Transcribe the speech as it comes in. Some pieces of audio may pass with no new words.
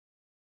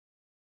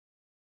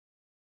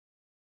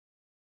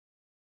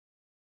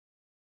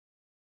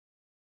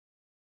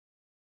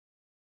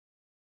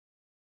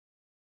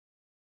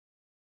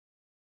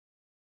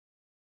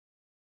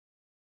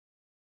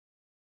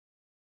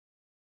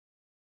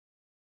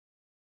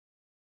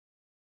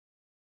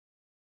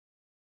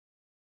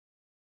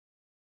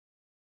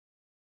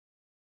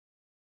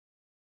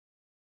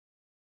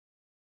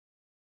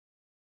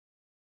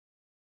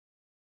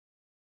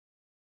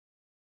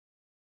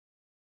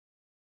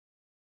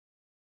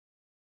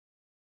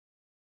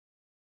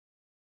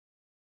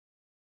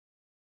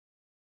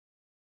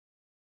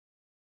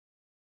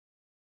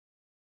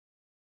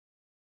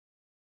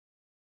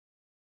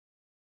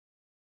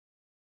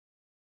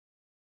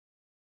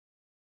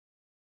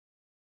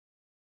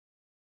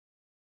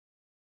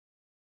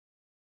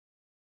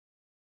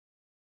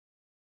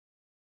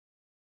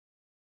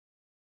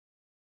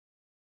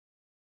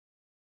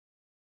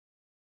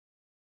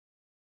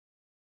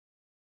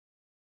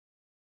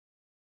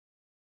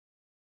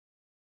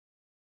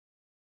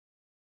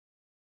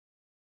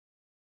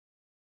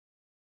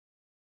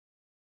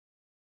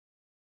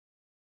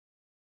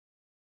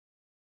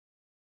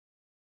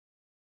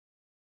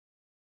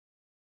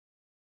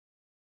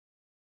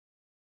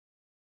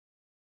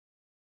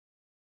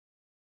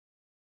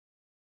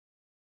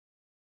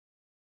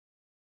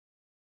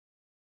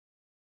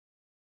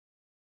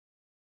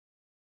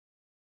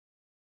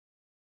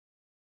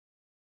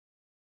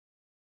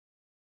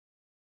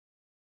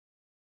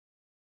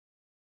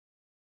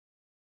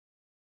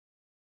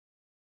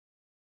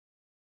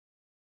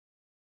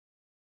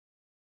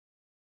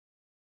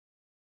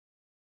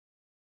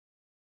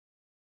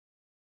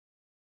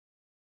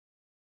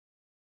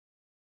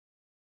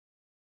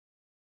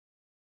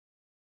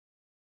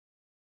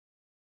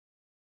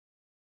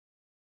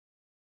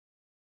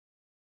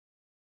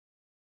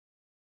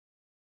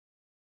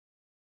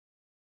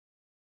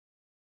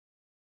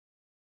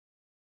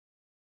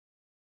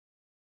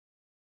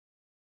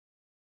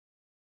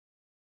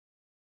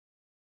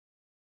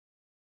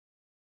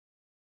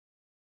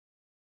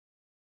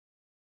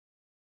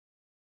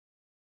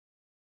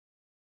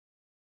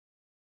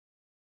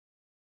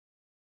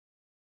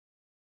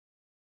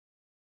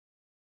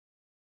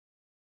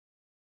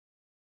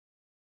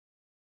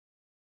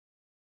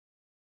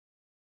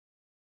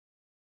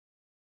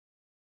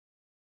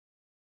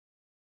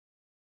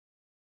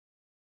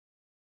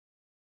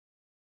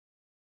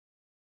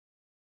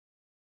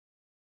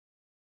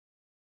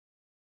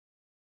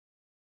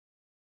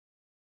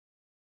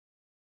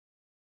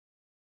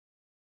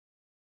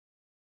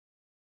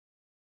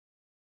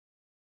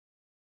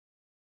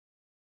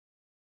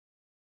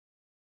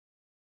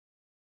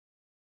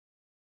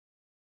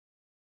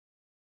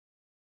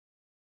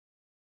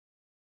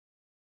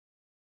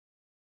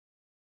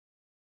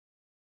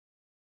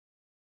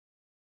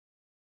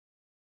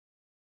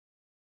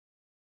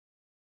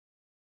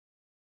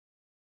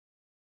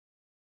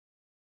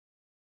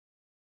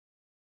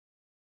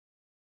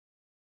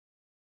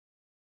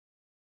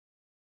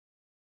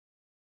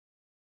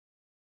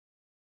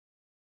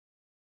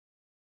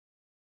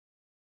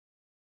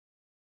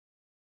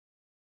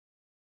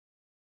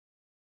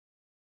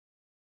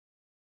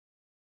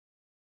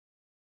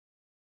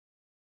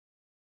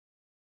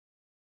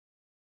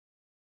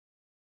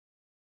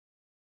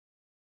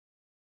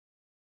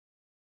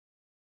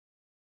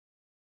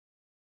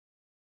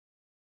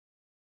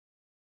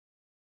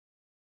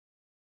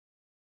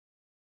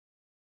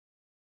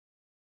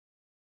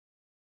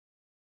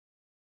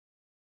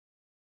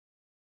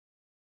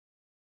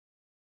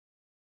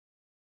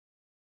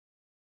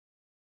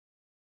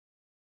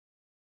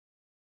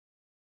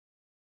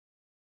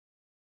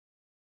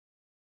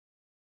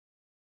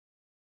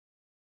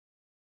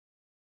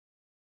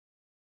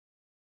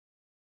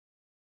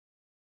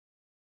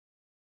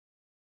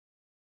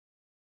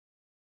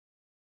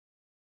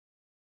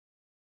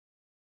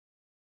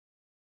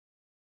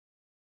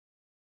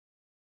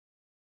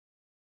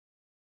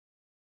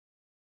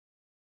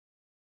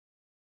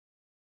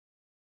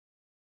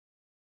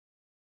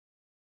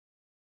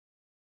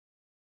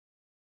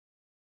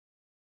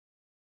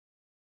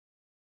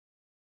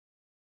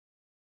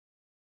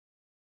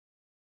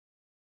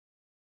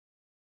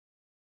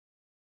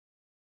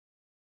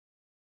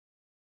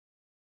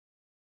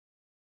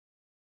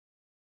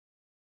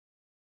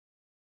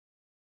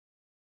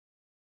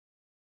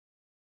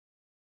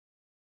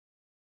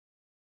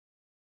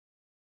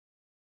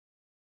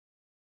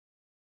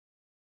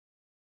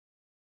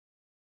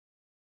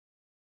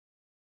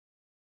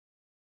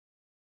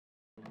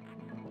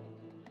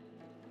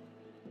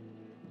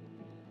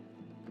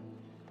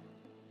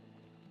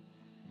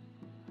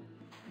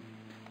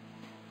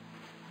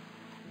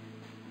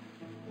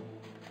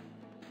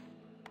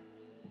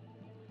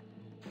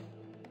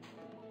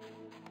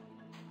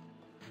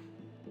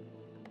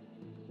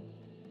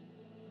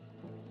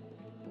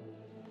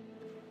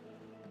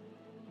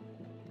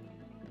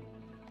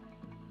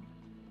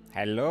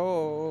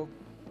Hello.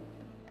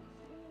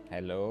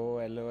 Hello,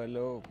 hello,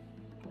 hello.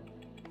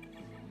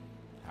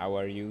 How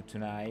are you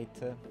tonight?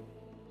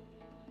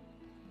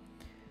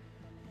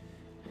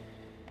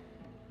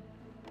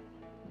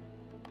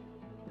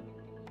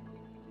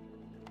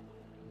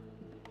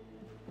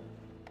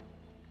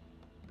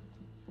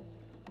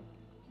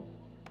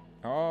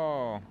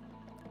 Oh,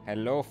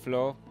 hello,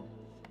 Flo.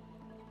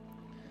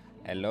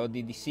 Hello,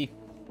 DDC.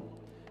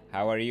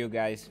 How are you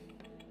guys?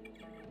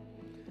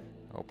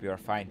 Hope you are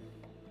fine.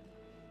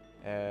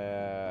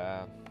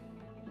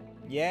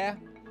 Yeah,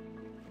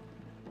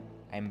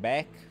 I'm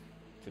back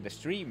to the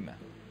stream.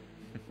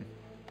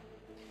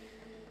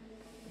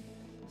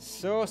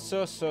 So.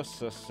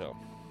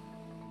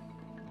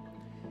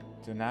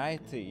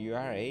 Tonight you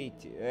are 8.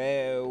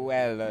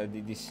 Well,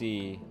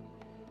 DDC.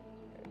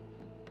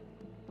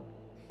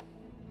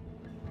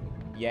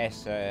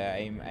 Yes,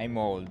 I'm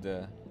old.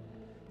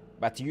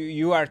 But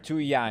you are too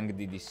young,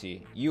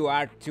 DDC. You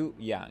are too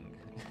young.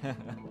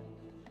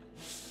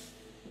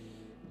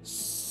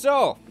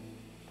 So,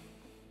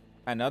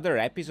 another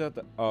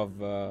episode of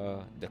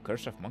The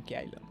Curse of Monkey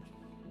Island.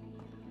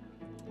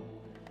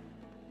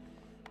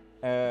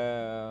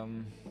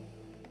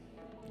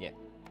 Yeah,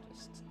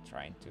 just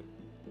trying to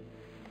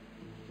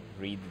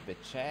read the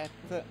chat.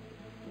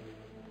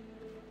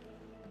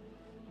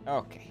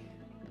 Okay,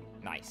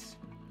 nice.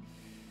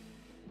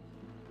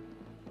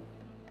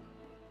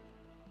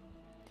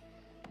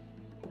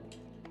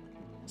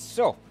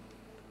 So,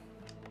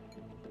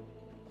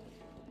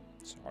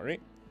 sorry.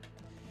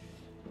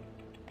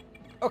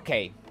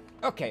 Okay.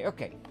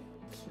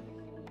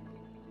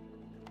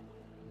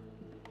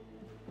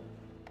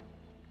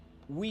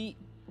 We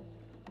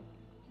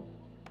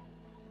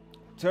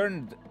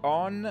turned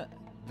on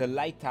the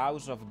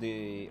lighthouse of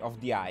the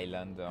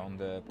island on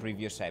the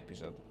previous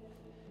episode,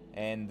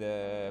 and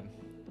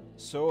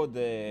so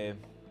the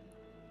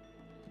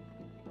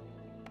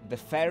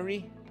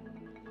ferry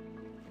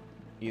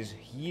is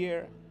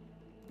here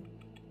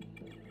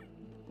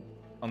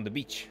on the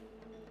beach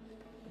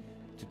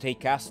to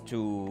take us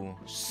to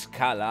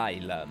Skull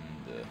Island.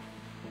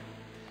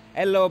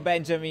 Hello,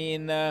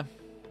 Benjamin.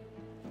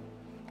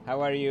 How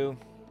are you?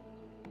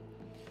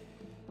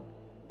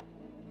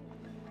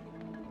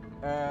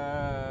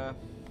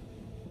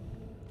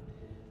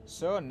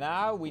 So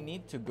now we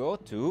need to go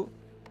to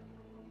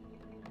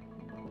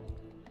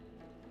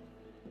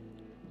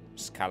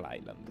Skull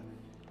Island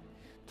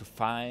to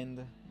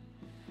find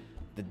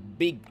the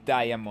big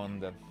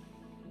diamond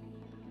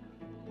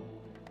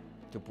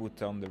to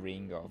put on the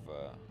ring of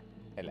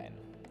Helene.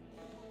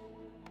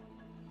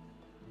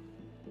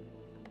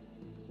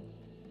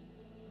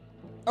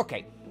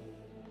 Okay,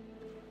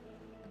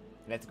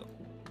 let's go.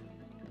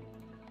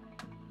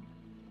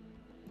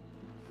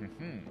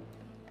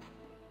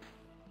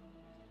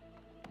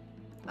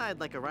 I'd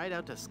like a ride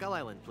out to Skull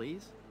Island,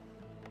 please.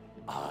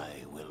 I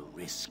will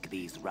risk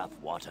these rough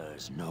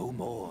waters no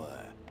more.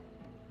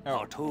 Oh.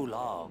 For too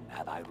long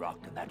have I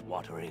rocked in that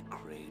watery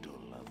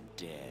cradle of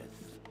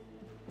death.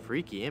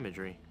 Freaky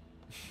imagery.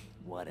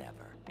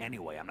 Whatever.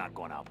 Anyway, I'm not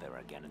going out there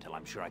again until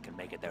I'm sure I can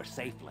make it there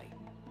safely.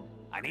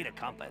 I need a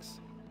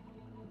compass.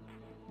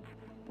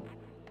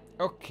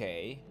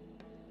 Okay.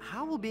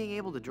 How will being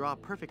able to draw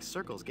perfect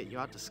circles get you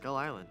out to Skull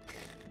Island?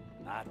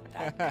 Not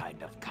that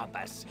kind of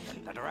compass.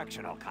 The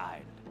directional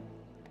kind.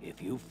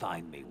 If you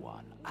find me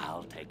one,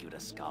 I'll take you to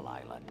Skull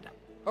Island.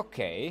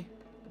 Okay.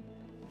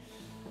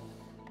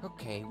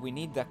 Okay, we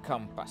need a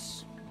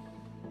compass.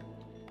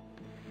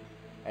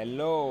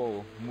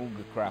 Hello,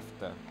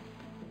 Moogcraft.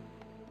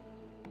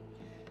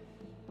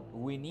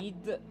 We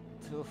need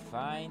to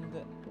find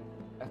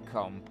a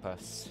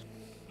compass.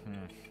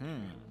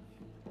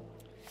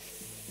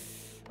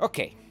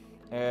 Okay.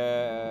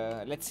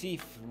 Let's see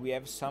if we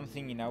have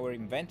something in our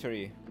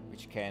inventory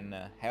which can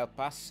help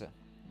us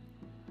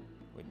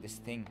with this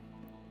thing.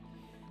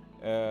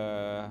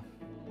 Well,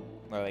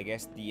 I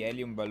guess the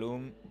helium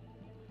balloon.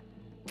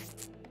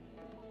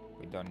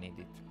 We don't need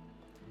it.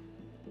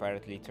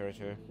 Pirate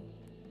literature.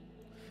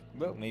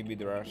 Well, maybe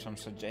there are some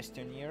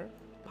suggestions here.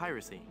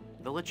 Piracy.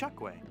 The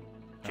LeChuck Way.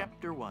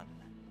 Chapter 1.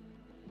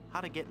 How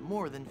to get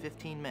more than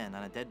 15 men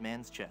on a dead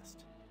man's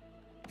chest.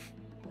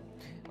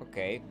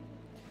 Okay.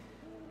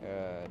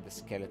 The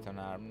skeleton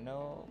arm,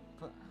 nope.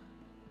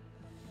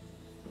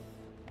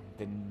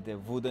 Then the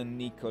wooden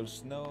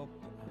nickels, nope.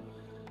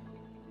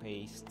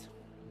 Paste.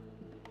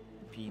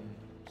 Pin.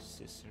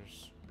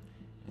 Scissors.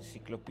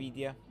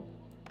 Encyclopedia.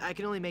 I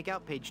can only make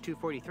out page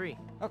 243.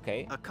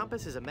 Okay. A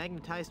compass is a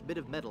magnetized bit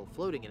of metal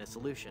floating in a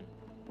solution.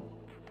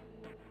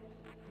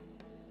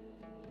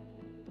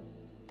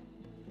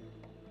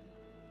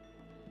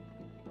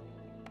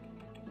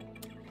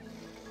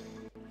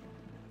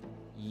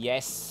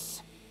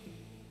 Yes.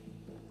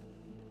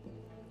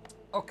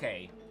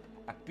 Okay.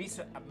 A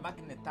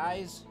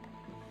magnetized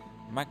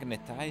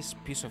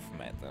piece of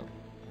metal.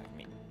 Let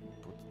me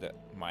put the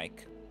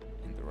mic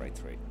in the right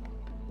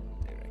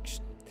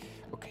direction.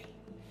 Okay.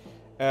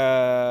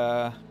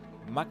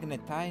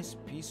 Magnetized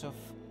piece of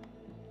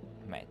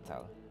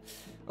metal.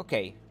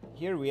 Okay,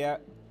 here we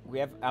we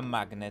have a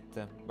magnet,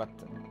 but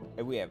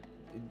we have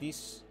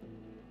these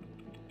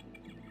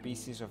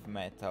pieces of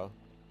metal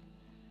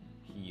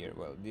here.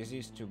 Well, this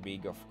is too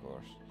big, of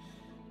course.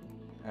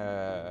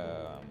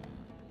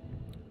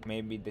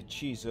 Maybe the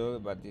chisel,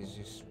 but this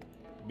is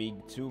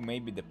big too.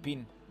 Maybe the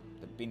pin.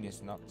 The pin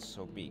is not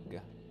so big.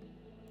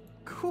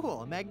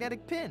 Cool, a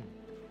magnetic pin.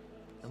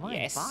 The mind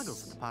Yes.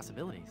 boggles at the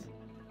possibilities.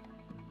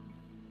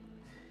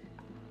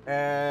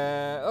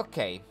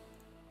 Okay.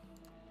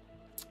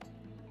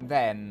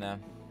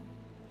 Then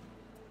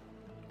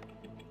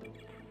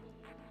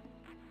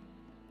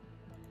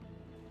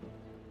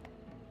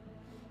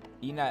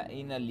in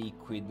a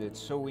liquid,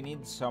 so we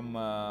need some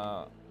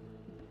I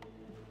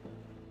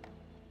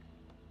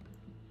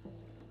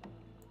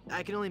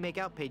can only make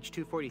out page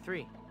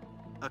 243.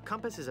 A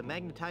compass is a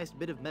magnetized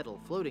bit of metal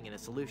floating in a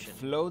solution.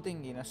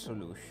 floating in a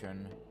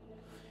solution.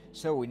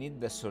 So we need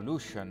the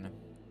solution.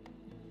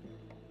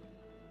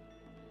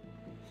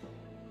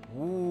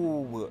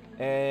 Ooh,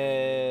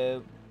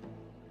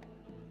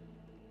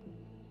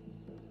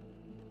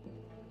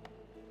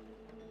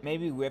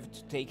 maybe we have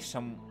to take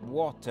some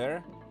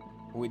water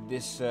with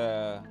this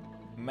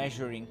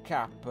measuring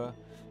cup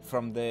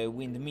from the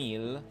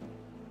windmill.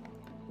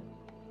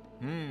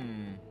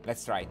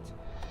 Let's try it.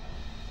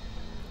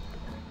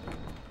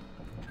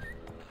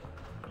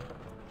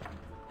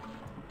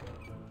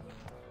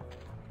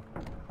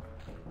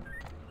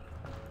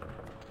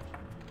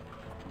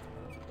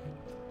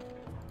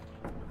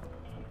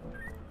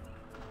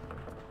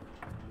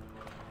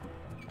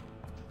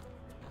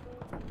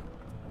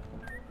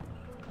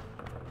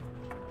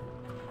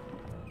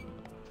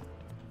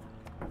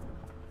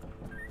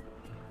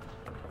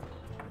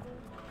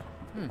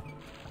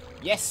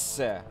 Yes,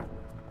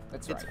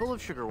 that's right. It's full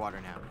of sugar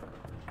water now.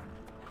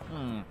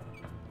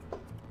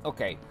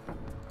 Okay,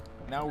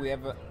 now we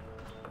have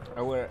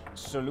our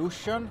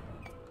solution,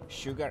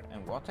 sugar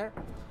and water.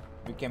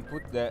 We can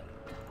put the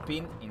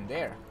pin in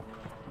there.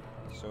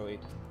 So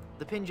it...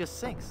 The pin just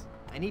sinks.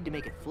 I need to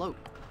make it float.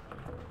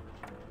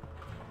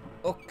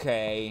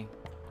 Okay,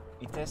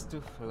 it has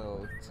to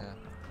float.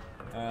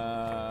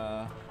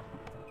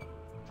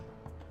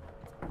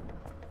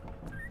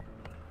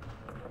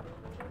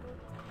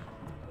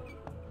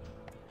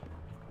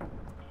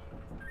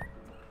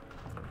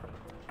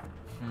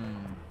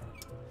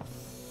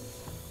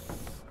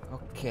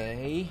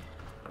 Okay.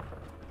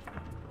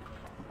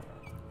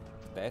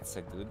 That's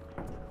a good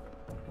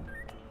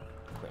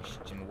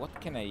question. What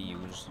can I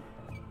use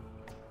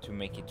to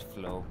make it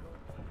flow?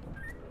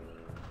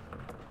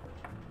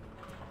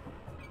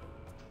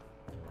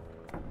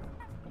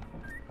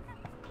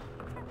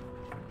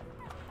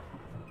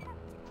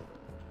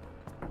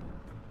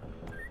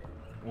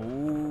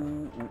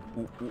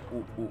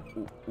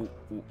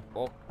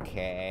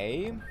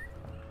 Okay.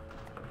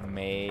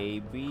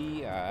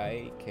 Maybe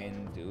I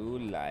can do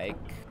like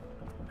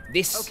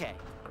this. Okay.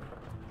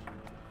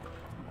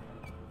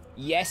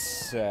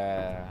 Yes.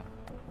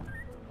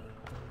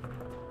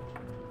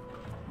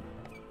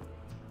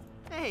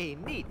 Hey,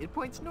 neat. It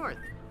points north.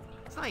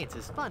 Science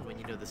is fun when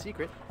you know the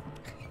secret.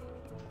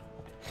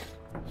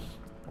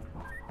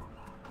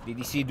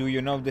 DDC, do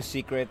you know the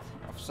secret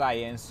of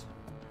science?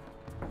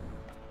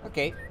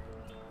 Okay.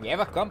 We have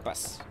a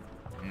compass.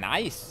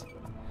 Nice.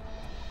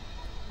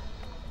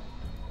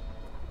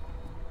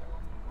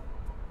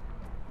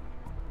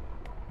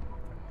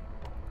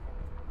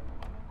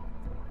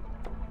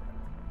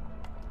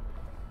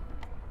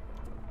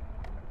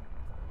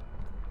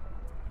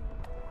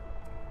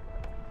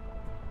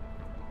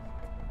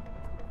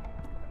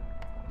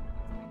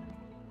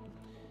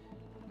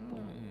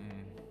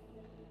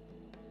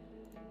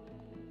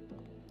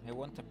 I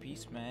want a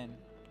piece, man,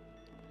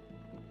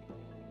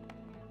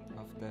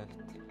 of that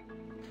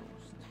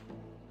toast.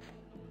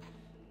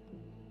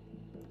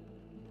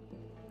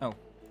 Oh,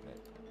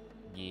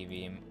 give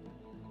him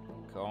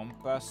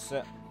compass.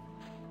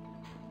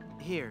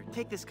 Here,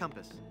 take this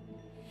compass.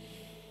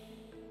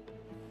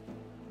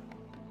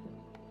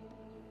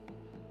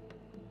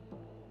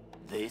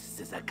 This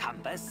is a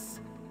compass.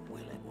 Will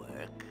it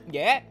work?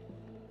 Yeah.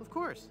 Of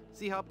course.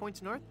 See how it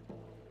points north?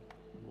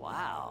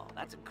 Wow,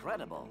 that's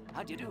incredible.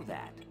 How'd you do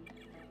that?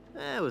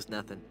 It was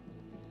nothing.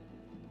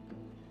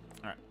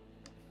 All right.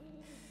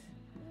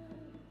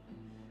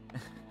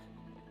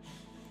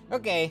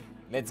 Okay,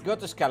 let's go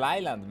to Skull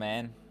Island,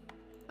 man.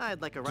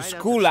 I'd like a ride out to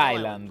Skull Skull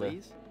Island.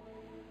 please.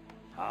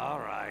 All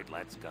right,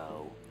 let's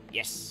go.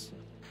 Yes.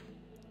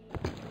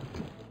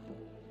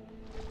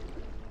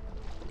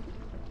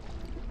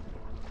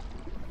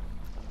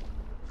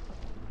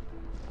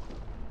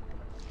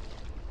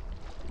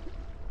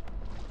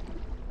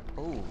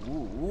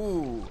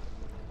 Ooh.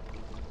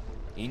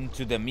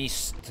 Into the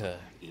mist.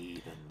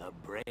 Even the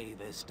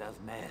bravest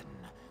of men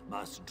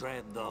must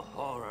dread the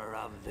horror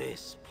of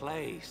this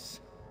place.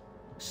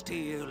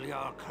 Steel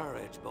your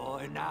courage,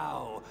 boy,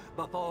 now,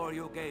 before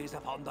you gaze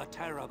upon the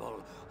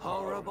terrible,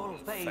 horrible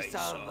face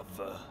of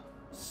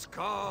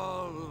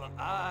Skull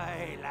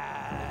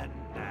Island.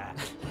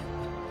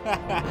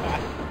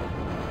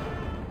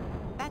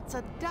 That's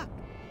a duck.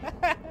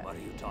 What are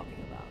you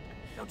talking about?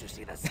 Don't you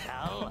see the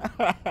skull?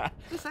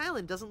 This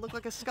island doesn't look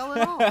like a skull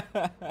at all.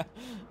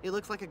 It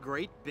looks like a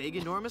great, big,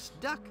 enormous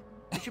duck.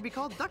 It should be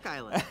called Duck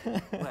Island.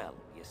 Well,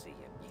 you see,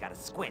 you gotta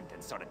squint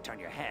and sort of turn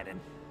your head and...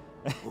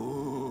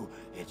 Ooh,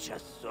 it's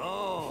just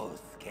so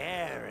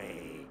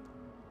scary.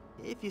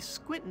 If you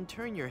squint and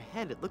turn your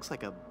head, it looks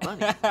like a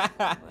bunny.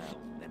 Well,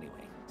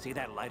 anyway, see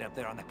that light up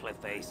there on the cliff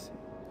face?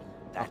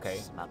 That's Okay.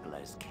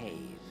 Smuggler's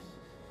Cave.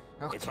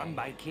 Okay. It's run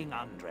by King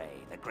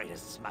Andreij, the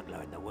greatest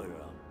smuggler in the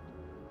world.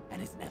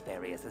 And his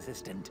nefarious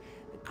assistant,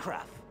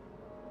 Cruff.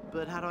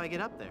 But how do I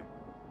get up there?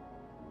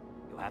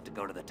 You'll have to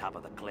go to the top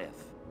of the cliff.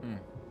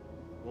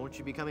 Won't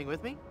you be coming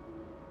with me?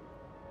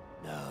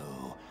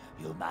 No,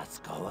 you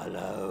must go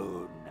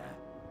alone.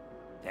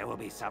 There will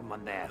be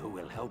someone there who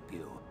will help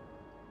you.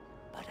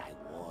 But I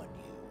warn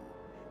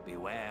you,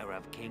 beware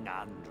of King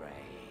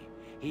Andreij.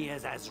 He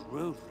is as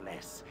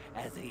ruthless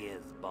as he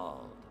is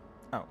bald.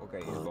 Oh, okay.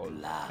 he's Good bold.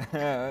 luck.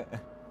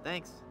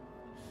 Thanks.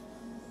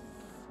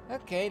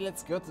 Okay,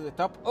 let's go to the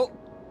top. Oh!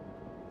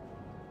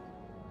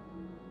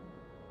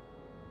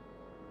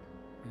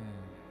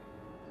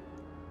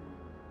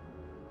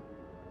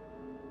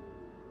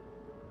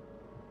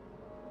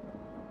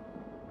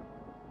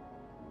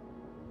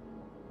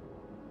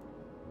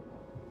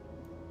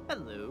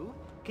 Hello.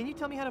 Can you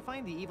tell me how to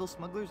find the evil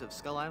smugglers of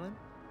Skull Island?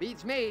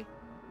 Beats me.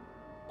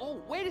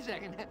 Oh, wait a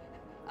second.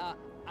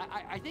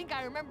 I think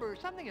I remember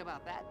something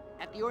about that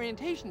at the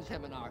orientation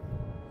seminar.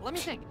 Let me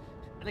think.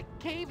 The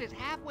cave is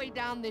halfway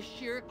down this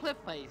sheer cliff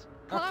face.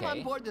 Climb Okay.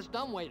 on board this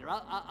dumbwaiter.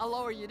 I'll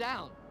lower you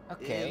down.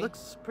 Okay. It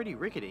looks pretty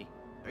rickety.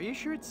 Are you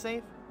sure it's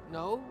safe?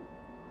 No,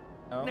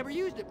 Oh. never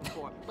used it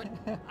before, but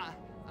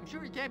I'm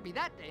sure it can't be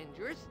that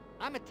dangerous.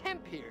 I'm a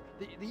temp here.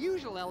 The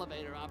usual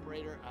elevator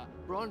operator,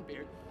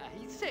 Braunbeard,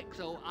 he's sick,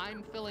 so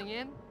I'm filling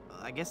in.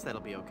 I guess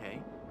that'll be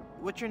okay.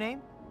 What's your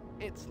name?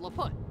 It's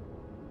Lafoot.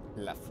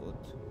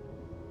 Lafoot.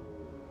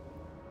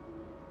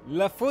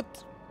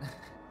 Lafoot.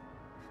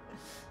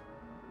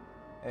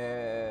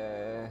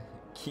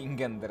 King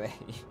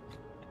Andreij.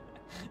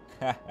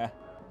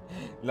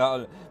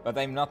 Lol, but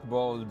I'm not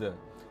bold.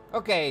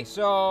 Okay,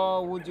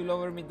 so would you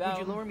lower me down?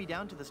 Would you lower me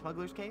down to the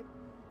smuggler's cave?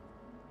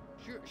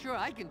 Sure,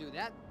 I can do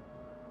that.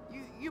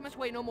 You must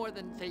weigh no more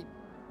than, say,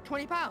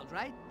 20 pounds,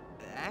 right?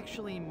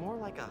 Actually, more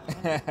like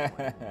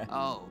 100.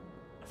 Oh.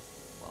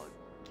 Well,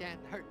 it can't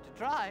hurt to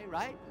try,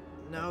 right?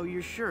 No,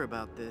 you're sure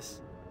about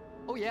this?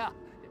 Oh, yeah.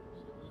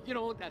 You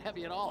don't look that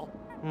heavy at all.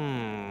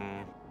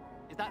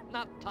 Is that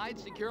not tied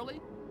securely?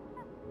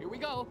 Here we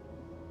go.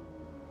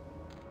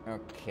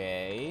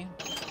 Okay.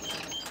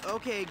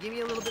 Okay, give me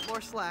a little bit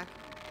more slack.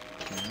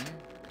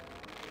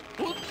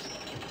 Whoops.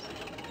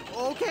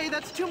 Okay,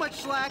 that's too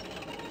much slack.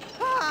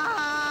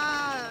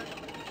 Ah!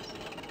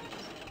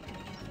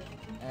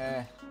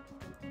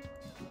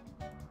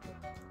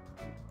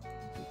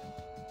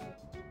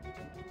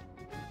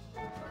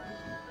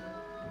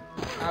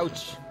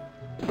 Ouch.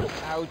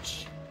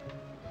 Ouch.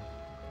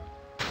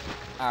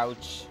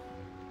 Ouch.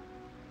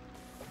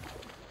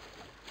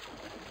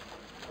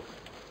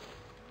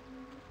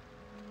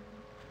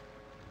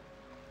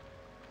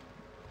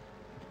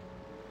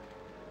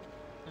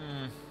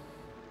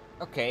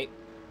 Okay.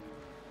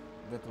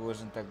 That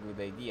wasn't a good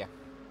idea.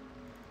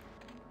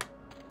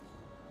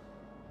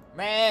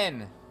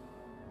 Man!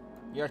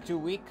 You're too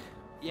weak?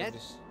 for Yes?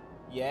 this.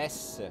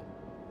 Yes.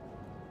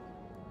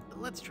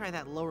 Let's try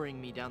that lowering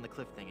me down the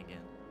cliff thing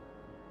again.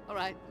 All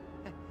right.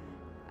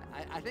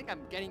 I think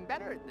I'm getting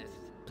better at this.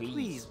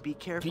 Please be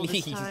careful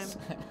Please. this time.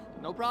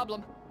 No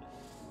problem.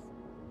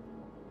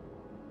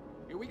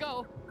 Here we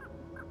go.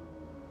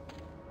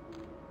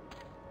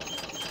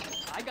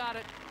 I got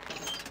it.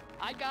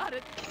 I got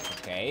it.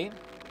 Okay.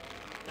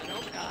 I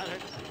don't got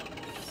it.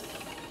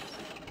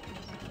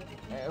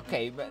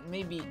 Okay, but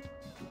maybe...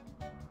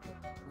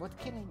 What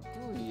can I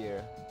do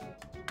here?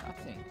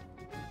 Nothing.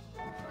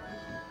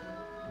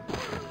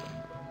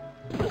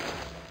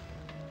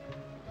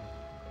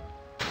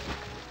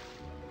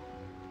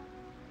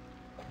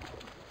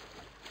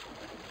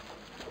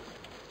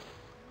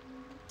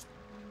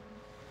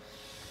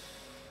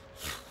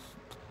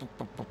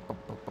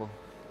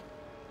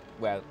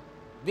 Well,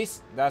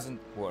 this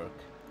doesn't work.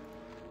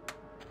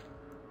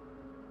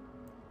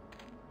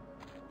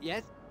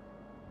 Yes?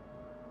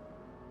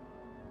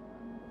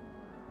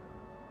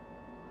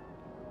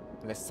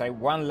 Let's try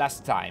one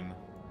last time.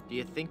 Do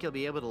you think you'll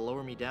be able to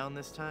lower me down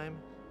this time?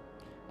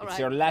 All It's right.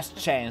 your last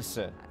chance.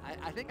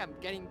 I think I'm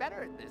getting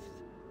better at this.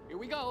 Here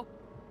we go.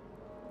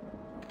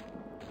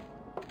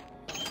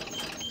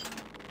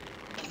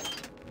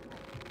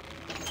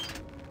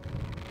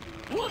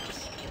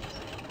 Whoops!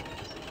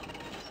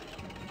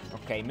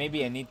 Okay,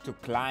 maybe I need to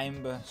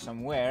climb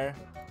somewhere.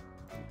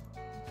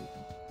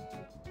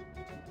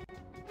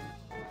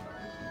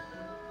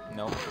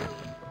 No.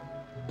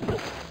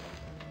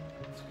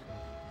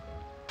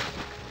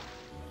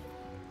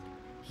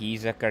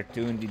 He's a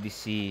cartoon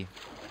DDC.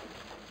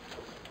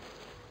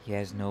 He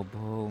has no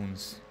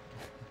bones.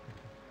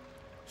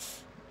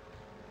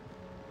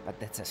 But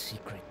that's a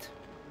secret.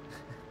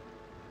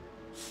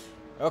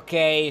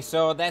 Okay,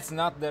 so that's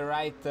not the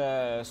right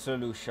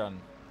solution.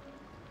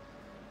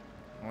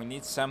 We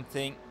need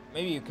something.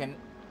 Maybe you can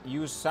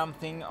use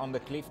something on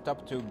the cliff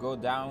top to go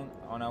down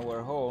on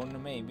our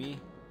own, maybe.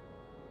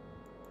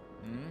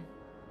 Hmm?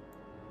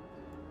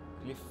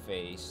 Cliff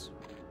face.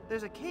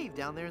 There's a cave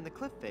down there in the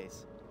cliff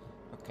face.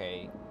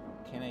 Okay,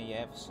 can I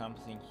have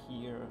something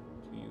here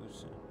to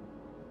use?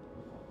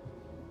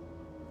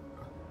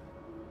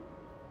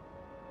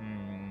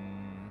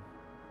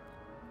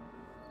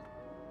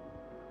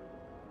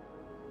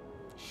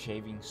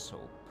 Shaving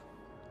soap.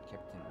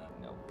 Captain Lee,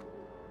 no.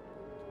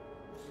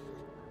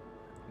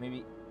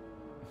 Maybe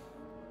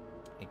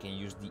I can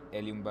use the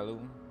helium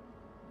balloon.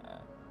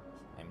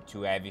 I'm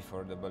too heavy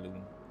for the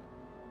balloon.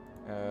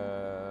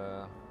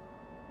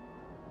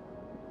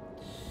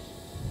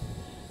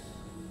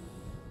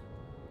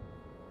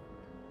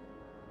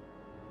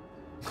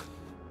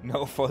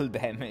 No fall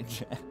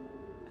damage.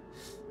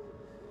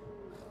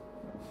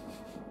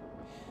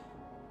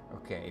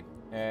 Okay.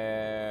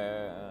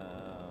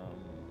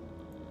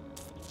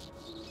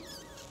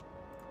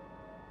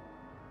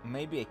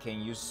 Maybe I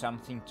can use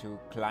something to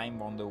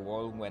climb on the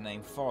wall when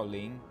I'm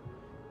falling.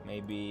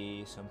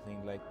 Maybe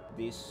something like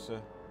this.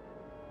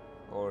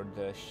 Or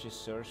the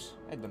scissors.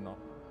 I don't know.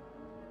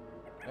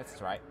 Let's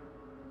try.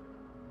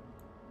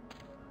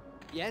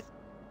 Yes?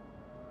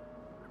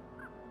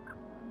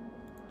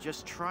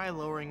 Just try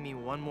lowering me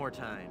one more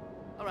time.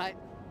 All right.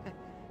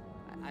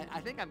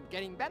 I think I'm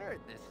getting better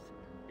at this.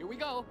 Here we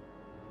go.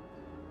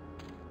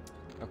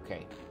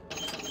 Okay.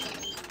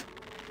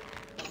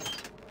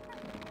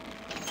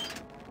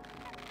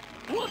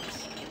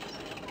 Whoops!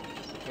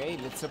 Okay,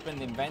 let's open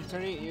the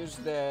inventory. Use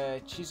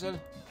the chisel.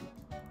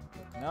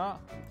 No.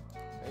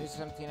 There is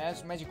something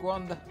else. Magic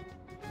wand.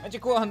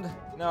 Magic wand.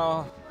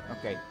 No.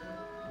 Okay.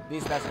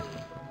 This doesn't.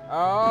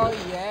 Oh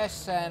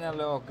yes,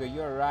 analog.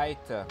 You're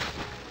right.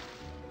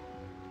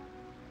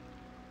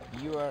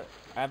 You are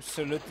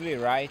absolutely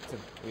right.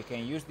 We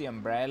can use the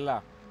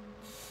umbrella.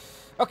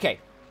 Okay.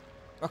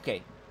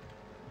 Okay.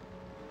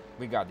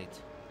 We got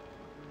it.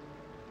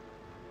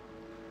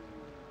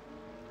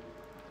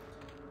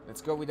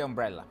 Let's go with the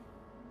umbrella.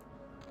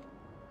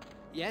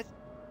 Yes?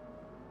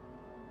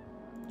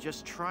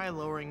 Just try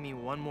lowering me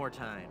one more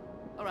time.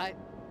 All right.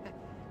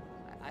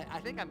 I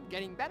think I'm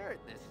getting better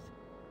at this.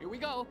 Here we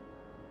go.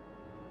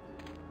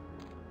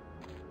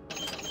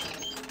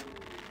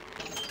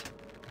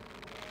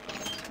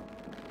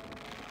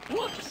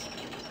 Whoops!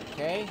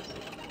 Okay.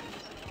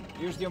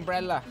 Use the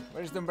umbrella.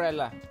 Where's the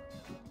umbrella?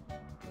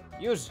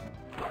 Use.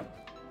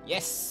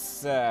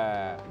 Yes.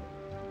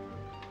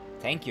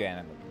 Thank you,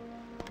 Annabelle.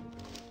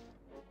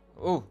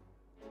 Oh.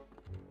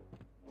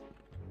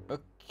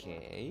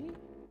 Okay.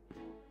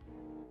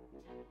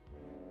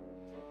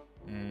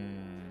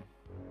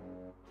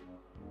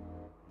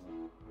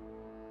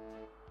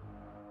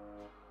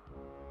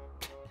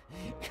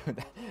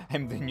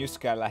 I'm the new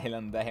Skull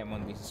Island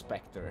Diamond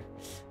Inspector.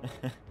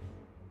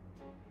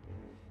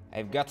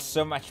 I've got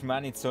so much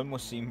money, it's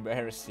almost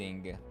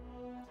embarrassing.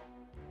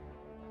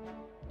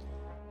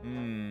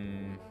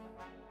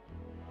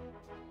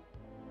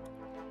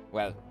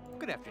 Well.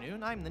 Good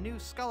afternoon, I'm the new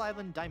Skull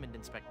Island Diamond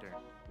Inspector.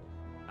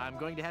 I'm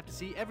going to have to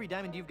see every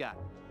diamond you've got.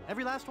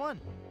 Every last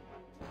one.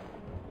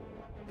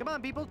 Come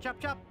on, people, chop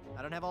chop.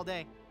 I don't have all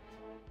day.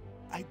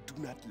 I do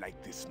not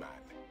like this man.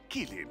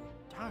 Kill him.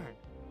 Darn.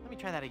 Let me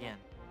try that again.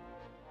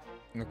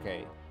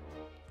 Okay.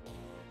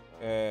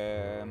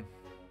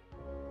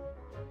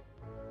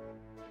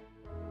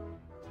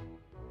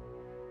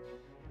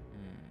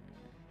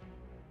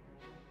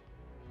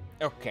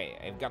 Okay,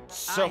 I've got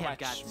so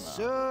much money.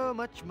 So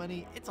much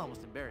money, it's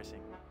almost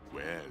embarrassing.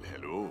 Well,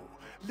 hello.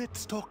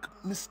 Let's talk,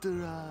 Mr.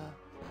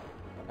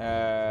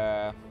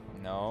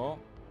 No.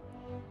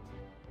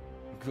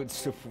 Good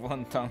soup,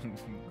 1 ton.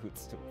 Good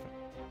soup.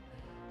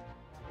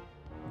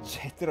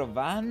 Jethro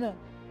Van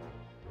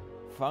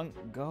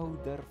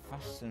Gouder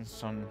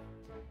Fassenson.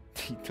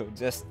 Tito,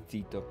 just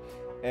Tito.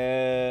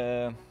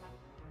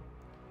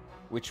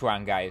 Which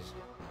one, guys?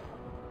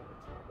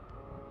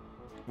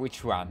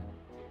 Which one?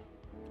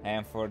 I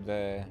am for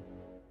the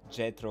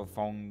Jethro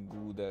von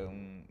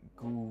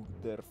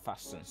Gouder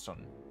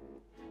Fassenson.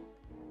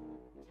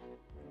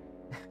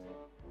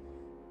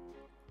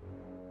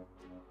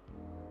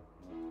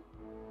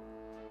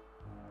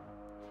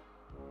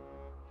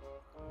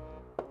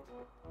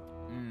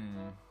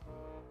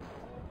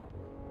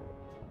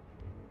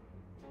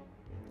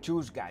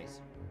 Choose,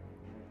 guys.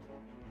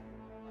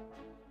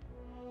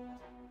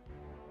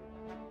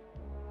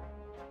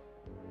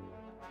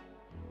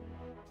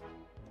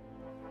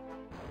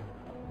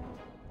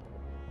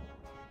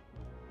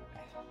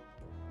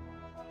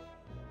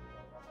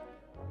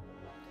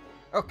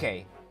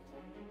 Okay.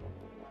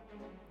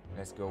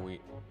 Let's go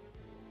with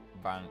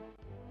Van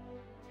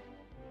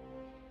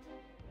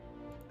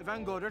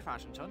Gouder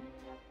Fassenson.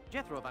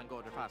 Jethro Van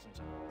Gouder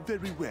Fassenson.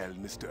 Very well,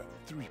 Mr.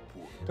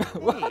 Threepwood.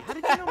 Hey, how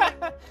did you know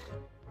my...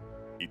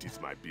 It is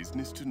my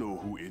business to know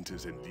who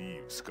enters and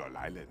leaves Skull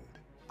Island.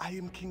 I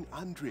am King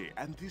Andreij,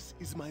 and this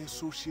is my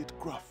associate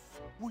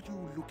Gruff. Were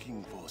you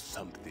looking for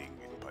something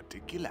in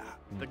particular?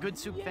 The Good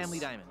Soup family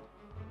diamond.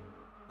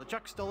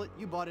 LeChuck stole it,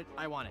 you bought it,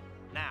 I want it.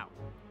 Now.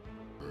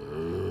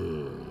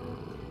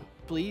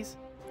 Please?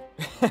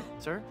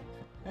 Sir?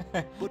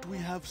 But we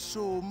have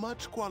so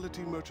much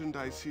quality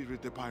merchandise here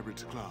at the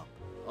Pirates Club.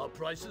 Our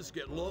prices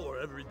get lower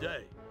every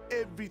day.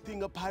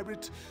 Everything a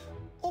pirate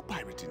or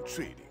pirate in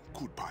trading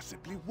could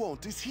possibly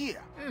want is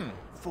here.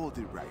 For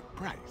the right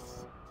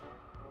price.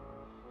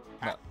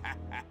 No.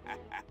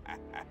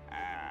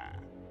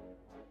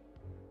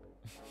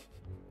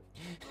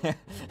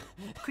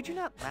 Could you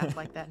not laugh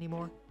like that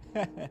anymore?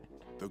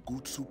 The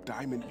Good Soup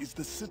Diamond is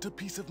the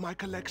centerpiece of my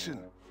collection.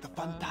 The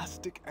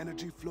fantastic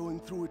energy flowing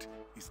through it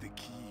is the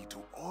key to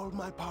all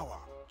my power.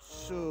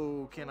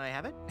 So, can I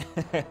have it?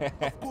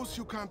 Of course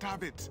you can't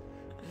have it.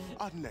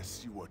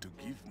 Unless you were to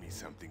give me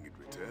something in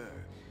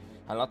return.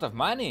 A lot of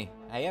money.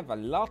 I have a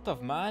lot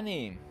of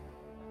money.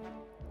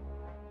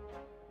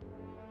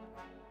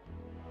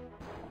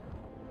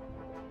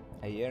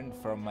 I earned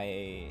from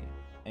my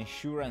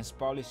insurance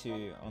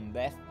policy on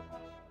death.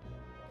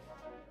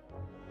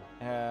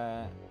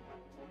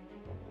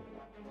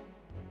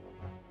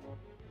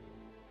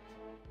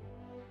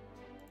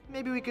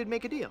 Maybe we could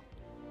make a deal.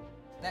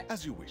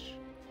 As you wish.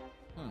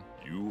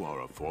 You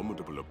are a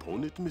formidable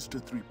opponent,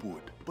 Mr.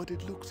 Threepwood, but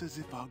it looks as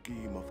if our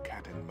game of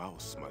cat and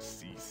mouse must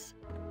cease.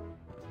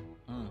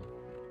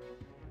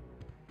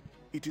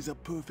 It is a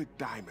perfect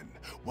diamond,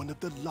 one of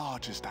the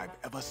largest I've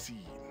ever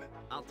seen.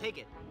 I'll take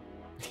it.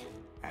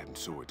 And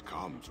so it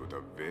comes with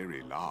a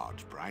very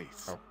large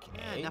price.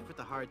 Okay. Enough with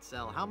the hard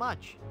sell. How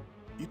much?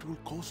 It will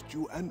cost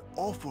you an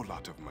awful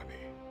lot of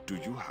money. Do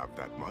you have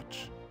that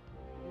much?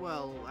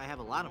 Well, I have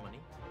a lot of money.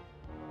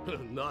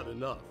 Not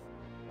enough.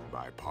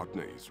 My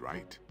partner is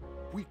right.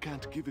 We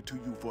can't give it to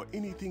you for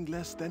anything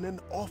less than an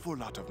awful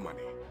lot of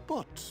money.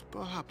 But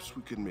perhaps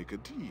we can make a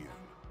deal.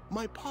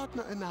 My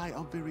partner and I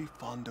are very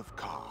fond of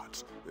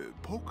cards,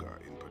 poker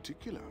in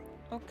particular.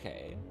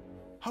 Okay.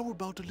 How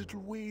about a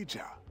little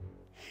wager?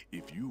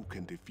 If you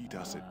can defeat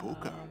us at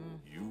poker,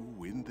 you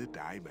win the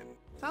diamond.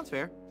 Sounds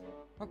fair.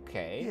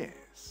 Okay.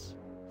 Yes,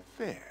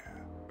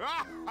 fair.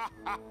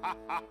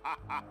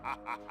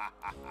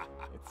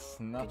 It's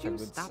not Could a you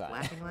good stop sign.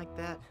 laughing like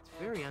that? It's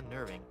very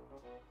unnerving.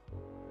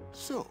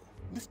 So,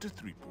 Mr.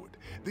 Threepwood,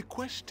 the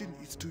question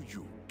is to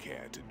you.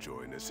 Care to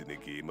join us in a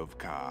game of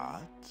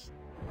cards?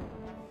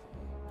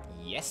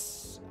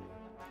 Yes.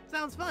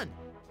 Sounds fun.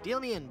 Deal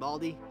me in,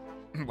 Baldy.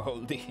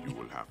 Baldy. You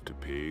will have to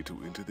pay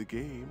to enter the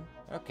game.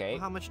 Okay.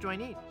 Well, how much do I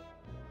need?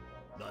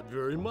 Not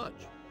very much.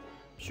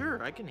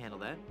 Sure, I can handle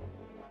that.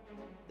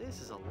 This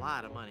is a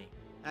lot of money.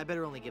 I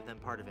better only give them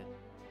part of it.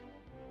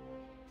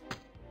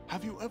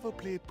 Have you ever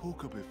played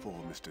poker before,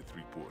 Mr.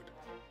 Threepwood?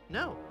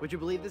 No. Would you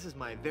believe this is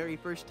my very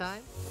first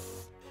time?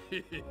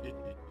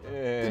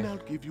 Then I'll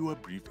give you a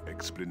brief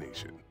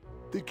explanation.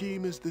 The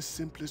game is the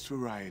simplest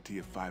variety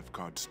of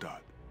 5-card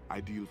stud. I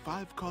deal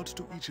 5 cards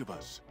to each of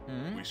us.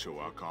 We show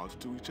our cards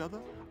to each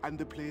other, and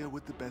the player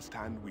with the best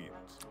hand wins.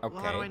 Okay.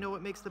 Well, how do I know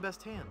what makes the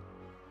best hand?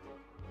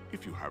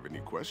 If you have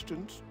any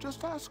questions,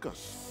 just ask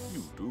us.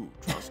 You do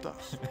trust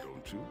us,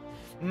 don't you?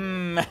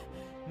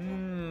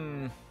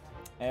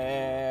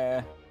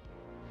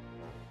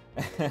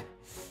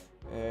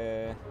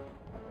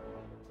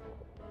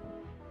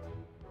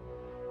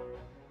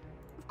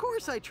 Of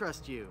course I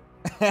trust you.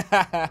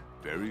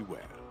 Very well.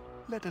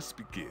 Let us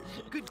begin.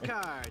 Good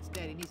cards.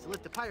 Daddy needs to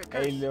lift the pirate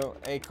curse. Hello,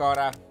 hey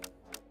Cora.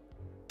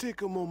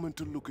 Take a moment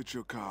to look at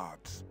your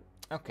cards.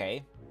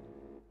 Okay.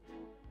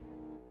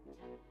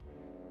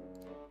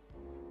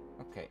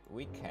 Okay,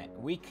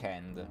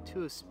 weekend.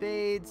 2 of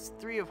spades,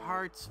 3 of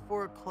hearts,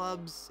 4 of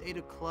clubs, 8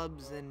 of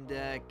clubs, and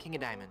king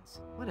of diamonds.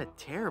 What a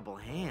terrible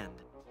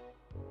hand.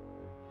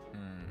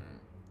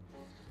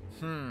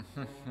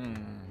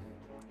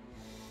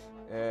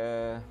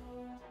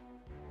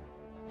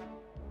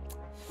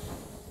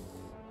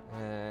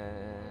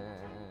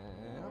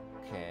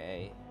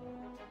 Okay.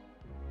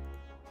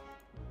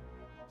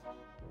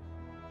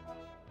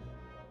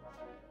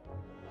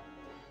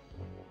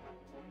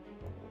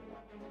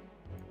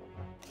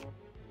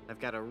 I've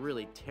got a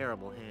really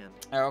terrible hand.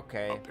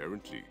 Okay.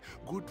 Apparently,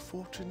 good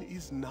fortune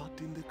is not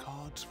in the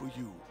cards for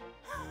you.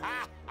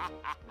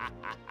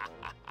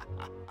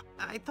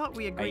 I thought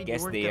we agreed guess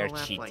you weren't they gonna are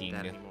laugh like cheating.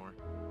 that anymore.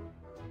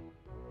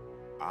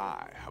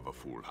 I have a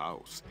full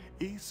house.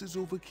 Aces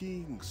over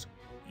kings.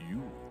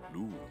 You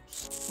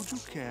lose. Would you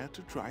care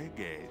to try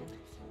again?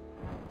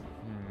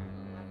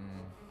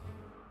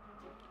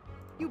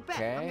 You bet.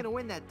 Okay. I'm gonna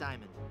win that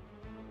diamond.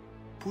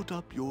 Put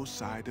up your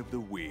side of the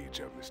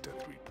wager, Mr.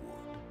 Threepwood.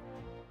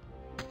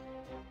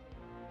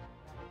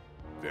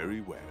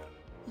 Very well.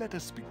 Let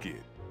us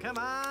begin. Come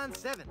on,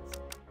 7s.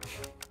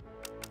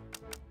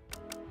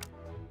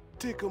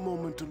 Take a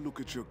moment to look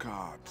at your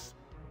cards.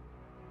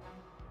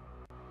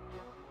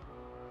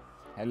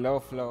 Hello,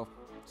 Flo.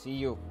 See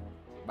you.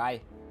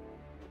 Bye.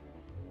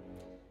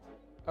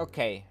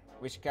 Okay,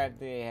 which card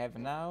do they have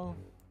now?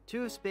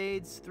 2 of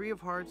spades, 3 of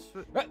hearts.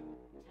 Ah!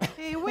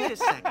 Hey, wait a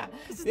second.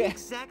 This is Yeah. the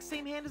exact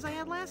same hand as I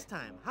had last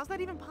time. How's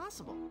that even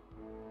possible?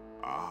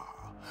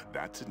 Ah,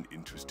 That's an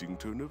interesting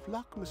turn of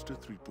luck, Mr.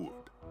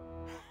 Threepwood.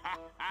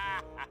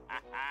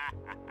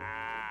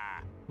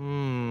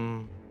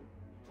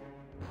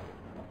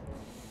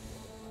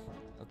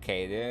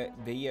 Okay,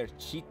 they are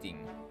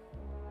cheating.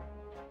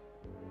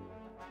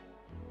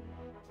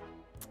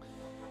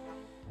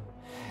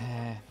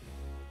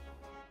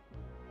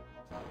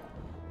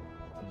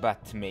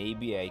 But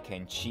maybe I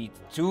can cheat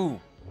too.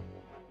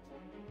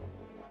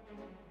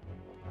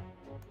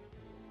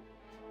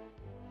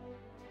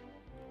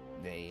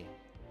 They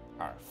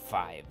are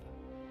 5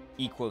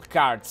 equal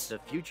cards. The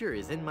future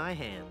is in my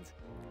hands.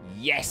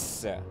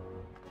 Yes!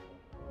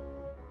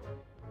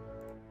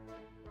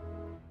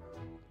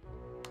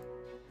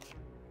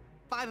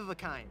 5 of a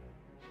kind.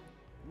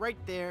 Right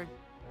there.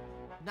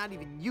 Not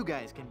even you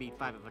guys can beat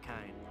 5 of a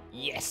kind.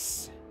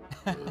 Yes!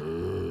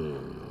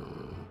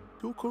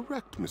 You're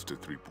correct, Mr.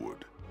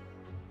 Threepwood.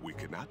 We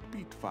cannot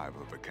beat 5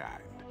 of a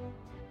kind.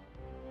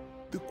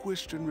 The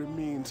question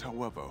remains,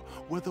 however,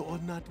 whether or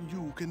not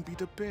you can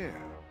beat a pair.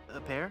 A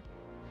pair?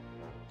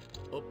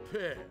 A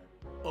pair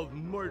of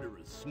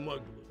murderous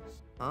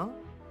smugglers. Huh?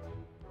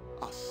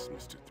 Us,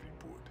 Mr.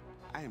 Threepwood.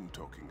 I'm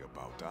talking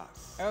about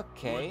us.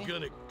 Okay. We're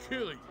gonna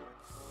kill you.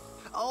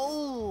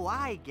 Oh,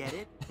 I get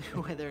it.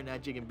 Whether or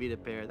not you can beat a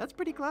pair. That's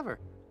pretty clever.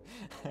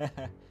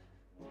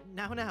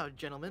 Now,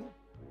 gentlemen.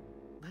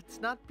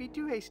 Let's not be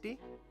too hasty.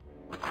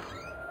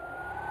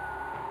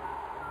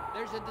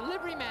 There's a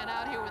delivery man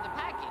out here with a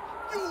package.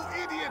 You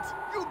idiot!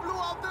 You blew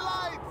out the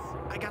lights!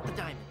 I got the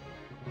diamond.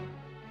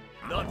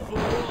 Not for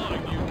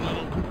long, you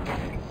little...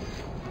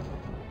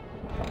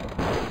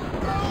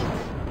 Don't!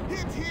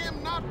 Hit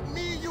him, not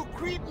me, you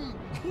cretin!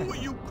 Who are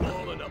you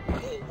calling up?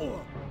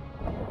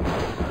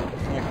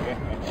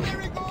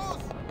 There he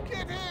goes!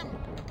 Get him!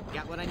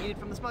 Got what I needed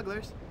from the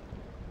smugglers.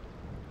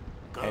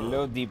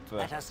 Hello, Deep.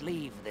 Let us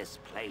leave this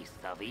place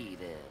of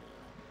evil.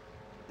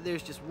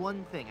 There's just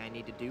one thing I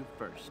need to do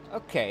first.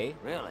 Okay.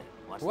 Really?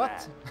 What's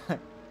What? that?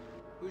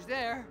 Who's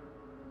there?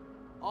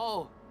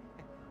 Oh,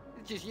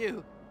 it's just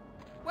you.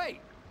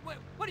 Wait,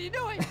 what are you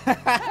doing?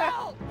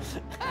 Help!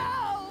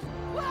 Help!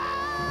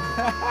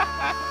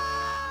 Ah!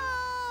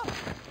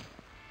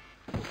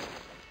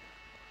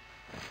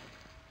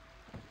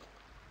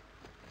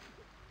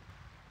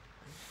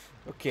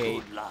 Okay.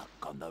 Good luck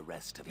on the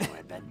rest of your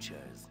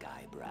adventures,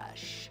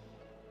 Guybrush.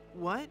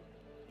 What?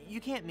 You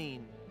can't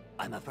mean...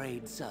 I'm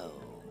afraid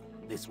so.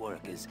 This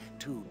work is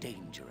too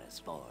dangerous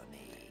for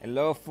me.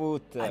 Hello,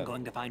 Foot. I'm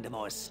going to find a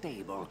more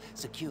stable,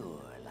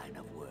 secure line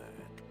of work.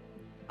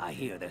 I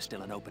hear there's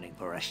still an opening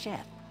for a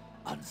chef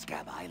on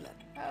Scab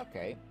Island.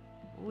 Okay.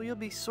 Well, you'll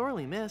be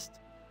sorely missed.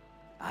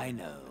 I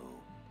know,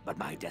 but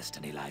my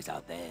destiny lies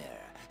out there,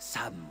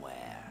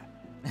 somewhere,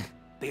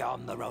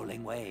 beyond the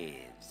rolling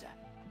waves.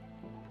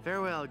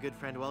 Farewell, good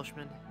friend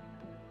Welshman.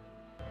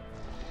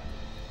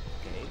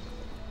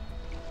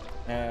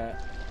 Okay.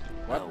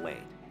 What? Oh,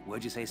 wait.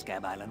 Where'd you say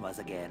Scab Island was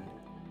again?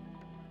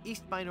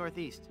 East by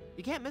northeast.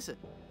 You can't miss it.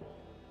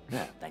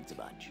 Thanks a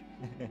bunch.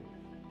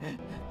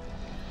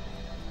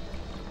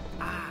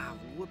 Ah,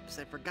 whoops.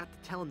 I forgot to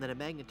tell him that a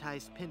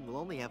magnetized pin will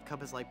only have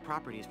compass-like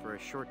properties for a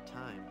short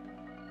time.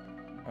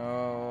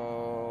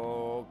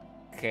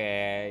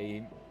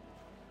 Okay.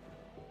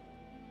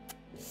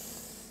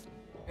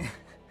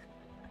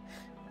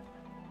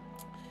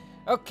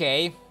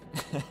 Okay.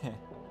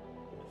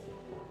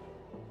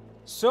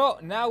 So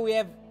now we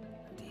have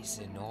this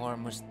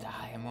enormous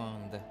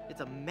diamond.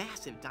 It's a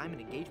massive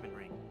diamond engagement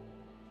ring.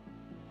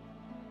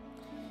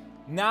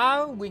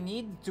 Now we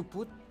need to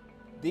put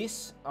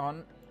this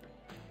on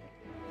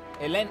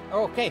Elen.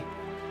 Okay.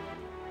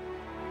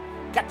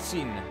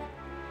 Cutscene.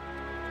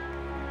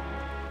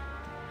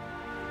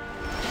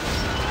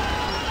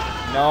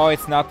 No,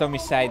 it's not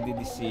Homicide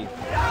DDC.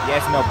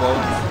 Yes, no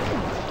bones.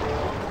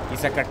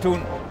 It's a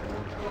cartoon.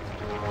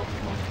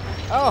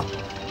 Oh.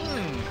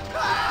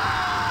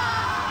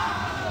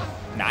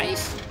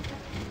 Nice.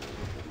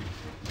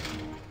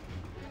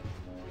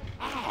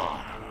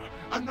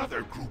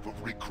 Another group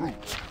of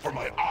recruits for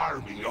my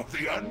army of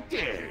the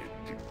undead.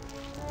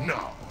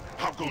 Now,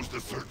 how goes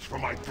the search for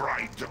my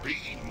bride-to-be?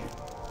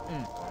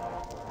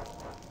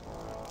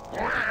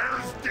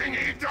 Where's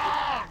Dingy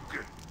Dog?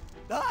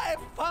 I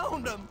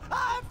found him!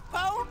 I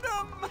found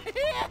him!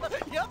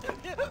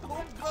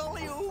 Oh,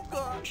 golly, oh,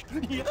 gosh.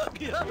 Yeah,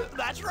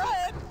 that's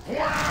right.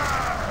 Where?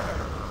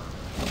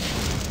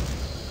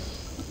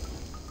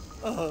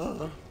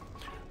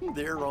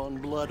 They're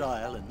on Blood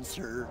Island,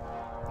 sir.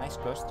 Nice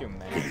costume,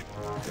 man.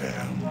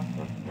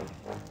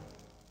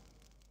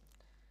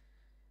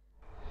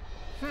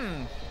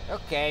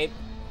 Okay.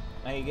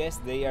 I guess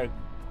they are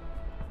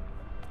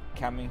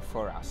coming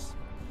for us.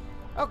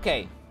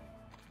 Okay.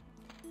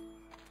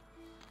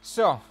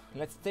 So,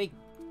 let's take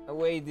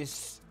away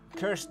this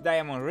cursed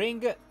diamond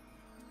ring.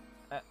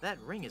 That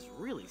ring is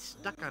really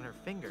stuck on her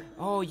finger.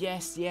 Oh,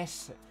 yes,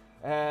 yes.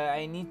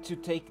 I need to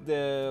take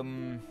the...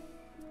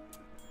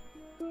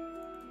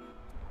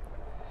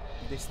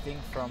 this thing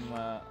from...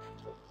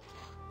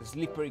 the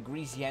slippery,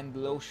 greasy hand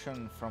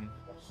lotion from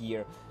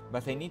here.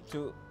 But I need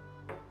to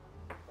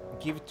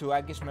give to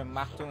Argh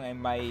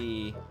and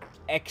my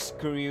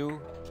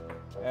ex-crew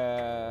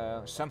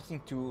something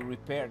to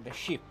repair the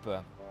ship.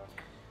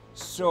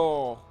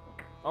 So,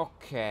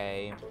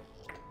 okay.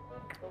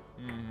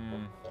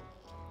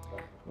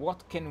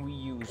 What can we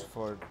use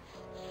for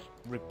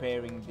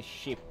repairing the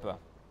ship?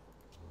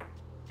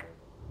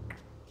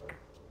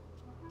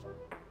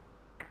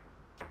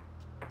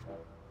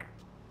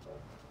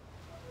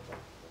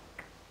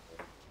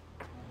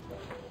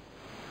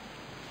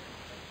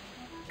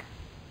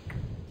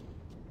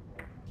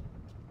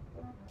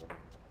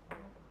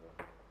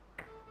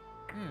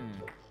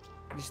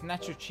 This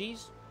nacho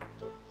cheese?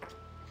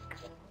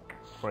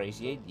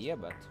 Crazy idea,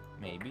 but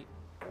maybe.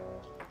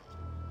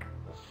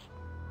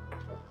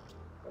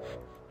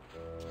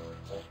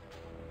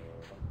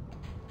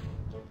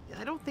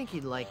 I don't think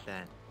he'd like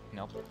that.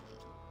 Nope.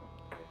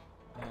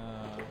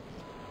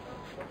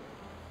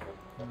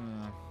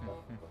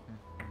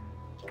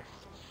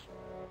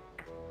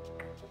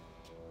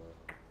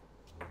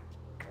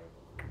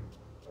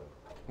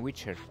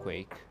 Which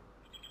earthquake?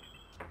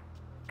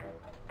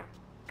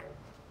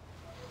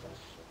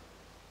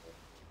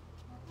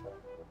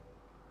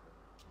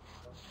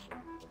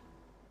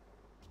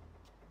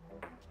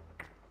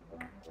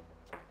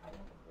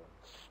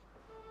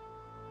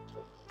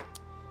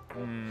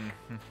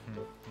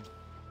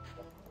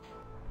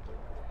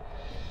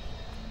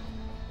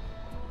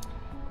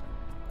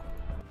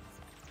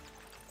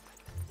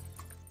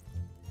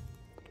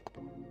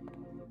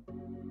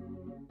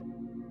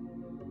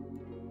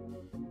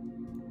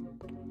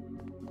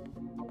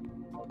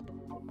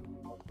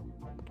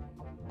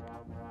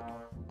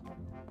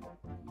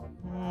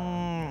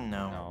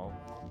 No.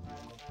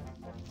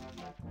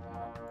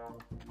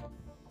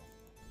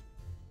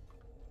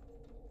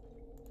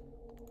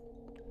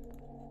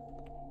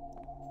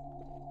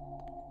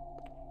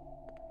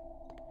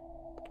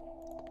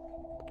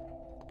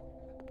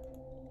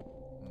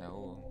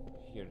 No,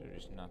 here there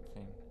is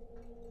nothing.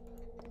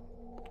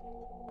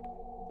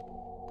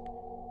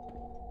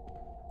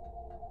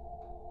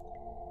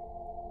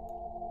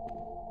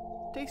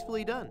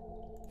 Tastefully done.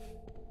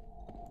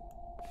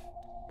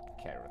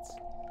 Carrots.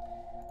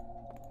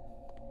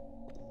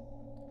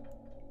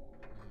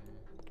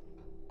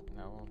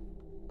 No.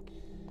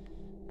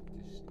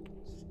 This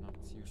is not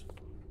useful.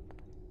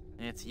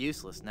 It's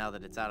useless now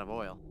that it's out of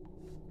oil.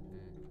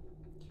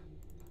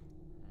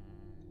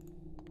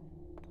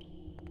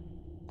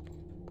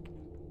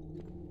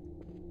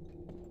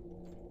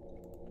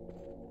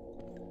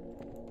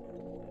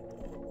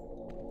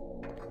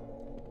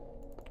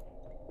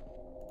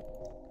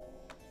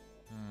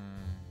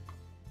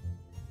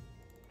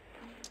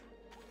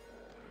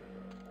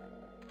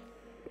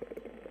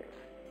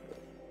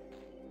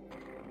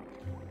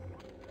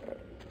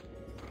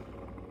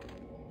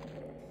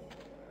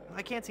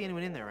 I can't see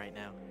anyone in there right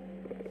now.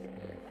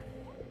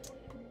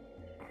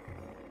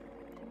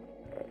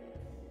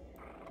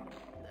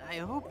 I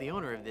hope the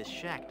owner of this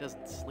shack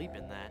doesn't sleep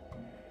in that.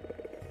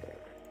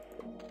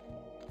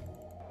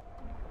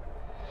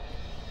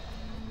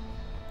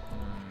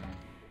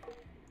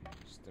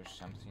 Is there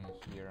something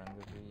here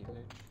under the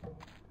village?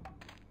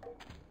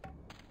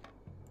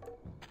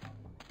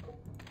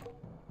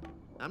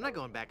 I'm not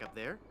going back up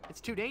there. It's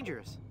too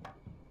dangerous.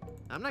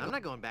 I'm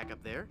not going back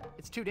up there.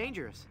 It's too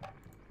dangerous.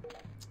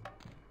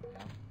 No,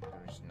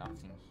 there is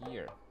nothing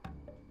here.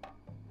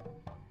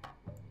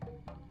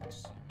 Let's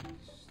see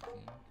this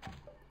thing.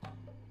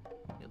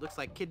 It looks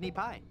like kidney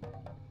pie.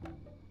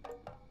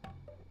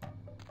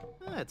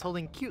 It's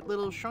holding cute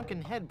little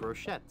shrunken head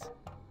brochettes.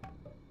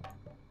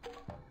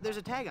 There's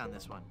a tag on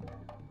this one.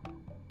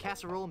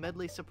 Casserole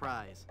medley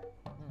surprise.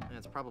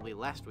 That's probably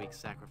last week's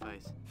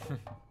sacrifice.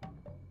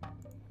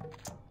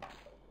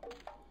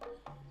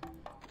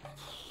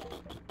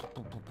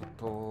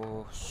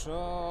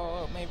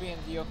 So maybe in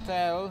the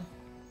hotel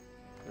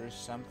there is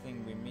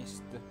something we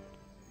missed.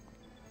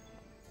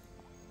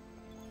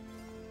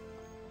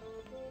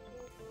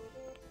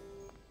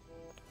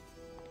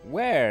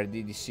 Where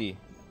did you see?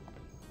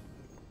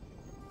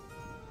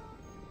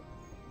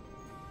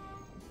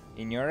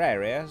 In your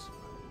area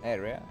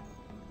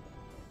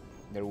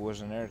there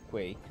was an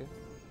earthquake.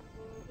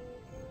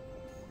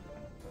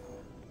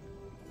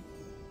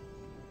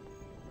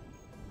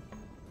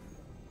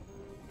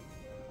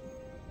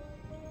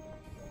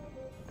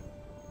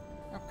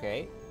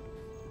 Okay.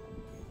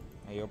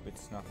 I hope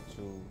it's not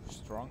too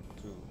strong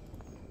to...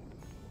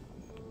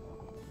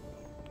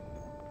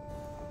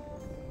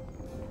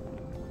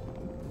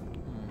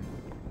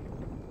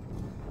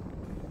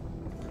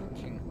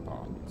 Cooking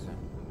pot.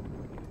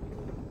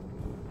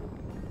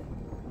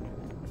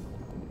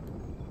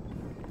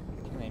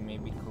 Can I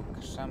maybe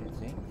cook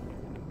something?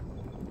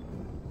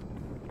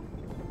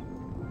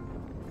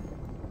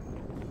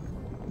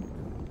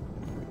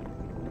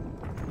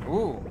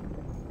 Ooh!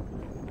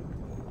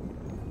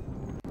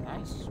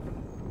 Nice.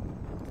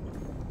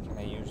 Can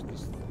I use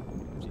this?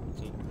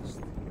 Take this?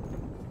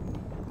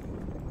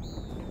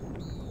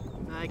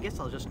 I guess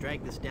I'll just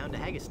drag this down to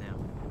Haggis now.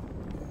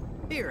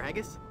 Here,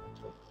 Haggis.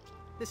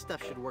 This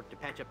stuff should work to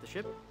patch up the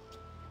ship.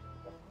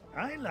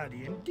 Aye,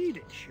 laddie, indeed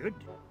it should.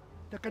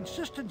 The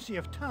consistency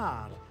of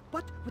tar,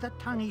 but with a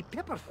tangy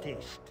pepper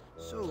taste.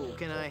 So,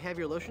 can I have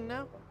your lotion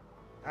now?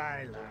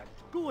 Aye, lad.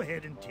 Go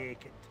ahead and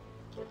take it.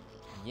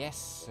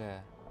 Yes.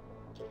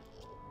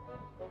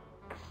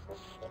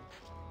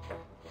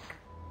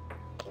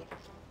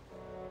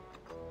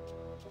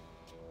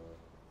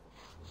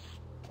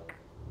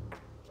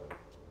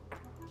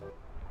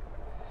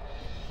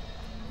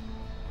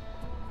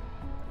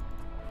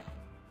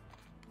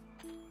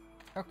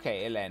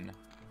 Okay, Elaine.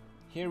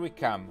 Here we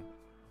come.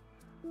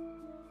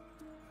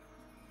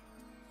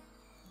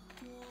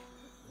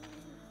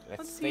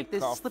 Let's see if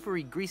this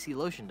slippery, greasy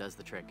lotion does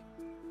the trick.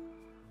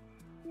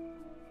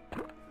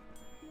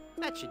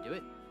 That should do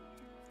it.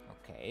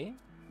 Okay.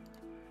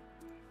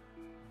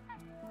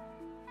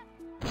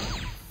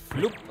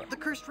 Floop. The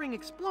cursed ring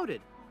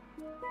exploded.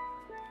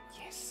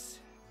 Yes.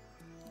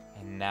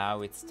 And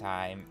now it's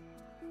time.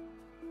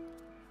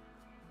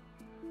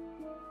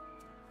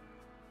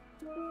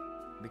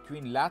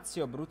 Between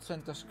Lazio, Abruzzo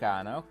and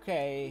Toscana.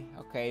 Okay,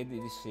 okay, did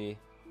you see?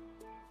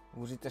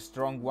 Was it a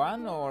strong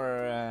one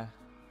or...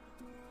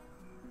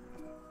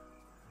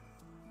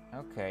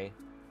 Okay.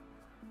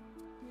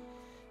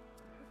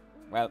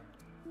 Well.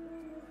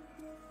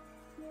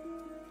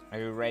 Are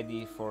you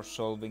ready for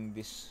solving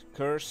this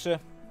curse?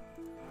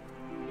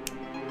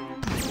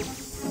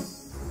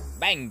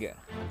 Bang!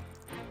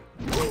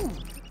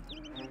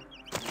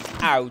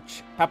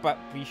 Ouch! Papa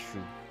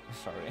Pishu.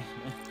 Sorry.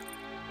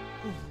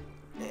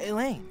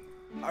 Elaine,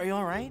 are you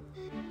alright?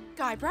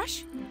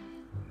 Guybrush?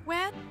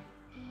 Where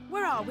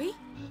are we?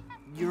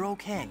 You're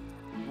okay.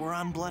 We're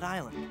on Blood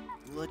Island.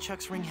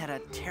 LeChuck's ring had a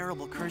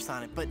terrible curse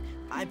on it, but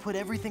I put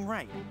everything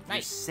right. Nice.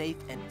 You're safe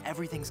and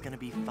everything's gonna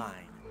be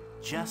fine.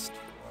 Just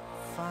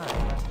fine.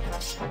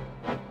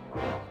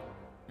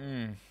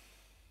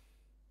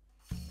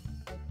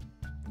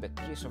 The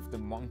kiss of the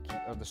monkey,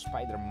 of the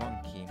spider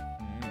monkey.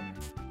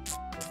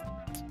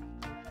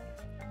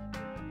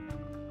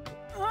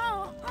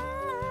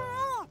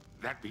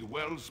 That be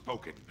well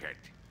spoken, pet.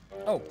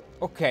 Oh,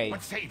 okay.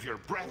 But save your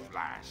breath,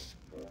 lass.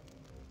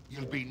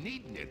 You'll be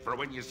needing it for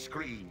when you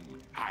scream,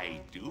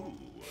 I do.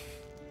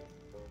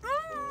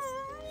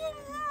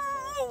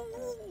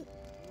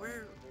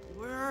 Where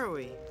are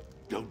we?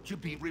 Don't you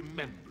be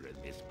remembering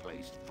this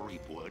place,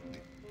 Threepwood?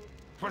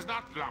 'Twas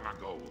not long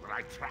ago that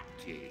I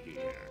trapped ye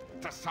here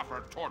to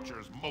suffer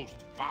tortures most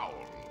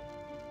foul.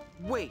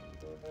 Wait,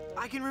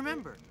 I can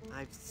remember.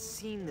 I've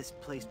seen this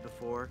place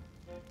before.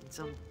 In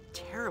some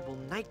terrible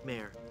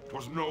nightmare.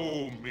 'Twas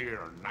no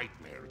mere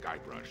nightmare,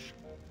 Guybrush.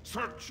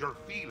 Search your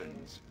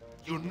feelings.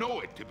 You know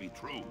it to be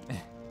true.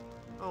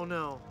 Oh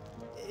no,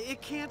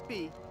 it can't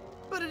be.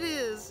 But it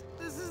is.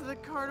 This is the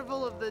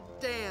Carnival of the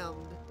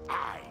Damned.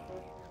 Aye,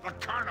 the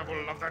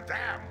Carnival of the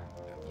Damned.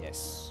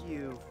 Yes.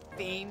 You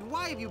fiend,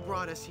 why have you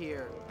brought us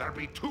here? There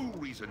be two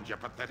reasons, you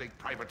pathetic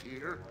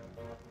privateer.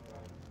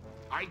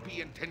 I be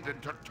intending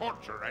to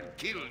torture and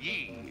kill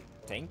ye.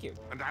 Thank you.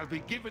 And I'll be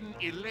giving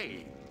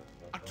Elaine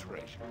a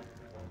treasure.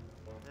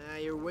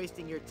 You're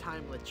wasting your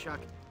time, LeChuck.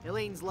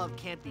 Elaine's love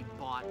can't be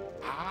bought.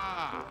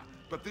 Ah,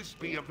 but this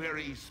be a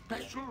very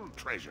special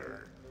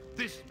treasure.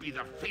 This be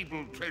the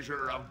fabled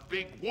treasure of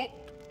Big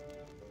Whoop.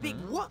 Big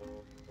Whoop?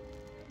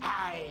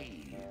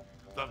 Aye,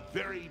 the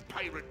very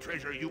pirate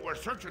treasure you were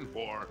searching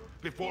for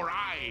before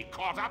I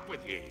caught up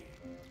with ye.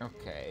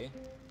 Okay.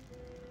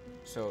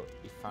 So,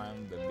 he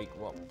found the big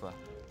whoop.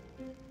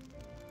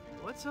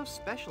 What's so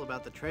special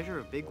about the treasure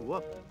of Big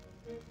Whoop?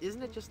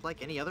 Isn't it just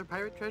like any other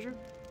pirate treasure?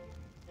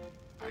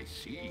 I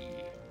see.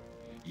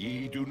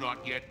 Ye do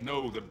not yet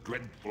know the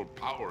dreadful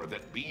power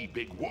that be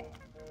Big Whoop.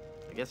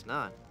 I guess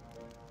not.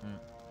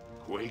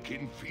 Quake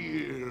in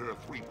fear,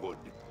 Threepwood,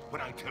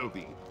 when I tell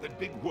thee that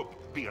Big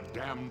Whoop be a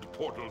damned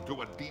portal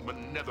to a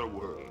demon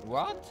netherworld.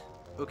 What?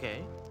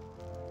 Okay.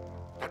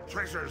 The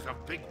treasures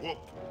of Big Whoop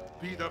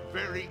be the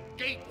very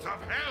gates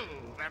of hell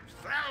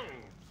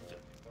themselves.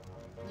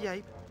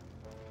 Yipe.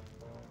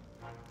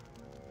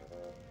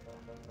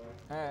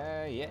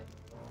 Yeah.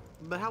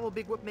 But how will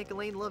Big Whoop make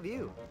Elaine love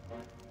you?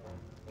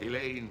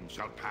 Elaine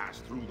shall pass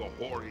through the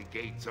hoary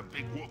gates of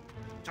Big Whoop,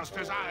 just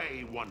as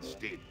I once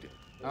did.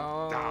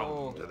 Oh.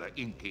 Down to the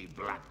inky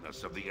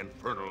blackness of the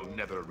infernal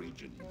nether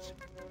regions.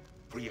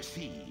 For you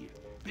see,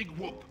 Big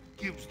Whoop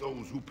gives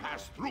those who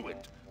pass through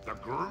it the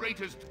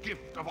greatest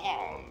gift of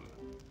all.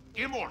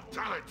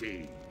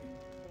 Immortality.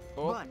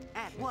 Oh. But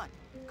at what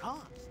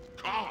cost?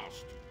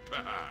 Cost.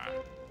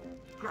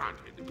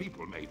 Granted,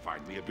 people may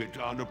find me a bit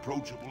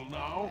unapproachable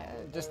now.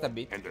 Just a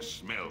bit. And the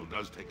smell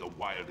does take a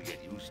while to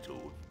get used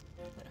to.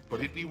 But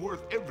it'd be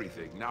worth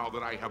everything now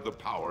that I have the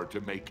power to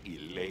make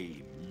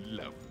Elaine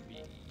love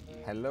me.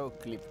 Hello,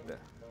 Clipper.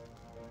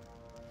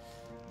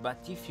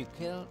 But if you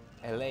kill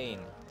Elaine,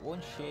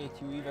 won't she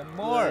hate you even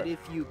more? But if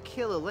you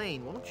kill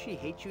Elaine, won't she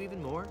hate you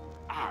even more?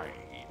 Aye,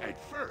 at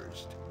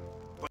first.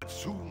 But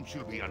soon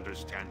she'll be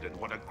understanding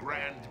what a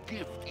grand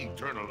gift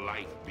eternal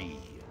life be.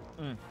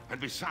 And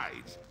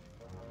besides,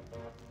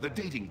 the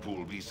dating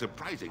pool be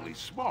surprisingly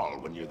small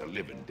when you're the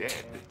living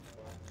dead.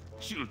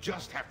 She'll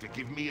just have to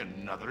give me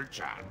another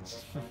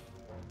chance.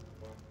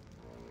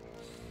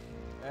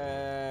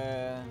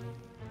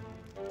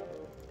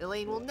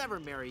 Elaine will never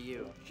marry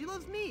you. She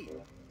loves me.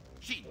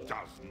 She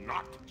does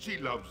not. She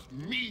loves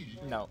me.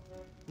 No.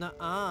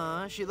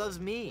 Nuh-uh, she loves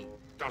me.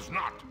 Does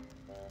not.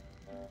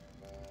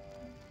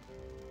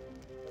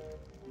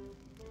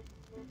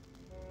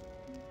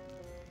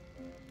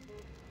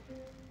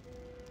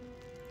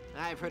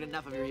 I've heard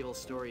enough of your evil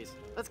stories.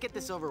 Let's get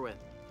this over with.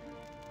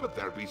 But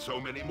there'll be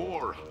so many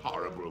more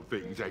horrible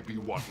things I'd be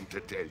wanting to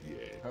tell you.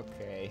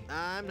 Okay.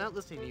 I'm not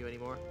listening to you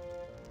anymore.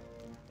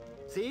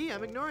 See,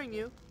 I'm ignoring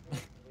you.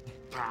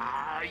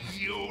 Ah,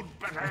 you'd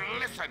better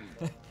listen.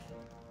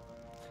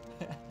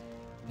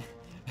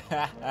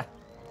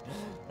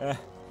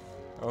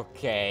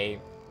 Okay.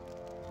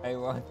 I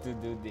want to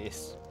do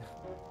this.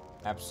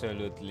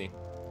 Absolutely.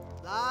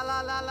 La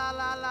la la la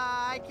la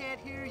la, I can't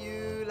hear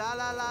you. La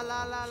la la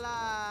la la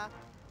la.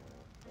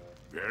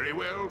 Very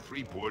well,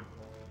 Fleetwood.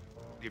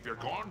 If you're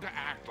going to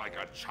act like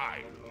a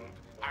child,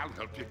 I'll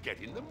help you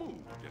get in the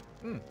mood.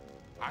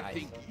 I Nice.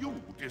 think you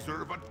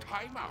deserve a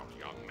timeout,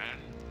 young man.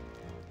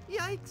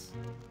 Yikes.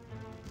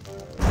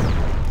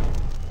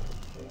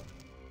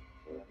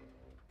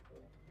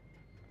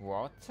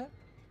 What?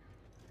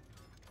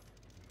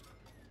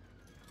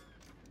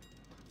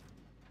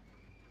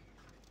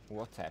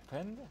 What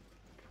happened?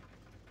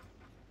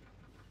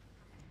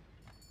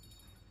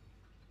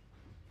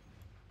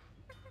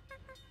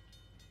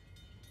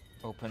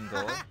 Open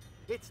door.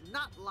 It's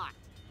not locked.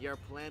 Your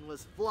plan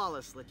was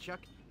flawless, LeChuck,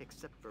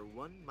 except for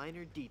one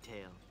minor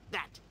detail.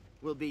 That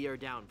will be your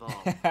downfall.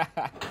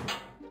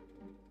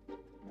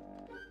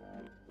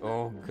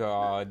 Oh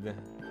God.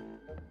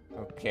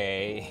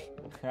 Okay.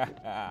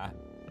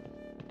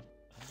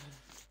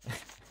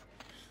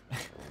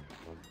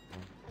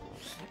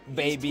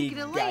 Baby He's taking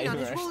Elaine on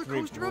his Guybrush roller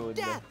coaster of Threepwood.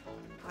 death.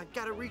 I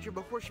gotta reach her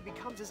before she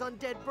becomes his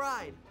undead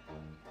bride.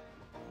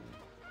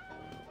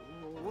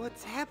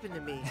 What's happened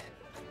to me?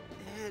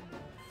 Head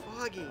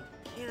foggy.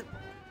 Can't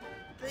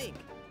think.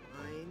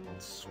 Mind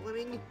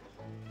swimming.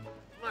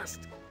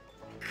 Must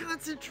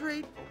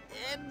concentrate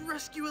and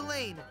rescue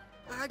Elaine.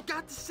 I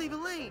got to save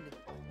Elaine.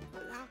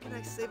 But how can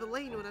I save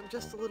Elaine when I'm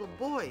just a little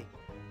boy?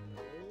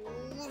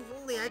 Oh, if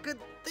only I could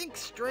think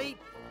straight.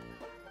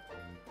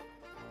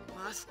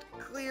 Must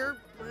clear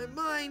my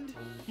mind.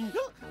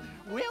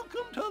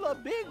 Welcome to the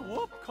Big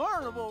Whoop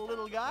Carnival,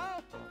 little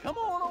guy. Come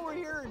on over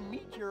here and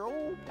meet your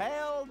old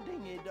pal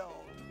Dingy Dog.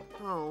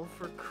 Oh,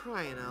 for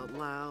crying out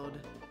loud.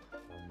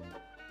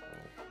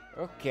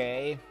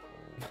 Okay.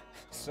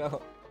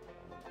 So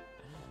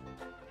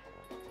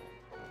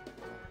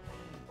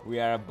we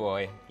are a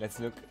boy. Let's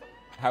look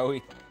how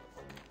it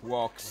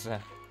walks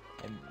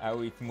and how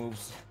it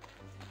moves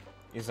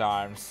his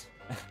arms.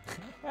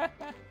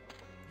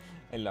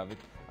 I love it.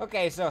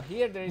 Okay, so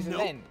here there is a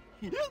land.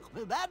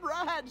 That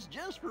ride's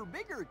just for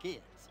bigger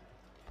kids.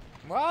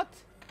 What?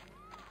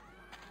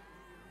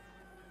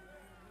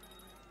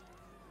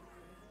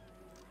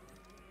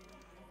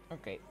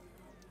 Okay.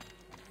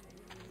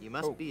 You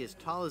must be as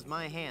tall as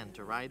my hand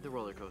to ride the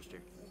roller coaster.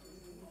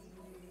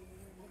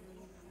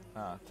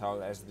 Ah,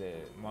 tall as the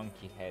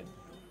monkey head.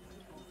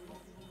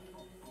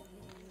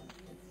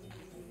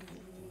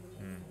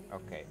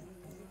 Okay.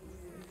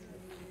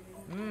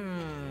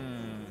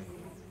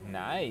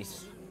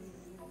 Nice.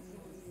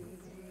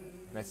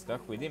 Let's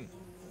talk with him.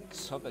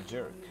 Soda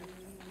jerk.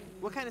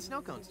 What kind of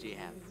snow cones do you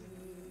have?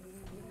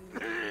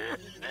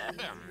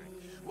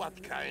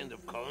 What kind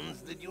of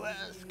cones did you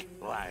ask?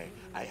 Why,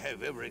 I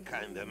have every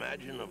kind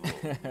imaginable.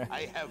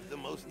 I have the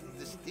most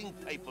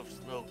distinct type of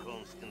snow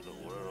cones in the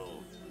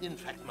world. In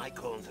fact, my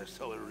cones are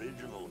so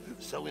original,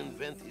 so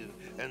inventive,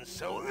 and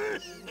so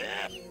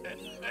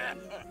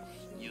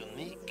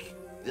unique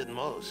that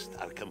most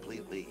are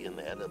completely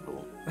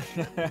inedible.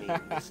 Let me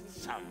list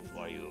some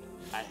for you.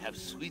 I have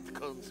sweet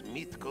cones,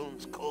 meat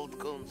cones, cold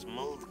cones,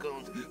 mold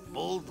cones,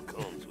 bold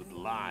cones with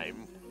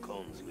lime,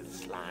 cones with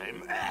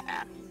slime,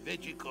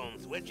 veggie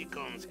cones, wedgie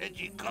cones,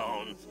 hedgy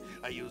cones.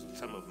 I used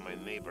some of my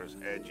neighbor's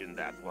edge in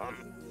that one.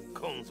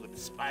 Cones with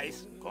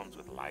spice, cones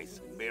with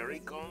lice, berry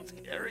cones,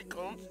 hairy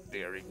cones,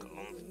 dairy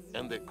cones,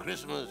 and the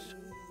Christmas,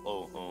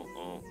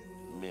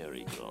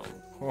 merry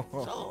cones.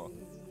 So,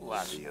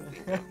 what do you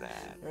think of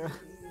that?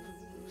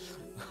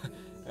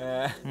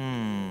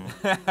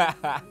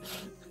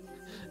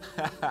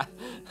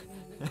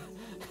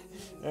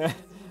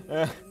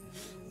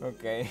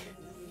 Okay.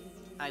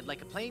 I'd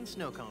like a plain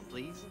snow cone,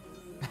 please.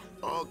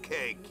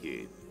 Okay,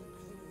 kid.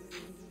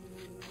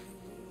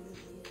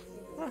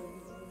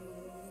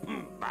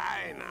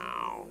 Bye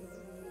now.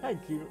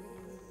 Thank you.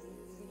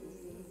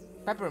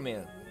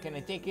 Peppermill, can I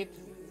take it?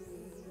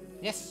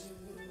 Yes.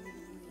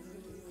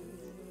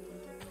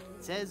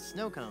 It says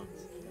snow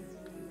cones.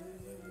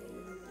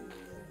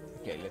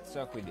 Okay, let's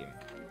talk with him.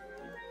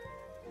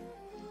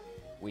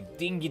 With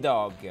Dingy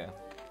Dog.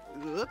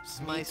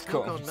 Oops, my Meat snow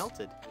cone cones.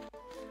 melted.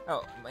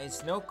 Oh, my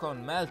snow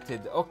cone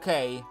melted.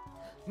 Okay.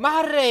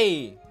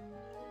 Murray!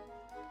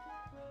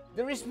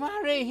 There is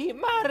Murray here.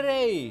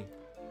 Murray!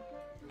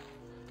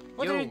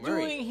 What Yo, are you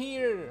Murray. doing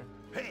here?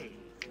 Hey,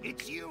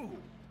 it's you.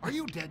 Are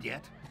you dead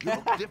yet? You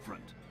look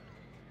different.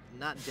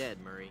 Not dead,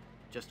 Murray.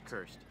 Just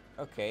cursed.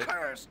 Okay.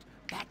 Cursed!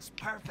 That's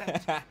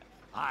perfect.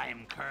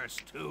 I'm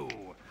cursed too.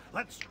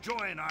 Let's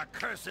join our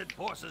cursed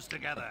forces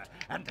together,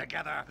 and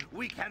together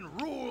we can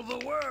rule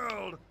the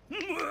world.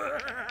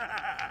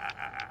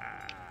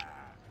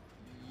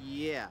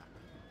 Yeah.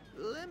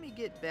 Let me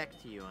get back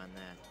to you on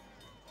that.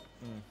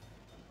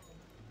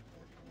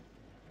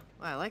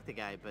 Well, I like the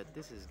guy, but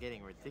this is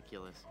getting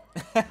ridiculous.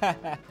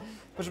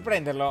 Posso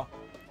prenderlo?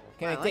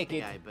 Can I like take the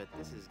it? guy, but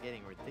this is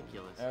getting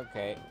ridiculous.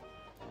 Okay.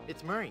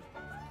 It's Murray.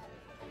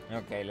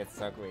 Okay, let's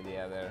talk with the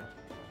other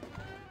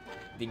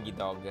dingy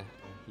dog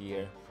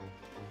here.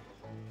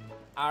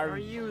 Are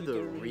you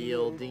the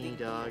real dingy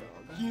dog?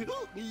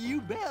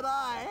 You bet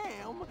I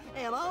am,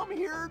 and I'm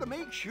here to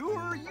make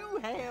sure you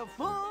have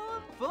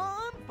fun,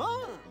 fun,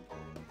 fun.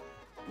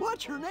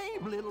 What's your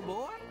name, little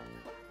boy?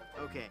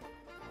 Okay.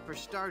 For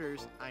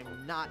starters,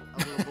 I'm not a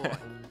little boy.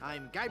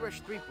 I'm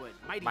Guybrush Threepwood,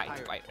 Mighty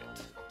Pirate.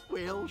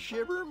 Well,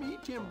 shiver me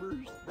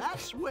timbers.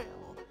 That's swell.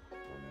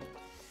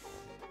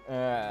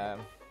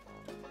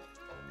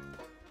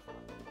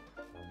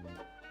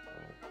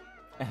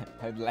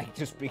 I'd like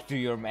to speak to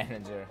your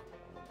manager.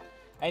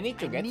 I need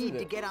to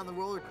get on the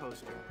roller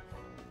coaster.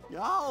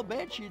 I'll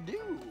bet you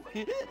do.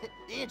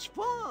 It's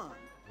fun.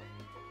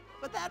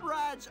 But that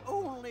ride's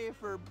only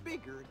for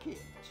bigger kids.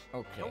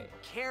 Okay.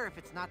 Don't care if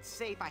it's not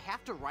safe. I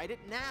have to ride it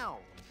now.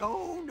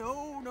 Oh,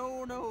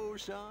 no,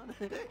 son.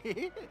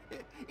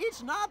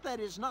 It's not that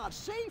it's not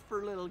safe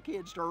for little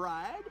kids to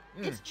ride.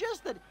 It's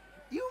just that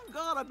you've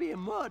got to be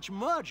much,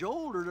 much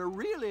older to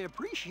really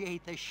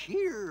appreciate the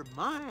sheer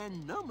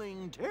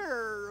mind-numbing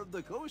terror of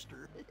the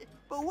coaster.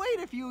 But wait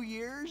a few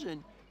years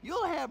and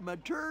you'll have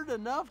matured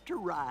enough to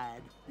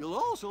ride. You'll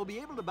also be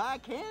able to buy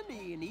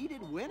candy and eat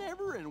it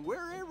whenever and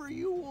wherever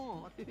you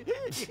want.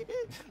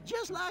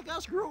 Just like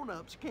us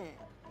grown-ups can.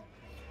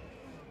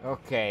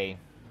 Okay.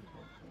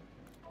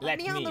 Let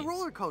me on the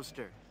roller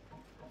coaster.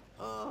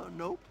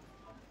 Nope.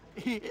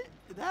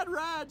 That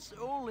ride's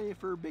only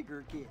for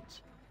bigger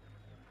kids.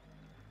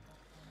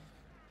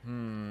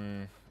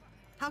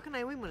 How can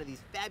I win one of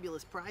these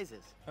fabulous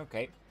prizes?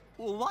 Okay.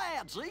 Well,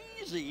 that's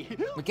easy.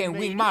 We can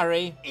win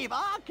Murray. If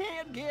I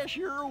can't guess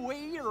your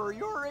weight or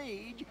your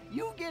age,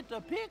 you get to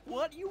pick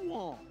what you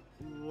want.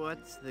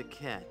 What's the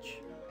catch?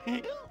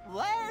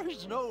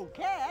 There's no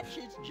catch.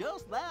 It's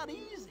just that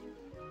easy.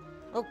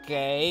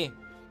 Okay.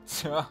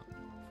 So...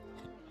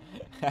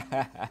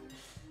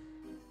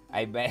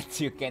 I bet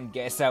you can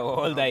guess how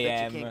old I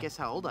am. You can't guess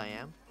how old I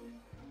am.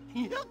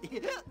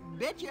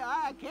 Bet you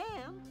I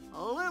can.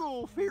 A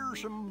little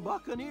fearsome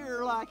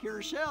buccaneer like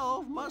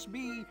yourself must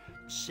be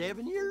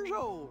 7 years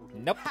old.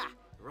 Nope. Ha!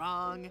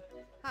 Wrong.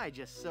 I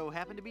just so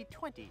happen to be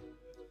 20.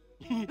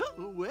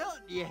 Well,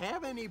 do you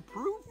have any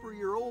proof for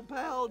your old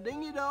pal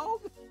Dingy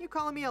Dog? You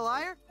calling me a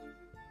liar?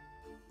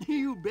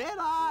 You bet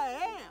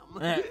I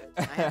am.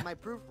 I have my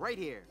proof right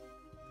here.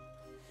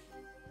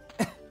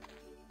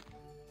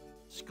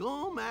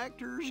 Scum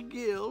Actors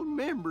Guild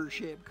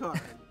membership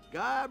card.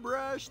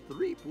 Guybrush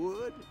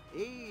Threepwood,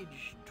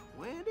 age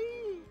 20?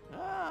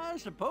 I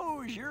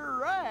suppose you're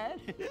right.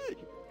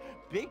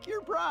 Pick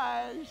your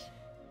prize.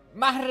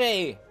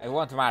 Murray! I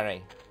want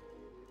Murray.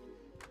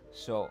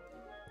 So,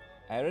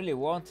 I really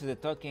want the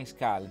talking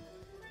skull.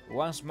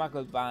 One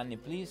smuggled bunny,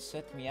 please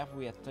set me up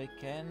with a toy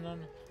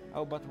cannon.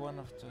 How about one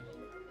of the...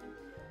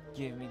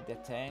 Give me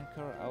that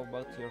anchor. How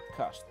about your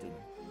costume?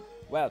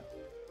 Well,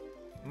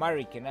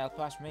 Murray can help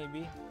us,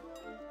 maybe?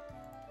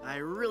 I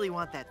really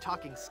want that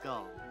talking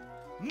skull.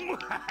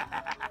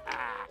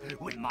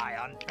 With my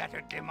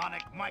unfettered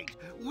demonic might,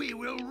 we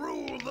will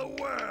rule the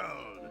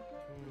world.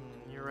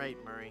 You're right,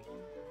 Murray.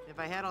 If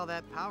I had all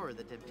that power,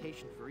 the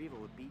temptation for evil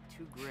would be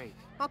too great.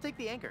 I'll take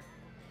the anchor.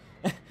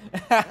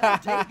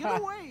 Take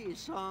it away,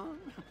 son.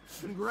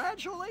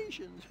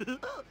 Congratulations.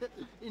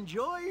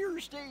 Enjoy your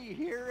stay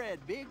here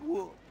at Big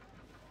Whoop.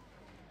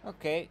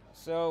 Okay,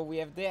 so we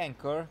have the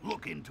anchor.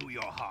 Look into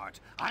your heart.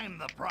 I'm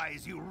the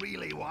prize you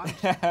really want.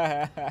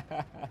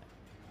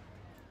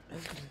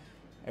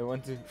 I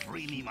want to...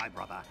 Free me, my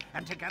brother,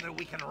 and together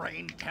we can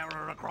rain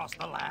terror across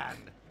the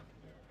land.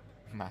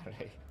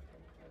 Murray.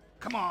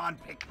 Come on,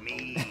 pick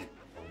me.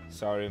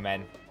 Sorry,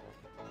 man.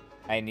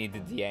 I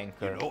needed the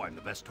anchor. You know I'm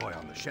the best toy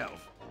on the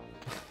shelf.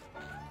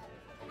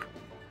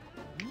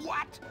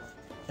 What?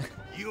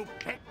 You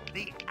picked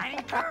the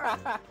anchor?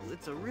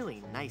 It's a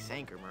really nice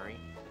anchor, Murray.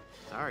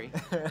 Sorry.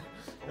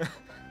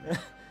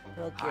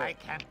 Okay. I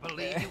can't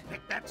believe you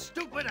picked that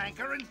stupid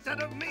anchor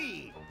instead of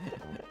me.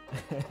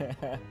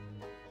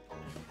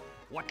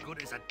 What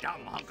good is a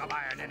dumb hunk of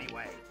iron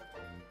anyway?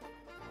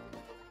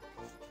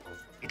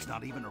 It's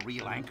not even a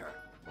real anchor.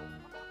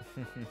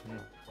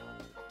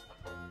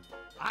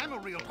 I'm a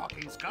real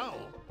talking skull.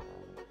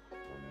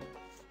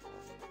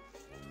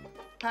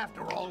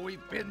 After all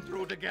we've been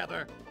through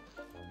together.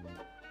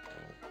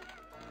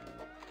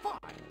 Fine,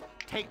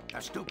 take the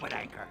stupid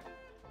anchor.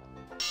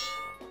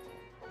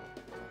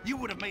 You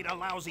would have made a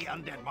lousy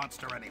undead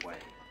monster anyway.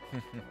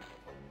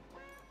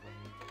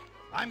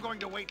 I'm going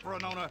to wait for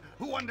an owner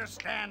who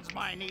understands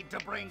my need to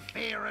bring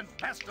fear and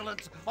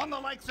pestilence on the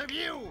likes of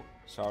you.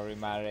 Sorry,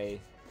 Mare.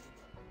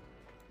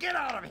 Get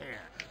out of here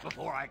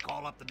before I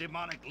call up the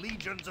demonic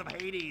legions of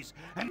Hades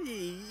and...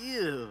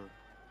 You.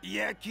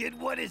 Yeah, kid,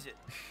 what is it?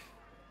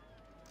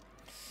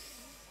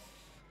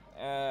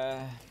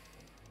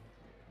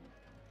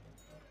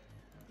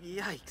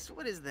 Yikes,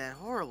 what is that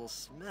horrible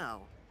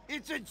smell?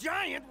 It's a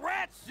giant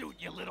rat suit,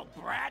 you little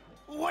brat.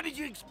 What did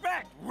you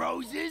expect,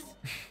 roses?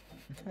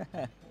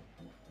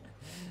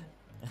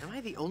 Am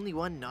I the only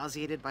one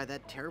nauseated by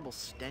that terrible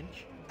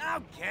stench?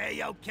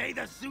 Okay,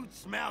 the suit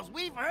smells.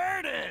 We've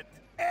heard it.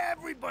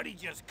 Everybody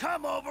just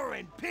come over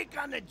and pick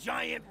on the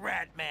giant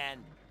rat man.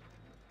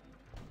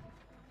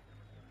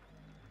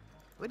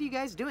 What are you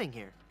guys doing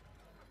here?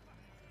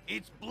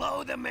 It's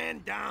Blow the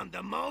Man Down,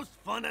 the most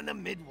fun on the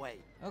Midway.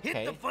 Okay.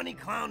 Hit the funny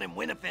clown and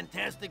win a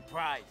fantastic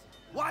prize.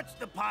 Watch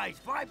the pies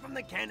fly from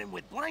the cannon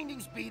with blinding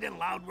speed and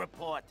loud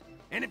report.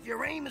 And if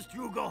your aim is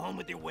true, go home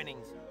with your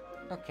winnings.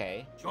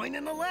 Okay. Join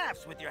in the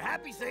laughs with your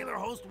happy sailor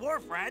host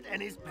Wharfrat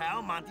and his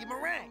pal Monty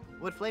Meringue.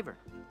 What flavor?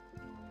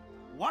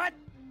 What?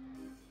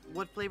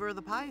 What flavor are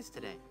the pies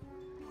today?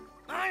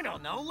 I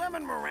don't know,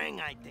 lemon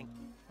meringue, I think.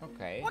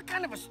 Okay. What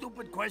kind of a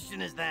stupid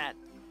question is that?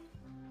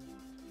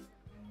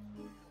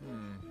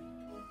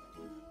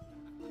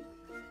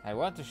 I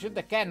want to shoot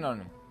the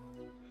cannon.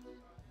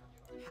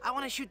 I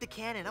want to shoot the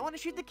cannon. I want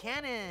to shoot the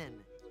cannon.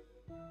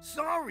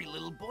 Sorry,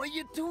 little boy,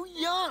 you're too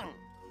young.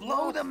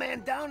 Blow the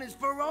Man Down is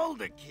for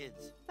older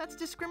kids. That's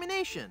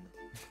discrimination.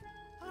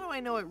 How do I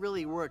know it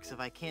really works if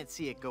I can't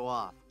see it go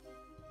off?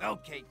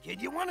 Okay,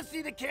 kid, you want to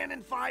see the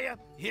cannon fire?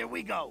 Here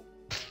we go.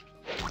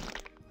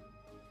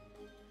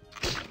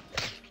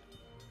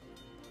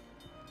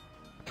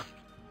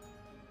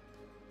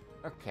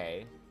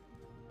 Okay.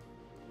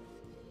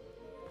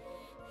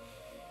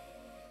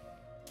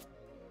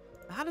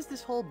 How does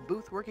this whole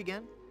booth work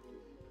again?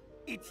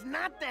 It's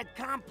not that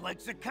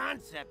complex a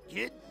concept,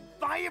 kid.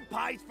 Fire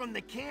pies from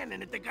the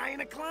cannon at the guy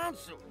in a clown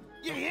suit.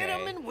 You hit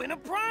him and win a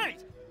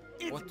prize.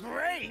 It's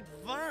great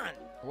fun.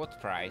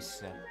 What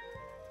price?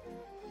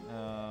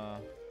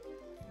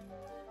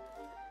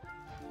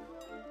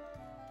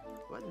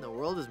 What in the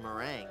world is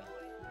meringue?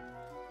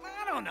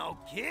 I don't know,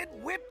 kid.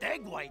 Whipped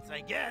egg whites, I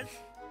guess.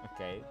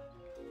 Okay.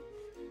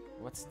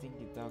 What's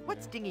Dingy Dog?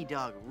 What's Dingy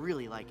Dog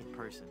really like in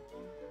person?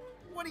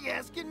 What are you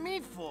asking me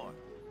for?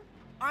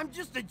 I'm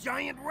just a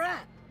giant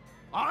rat.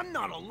 I'm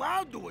not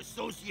allowed to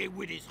associate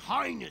with His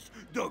Highness,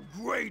 the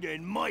great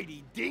and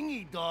mighty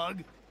Dingy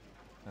Dog.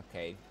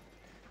 Okay.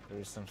 There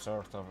is some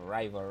sort of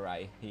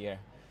rivalry here.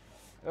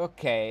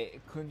 Okay,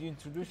 could you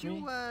introduce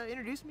me? Could you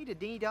introduce me to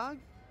Dingy Dog?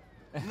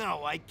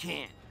 No, I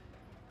can't.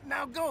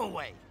 Now go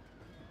away.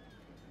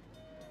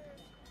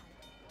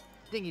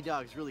 Dingy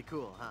Dog's really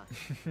cool, huh?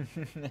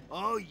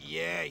 Oh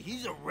yeah,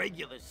 he's a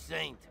regular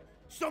saint.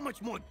 So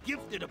much more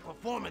gifted a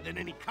performer than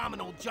any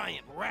common old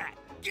giant rat.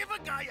 Give a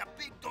guy a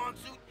big dog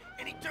suit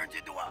and he turns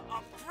into a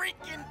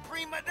freaking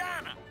prima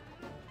donna.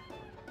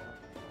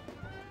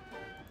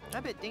 I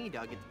bet Dingy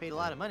Dog gets paid a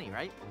lot of money,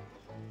 right?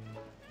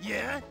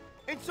 Yeah?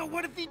 And so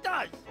what if he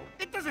does?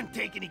 It doesn't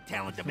take any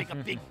talent to make a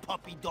big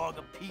puppy dog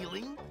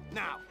appealing.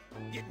 Now,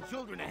 getting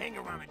children to hang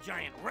around a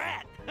giant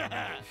rat,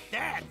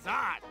 that's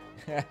hot.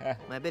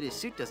 I bet his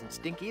suit doesn't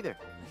stink either.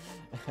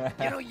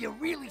 You know, you're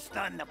really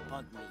starting to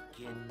bug me,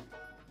 kid.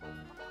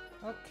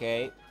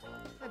 Okay.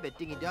 I bet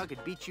Dingy Dog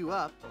could beat you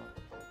up.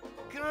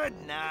 Could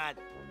not.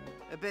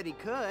 I bet he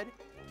could.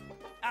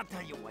 I'll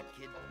tell you what,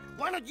 kid.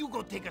 Why don't you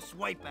go take a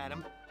swipe at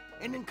him,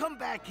 and then come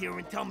back here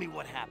and tell me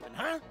what happened,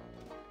 huh?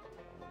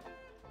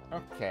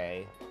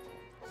 Okay.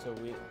 So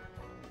we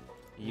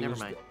Never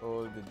used mind.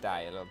 all the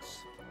dialogues.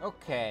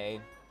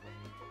 Okay.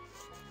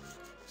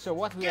 So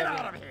what we Get are...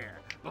 out of here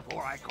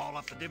before I call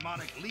up the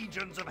demonic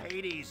legions of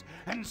Hades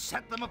and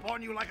set them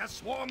upon you like a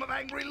swarm of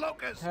angry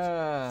locusts.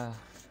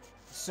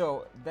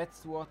 So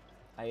that's what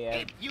I have.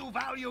 If you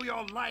value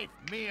your life,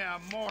 mere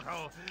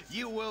mortal,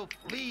 you will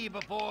flee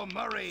before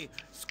Murray,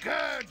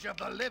 scourge of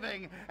the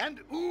living and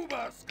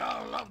uber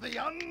skull of the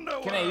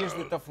underworld. Can I use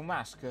the tofu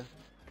mask?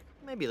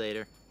 Maybe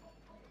later.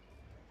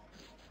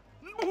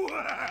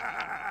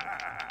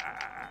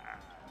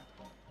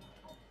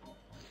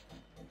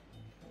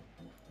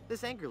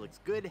 This anchor looks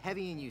good,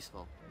 heavy, and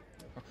useful.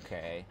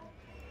 Okay.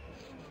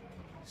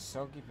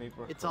 Soggy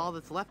paper. It's all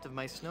that's left of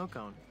my snow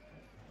cone.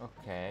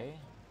 Okay.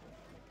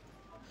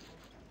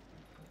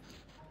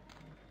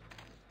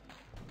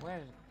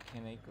 Where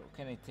can I go?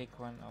 Can I take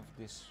one of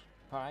these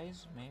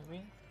pies,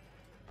 maybe?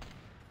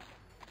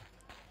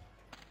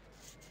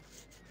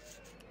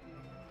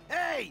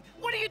 Hey,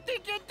 what do you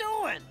think you're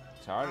doing?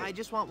 Sorry. I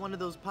just want one of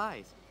those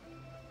pies.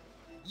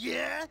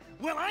 Yeah?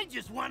 Well, I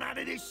just want out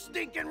of this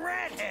stinking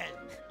rat head.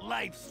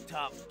 Life's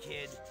tough,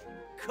 kid.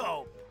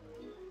 Cope.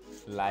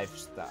 Life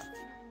stuff.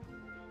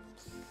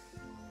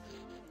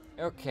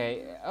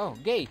 Okay. Oh,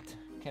 gate.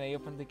 Can I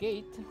open the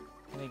gate?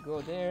 Can I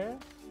go there?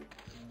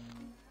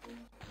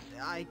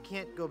 I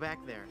can't go back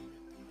there.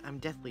 I'm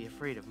deathly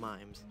afraid of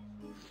mimes.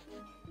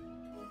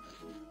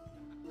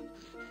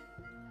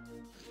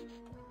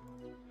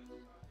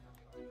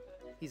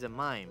 He's a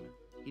mime.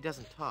 He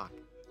doesn't talk.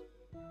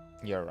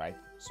 You're right.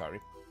 Sorry.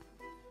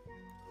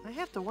 I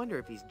have to wonder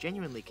if he's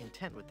genuinely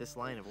content with this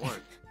line of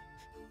work.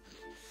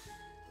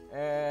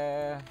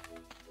 Okay,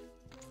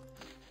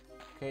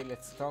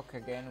 let's talk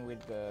again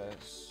with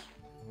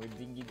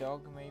Dingy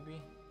Dog,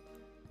 maybe.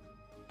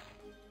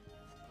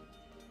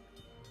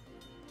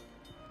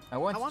 I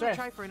want to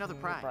try for another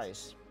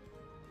prize.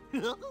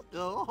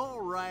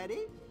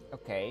 Alrighty.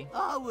 Okay.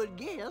 I would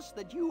guess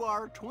that you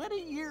are 20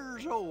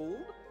 years old.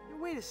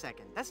 Wait a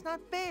second, that's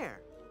not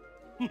fair.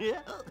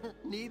 Yeah,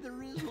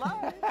 neither is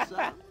life,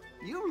 son.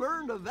 You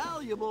learned a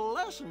valuable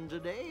lesson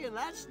today, and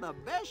that's the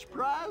best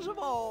prize of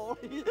all.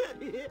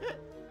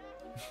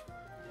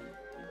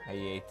 I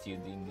hate you,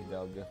 Dingy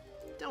Dog.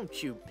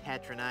 Don't you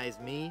patronize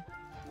me.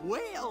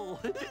 Well,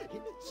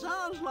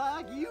 sounds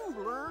like you've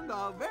learned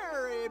a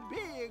very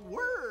big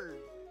word.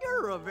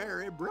 You're a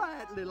very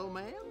bright little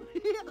man.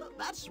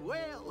 That's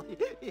swell.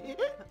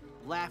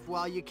 Laugh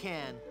while you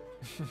can.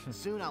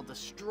 Soon I'll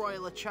destroy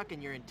LeChuck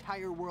and your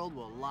entire world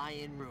will lie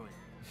in ruin.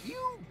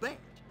 You bet.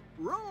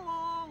 Run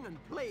along and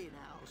play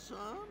now,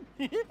 son.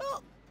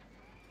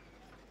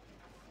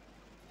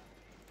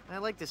 I'd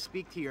like to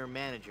speak to your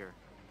manager.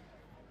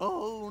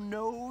 Oh,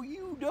 no,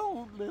 you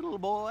don't, little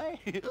boy.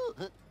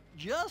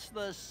 Just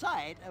the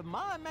sight of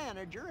my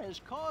manager has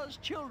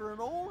caused children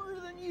older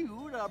than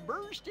you to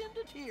burst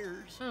into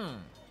tears.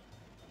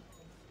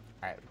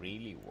 I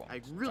really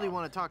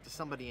want to talk to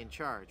somebody in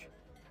charge.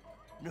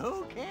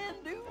 No can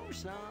do,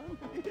 son.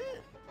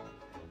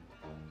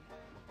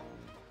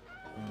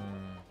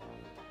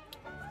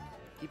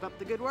 Keep up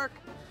the good work.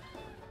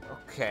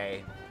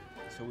 Okay,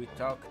 so we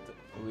talked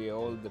with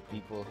all the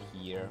people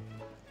here.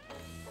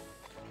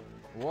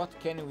 What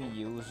can we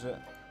use?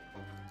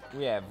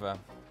 We have a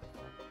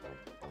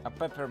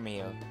pepper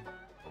mill,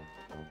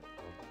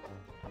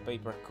 a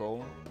paper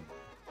cone,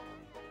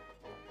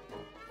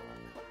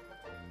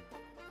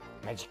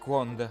 magic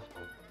wand,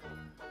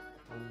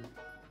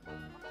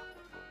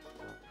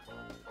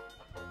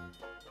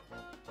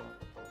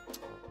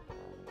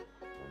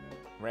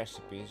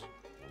 recipes.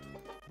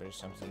 There's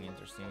something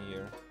interesting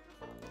here.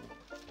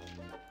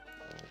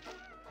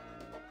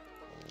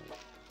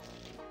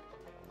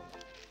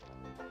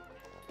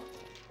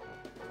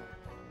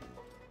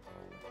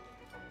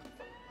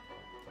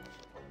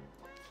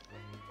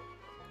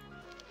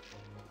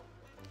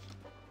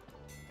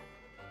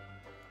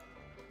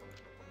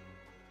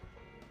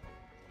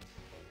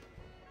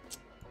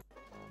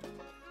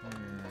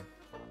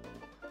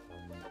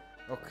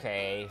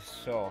 Okay,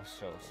 so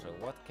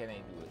what can I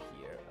do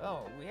here?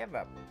 Oh, we have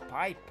a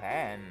pie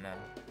pan.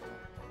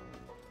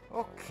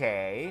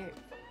 Okay,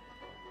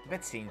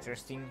 that's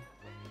interesting.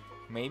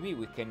 Maybe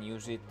we can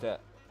use it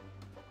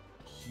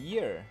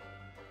here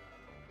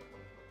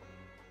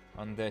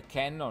on the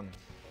cannon.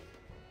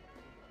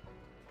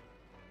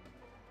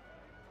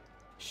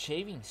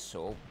 Shaving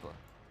soap.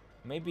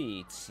 Maybe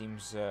it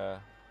seems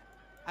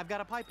I've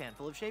got a pie pan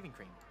full of shaving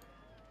cream.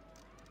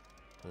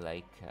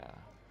 Like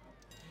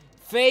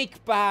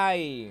fake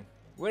pie!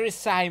 Where is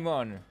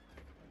Simon?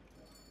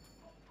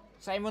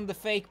 Simon the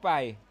fake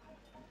pie.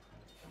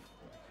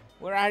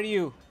 Where are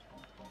you?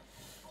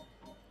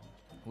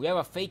 We have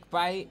a fake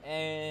pie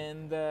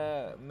and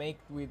make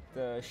with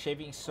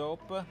shaving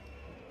soap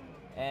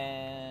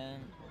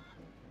and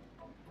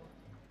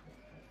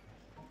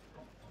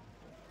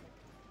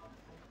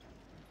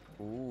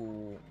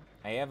ooh,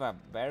 I have a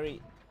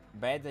very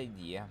bad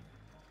idea.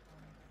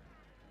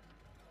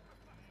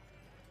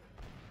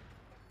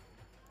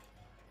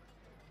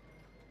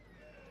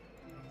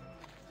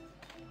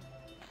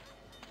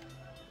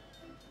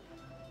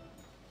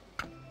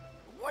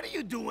 What are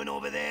you doing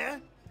over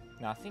there?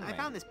 Nothing, I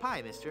found this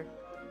pie, mister.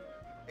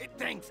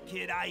 Thanks,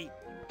 kid.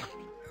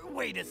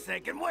 Wait a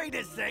second.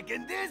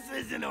 This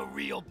isn't a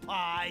real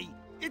pie.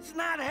 It's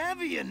not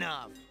heavy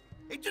enough.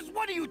 Hey, just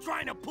what are you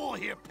trying to pull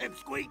here,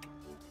 Pipsqueak?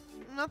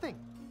 Nothing.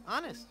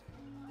 Honest.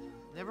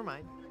 Never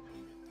mind.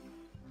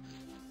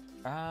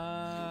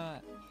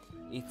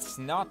 It's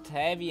not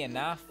heavy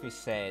enough, he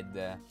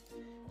said.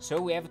 So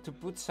we have to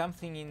put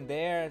something in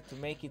there to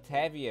make it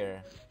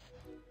heavier.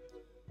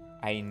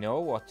 I know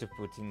what to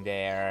put in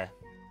there.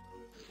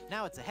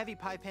 Now it's a heavy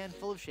pie pan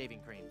full of shaving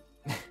cream.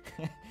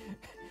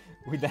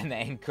 With an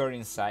anchor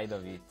inside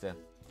of it.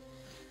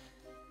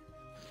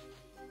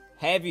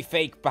 Heavy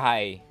fake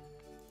pie.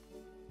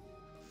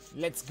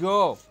 Let's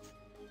go.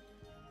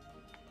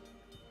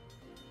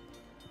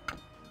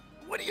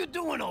 What are you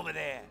doing over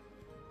there?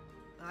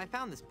 I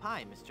found this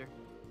pie, mister.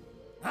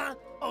 Huh?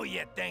 Oh,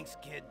 yeah, thanks,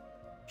 kid.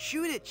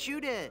 Shoot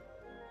it!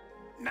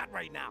 Not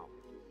right now.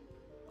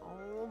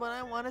 Oh, but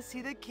I want to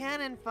see the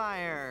cannon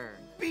fire.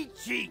 Beat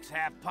cheeks,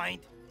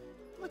 half-pint.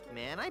 Look,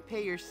 man, I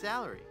pay your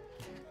salary.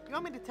 You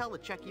want me to tell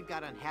LeChuck you've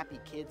got unhappy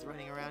kids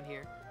running around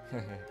here?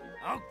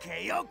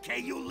 Okay,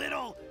 you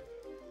little...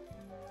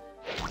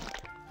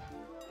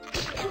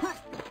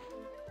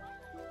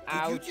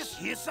 Did you just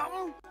hear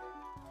something?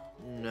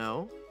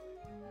 No.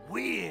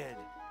 Weird.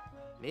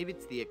 Maybe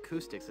it's the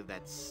acoustics of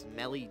that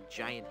smelly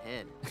giant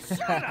head.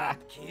 Shut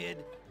up,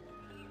 kid.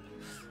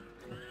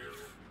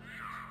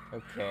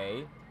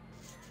 Okay.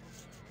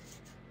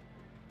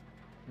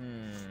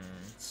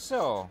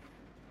 So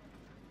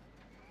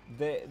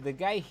the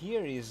guy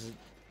here is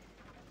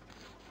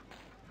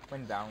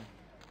went down.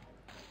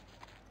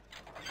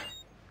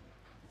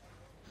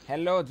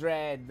 Hello,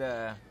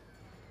 Dread.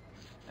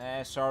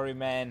 Sorry,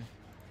 man.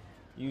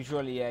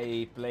 Usually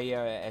I play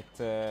at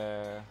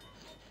 5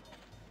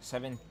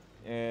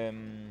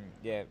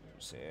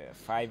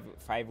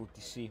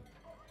 UTC.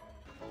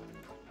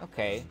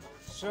 Okay,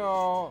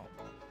 so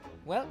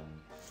well,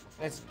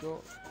 let's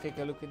go take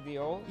a look at the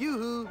old.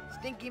 Yoo-hoo,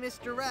 stinky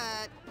Mr.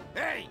 Rat.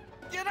 Hey,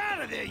 get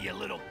out of there, you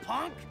little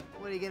punk!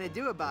 What are you gonna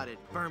do about it,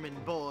 vermin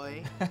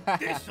boy?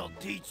 This'll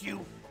teach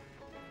you.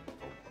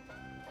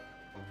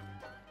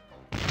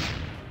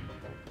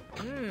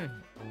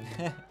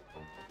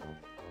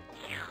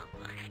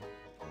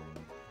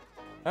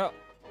 Oh,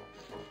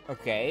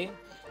 okay.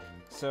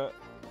 So,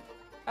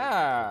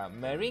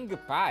 meringue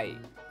pie.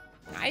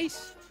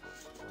 Nice.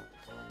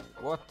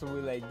 What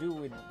will I do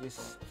with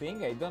this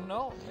thing? I don't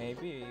know.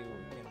 Maybe we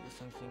can do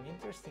something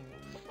interesting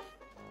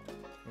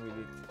with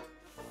it.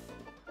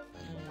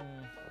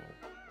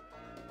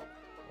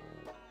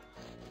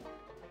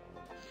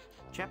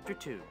 Chapter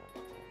 2.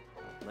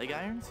 Leg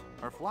irons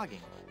or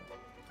flogging?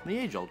 The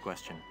age-old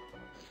question.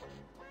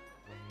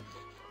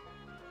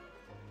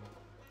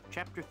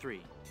 Chapter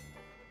 3.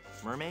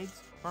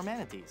 Mermaids or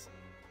manatees?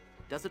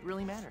 Does it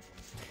really matter?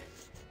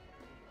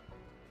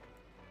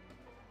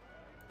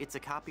 It's a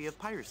copy of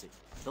Piracy,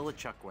 the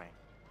LeChuck way.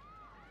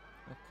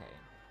 Okay.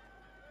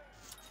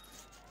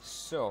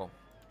 So,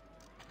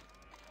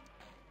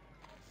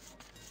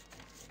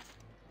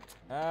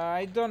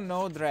 I don't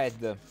know,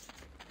 Dread.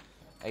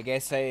 I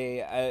guess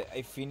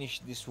I finish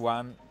this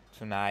one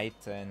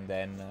tonight, and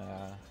then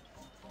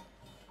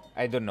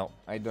I don't know.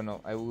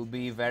 I will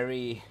be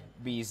very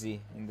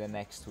busy in the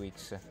next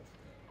weeks.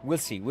 We'll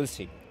see.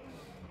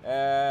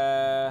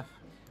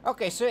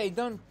 Okay, so I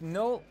don't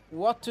know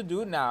what to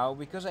do now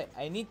because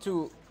I need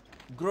to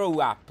grow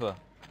up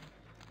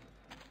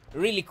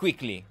really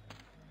quickly.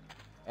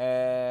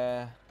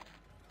 But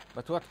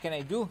what can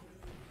I do?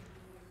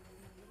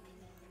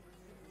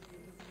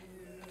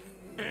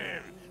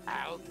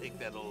 I'll take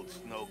that old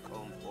snow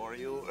cone for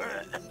you.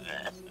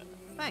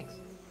 Thanks.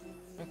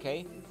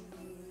 Okay.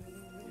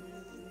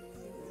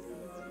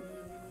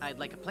 I'd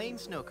like a plain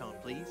snow cone,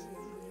 please.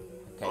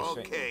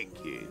 Okay,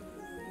 kid.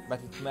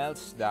 But it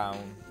melts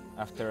down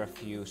after a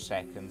few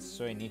seconds,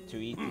 so I need to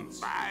eat it.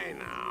 Bye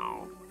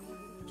now.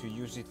 To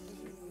use it.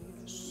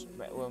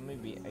 Well,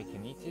 maybe I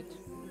can eat it.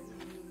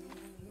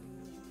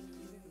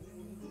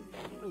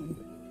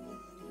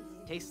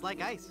 Tastes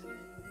like ice.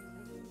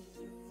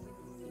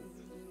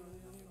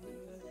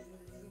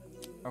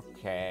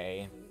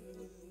 Okay.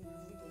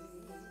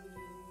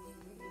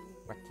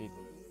 But it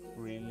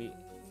really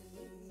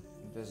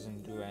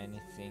doesn't do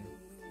anything.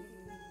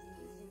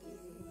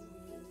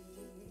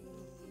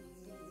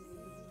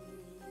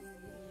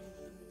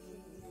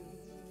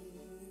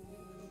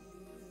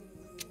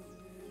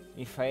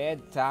 If I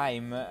had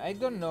time, I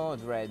don't know,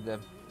 Dread.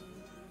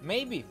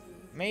 Maybe.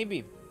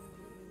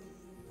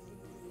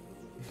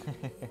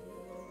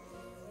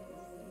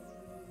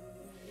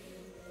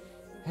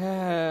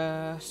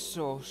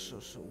 So,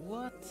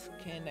 what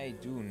can I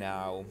do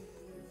now?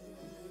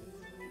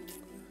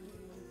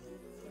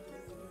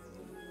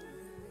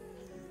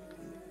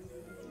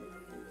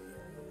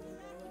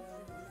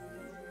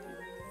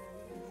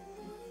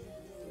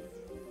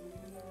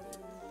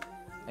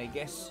 I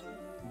guess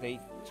they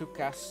took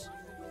us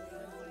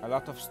a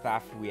lot of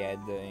stuff we had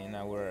in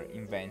our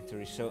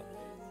inventory. So,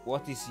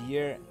 what is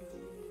here?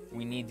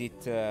 We need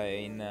it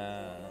in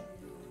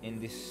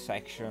this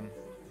section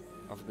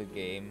of the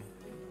game.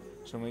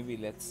 So maybe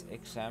let's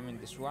examine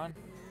this one.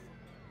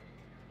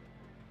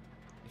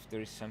 If there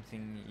is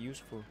something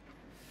useful.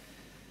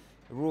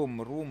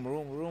 Room,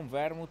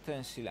 vermouth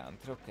and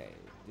cilantro. Okay,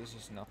 this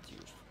is not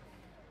useful.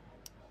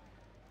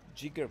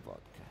 Jigger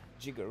vodka,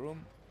 jigger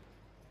rum,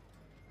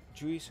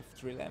 juice of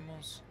 3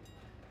 lemons,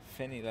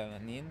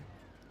 phenylalanine.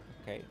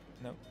 Okay,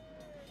 no.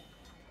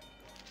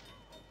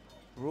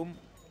 Rum,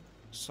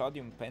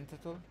 sodium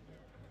pentatol,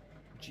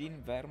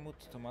 gin,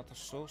 vermouth, tomato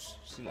sauce,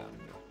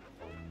 cilantro.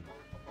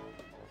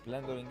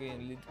 Blend all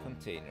ingredient in lid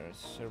containers.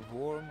 Serve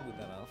warm with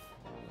an okay.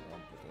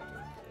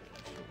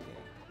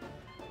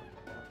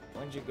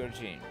 1 jigger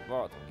gin,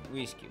 vodka,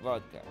 whiskey,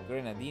 vodka,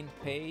 grenadine,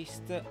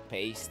 paste,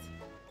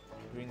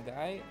 green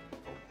dye,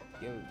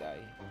 yellow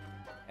dye.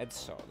 Add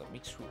soda,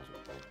 mix with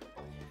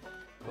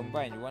 2.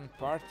 Combine 1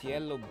 part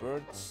yellow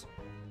birds.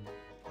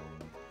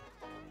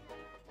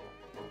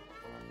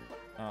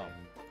 Oh.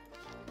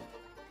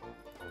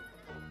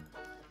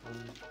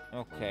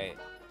 Okay.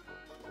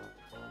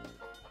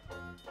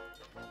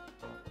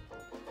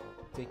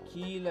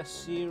 Tequila,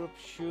 syrup,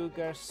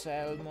 sugar,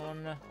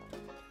 salmon,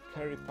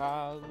 curry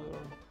powder,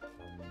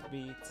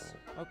 beets.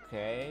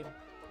 Okay.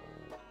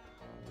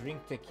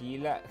 Drink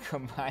tequila,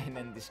 combine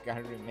and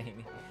discard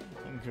remaining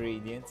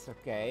ingredients.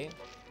 Okay.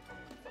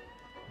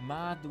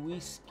 Mud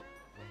whiskey.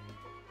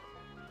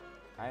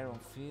 Iron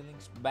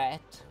fillings,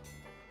 bat,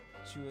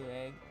 2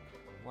 egg,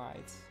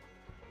 whites.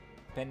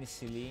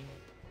 Penicillin.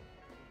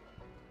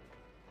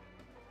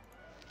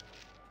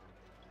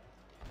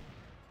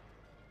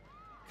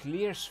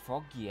 Clears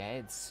foggy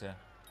heads.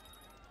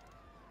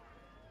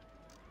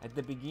 At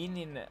the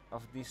beginning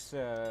of this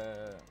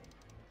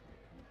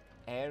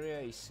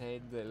area, he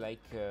said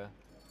like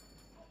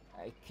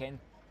I can't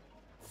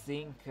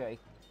think.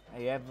 I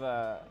have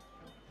a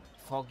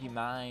foggy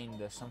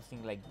mind,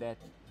 something like that.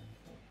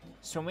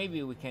 So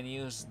maybe we can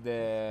use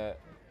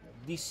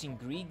these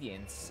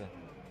ingredients.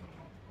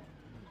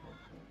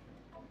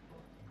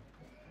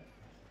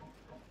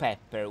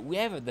 Pepper. We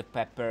have the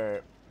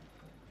pepper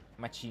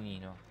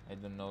macinino. I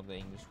don't know the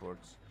English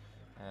words.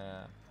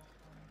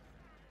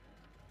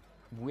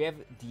 We have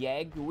the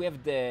egg. We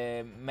have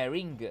the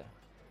meringue,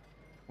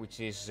 which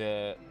is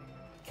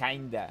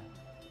kinda.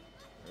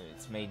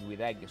 It's made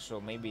with egg, so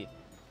maybe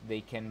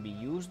they can be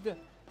used.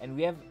 And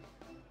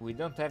we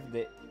don't have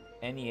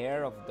any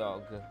hair of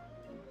dog.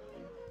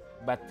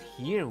 But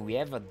here we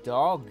have a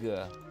dog.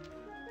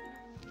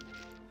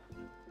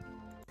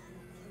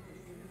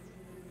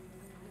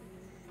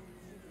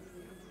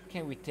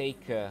 Can we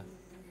take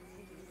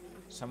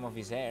some of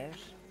his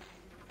hairs?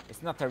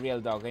 It's not a real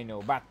dog, I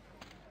know, but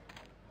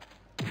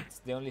it's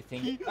the only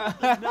thing.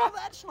 Now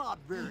that's not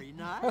very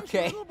nice,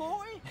 okay. little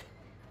boy.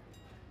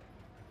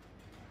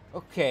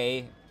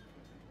 Okay.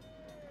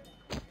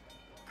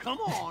 Come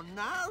on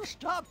now,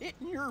 stop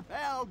hitting your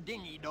pal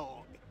Dingy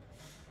Dog.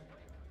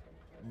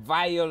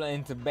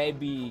 Violent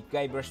baby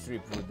Guybrush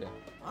Threepwood.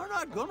 I'm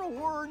not gonna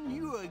warn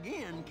you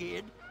again,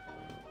 kid.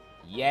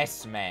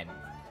 Yes, man.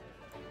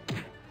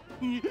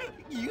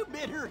 You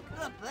better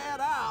cut that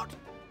out.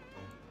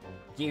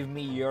 Give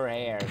me your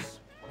hairs.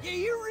 Yeah,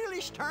 you're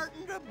really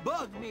starting to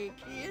bug me,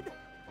 kid.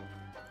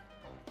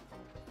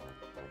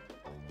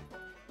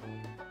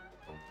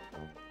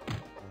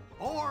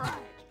 All right.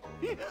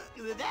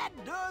 That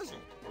does it.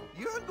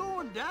 You're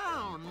going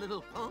down,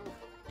 little punk.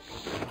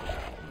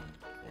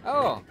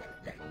 Oh.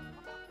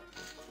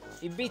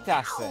 He beat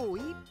us. Oh,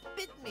 he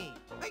bit me.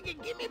 Hey,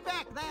 give me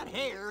back that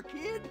hair,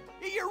 kid.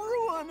 You're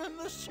ruining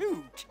the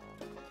suit.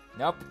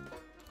 Nope.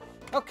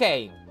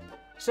 Okay.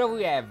 So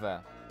we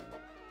have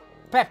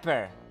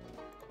pepper.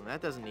 Well,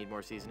 that doesn't need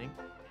more seasoning.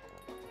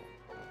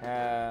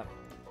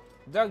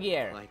 Dog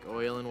ear. Like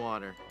oil and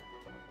water.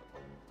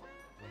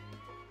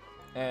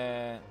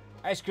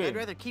 Ice cream. I'd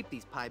rather keep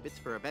these pie bits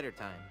for a better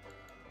time.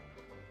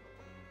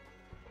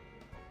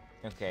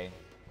 Okay.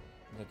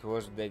 That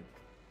was the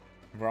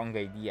wrong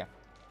idea.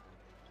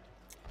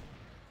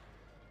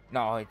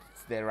 No,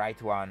 it's the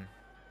right one.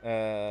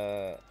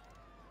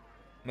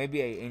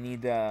 Maybe I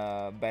need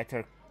a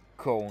better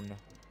cone.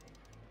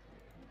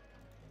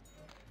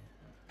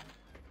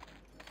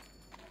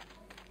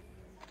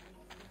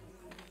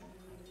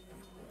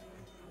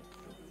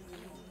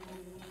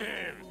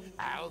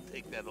 I'll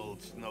take that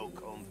old snow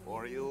cone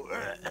for you.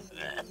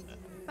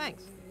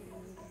 Thanks.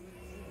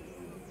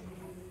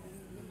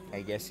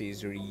 I guess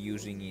he's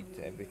reusing it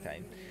every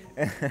time.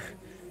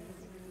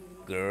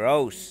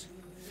 Gross.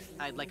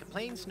 I'd like a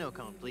plain snow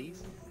cone,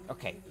 please.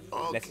 Okay,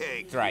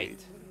 Okay, let's try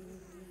it.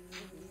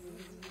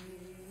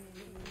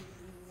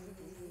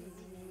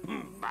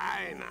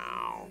 Bye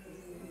now.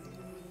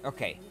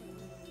 Okay.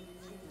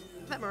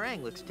 That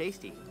meringue looks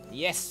tasty.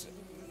 Yes.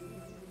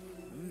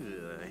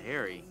 Ooh,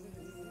 hairy.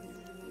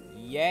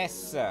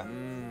 Yes.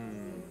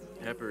 Mmm,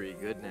 peppery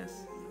goodness.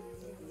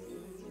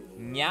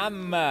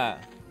 Nyam.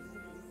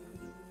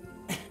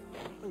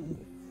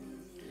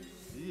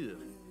 Ew.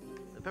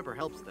 The pepper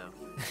helps, though.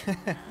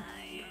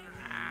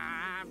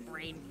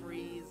 Brain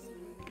freeze.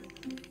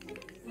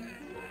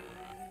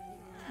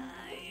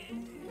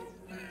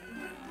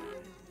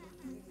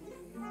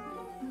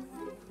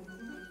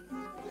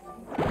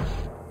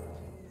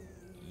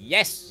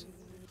 Yes.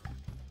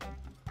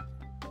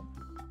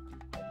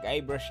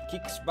 Guybrush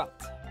kicks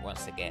butt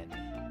once again.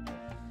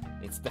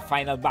 It's the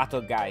final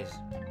battle, guys.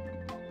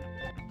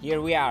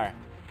 Here we are.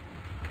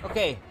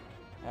 Okay.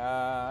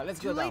 Let's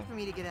go Too down. late for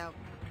me to get out.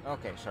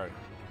 Okay, sorry.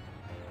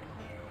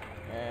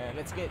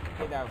 Let's get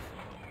out.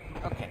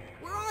 Okay.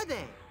 Where are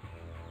they?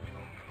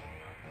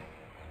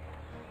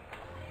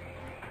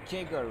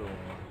 Kega room.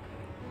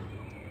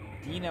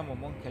 Dynamo,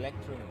 Monk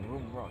Electro, and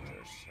Room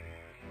Rogers.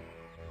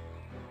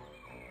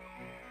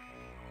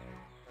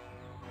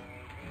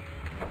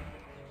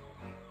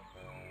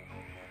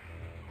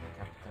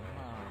 Captain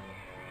Mom.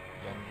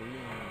 Young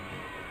Lee.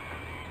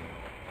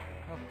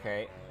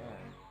 Okay.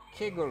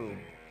 Kega room.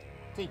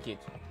 Take it.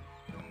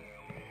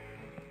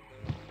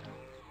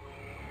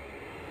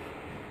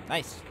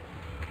 Nice.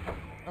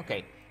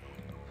 Okay.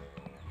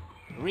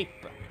 Rip.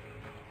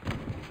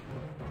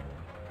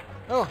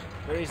 Oh,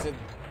 there is a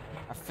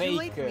fake. Too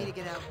late for me to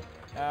get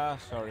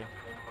out. Sorry.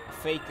 A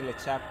fake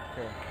LeChuck.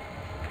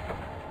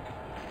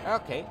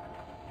 Okay.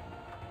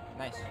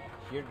 Nice.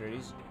 Here there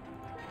is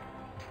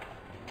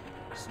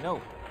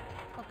snow.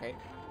 Okay.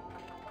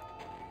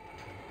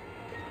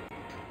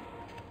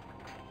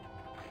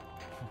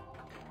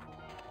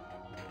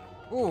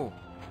 Ooh.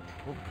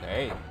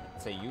 Okay.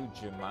 It's a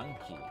huge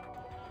monkey.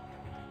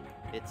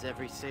 It's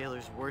every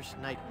sailor's worst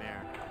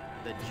nightmare.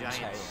 The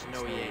giant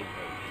snowy egg.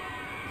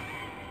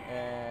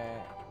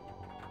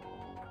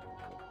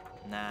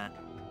 Nah.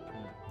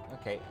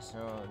 Okay,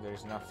 so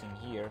there's nothing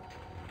here.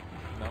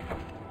 No.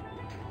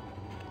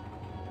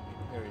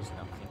 There is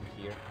nothing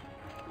here.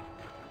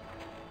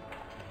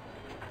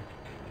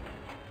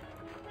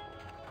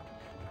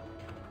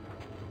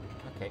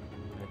 Okay,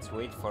 let's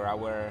wait for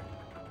our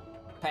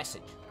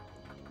passage.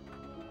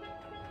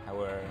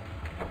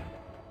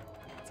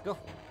 Let's go.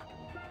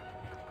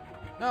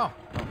 No!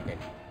 Okay.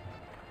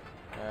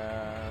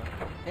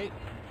 Okay.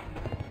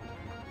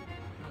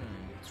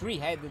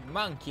 Three-headed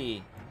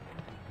monkey!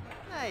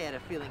 I had a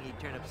feeling he'd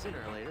turn up sooner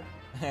or later.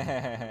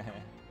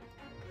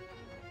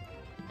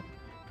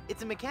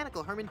 It's a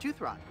mechanical Herman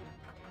tooth rod.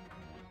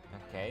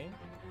 Okay.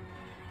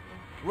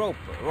 Rope.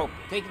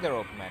 Take the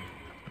rope, man.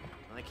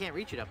 Well, I can't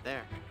reach it up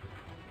there.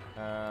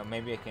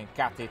 Maybe I can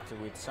cut it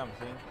with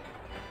something.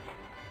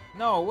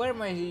 No, where are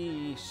my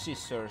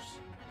scissors?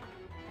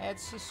 I had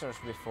scissors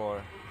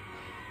before.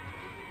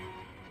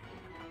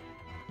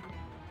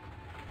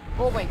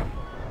 Oh my!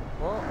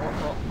 Oh!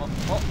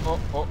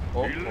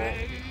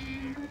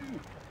 Elaine!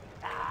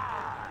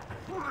 Ah,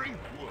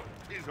 Freakwood,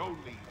 'tis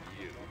only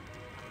you.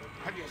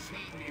 Have you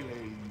seen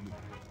Elaine?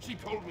 She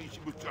told me she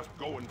was just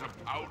going to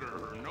powder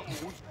her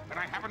nose, and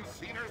I haven't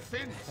seen her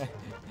since.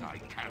 I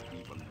can't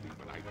even believe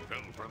it. I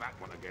fell for that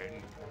one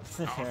again.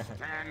 Now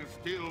stand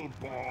still,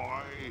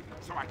 boy,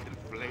 so I can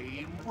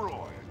flame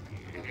broil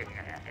you.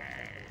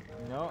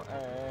 No,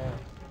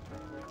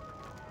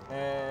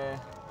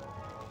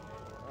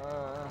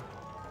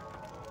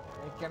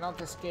 I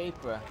cannot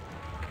escape.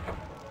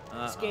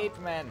 Escape,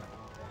 man.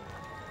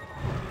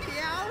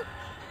 Meow.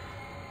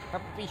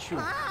 Papichu.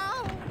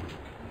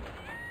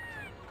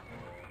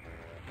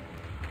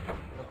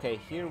 Okay,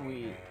 here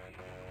we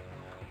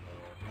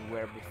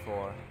were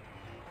before.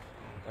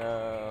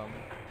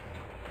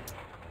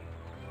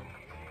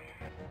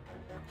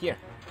 Here.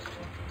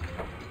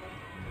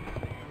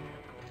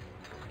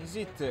 Is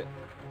it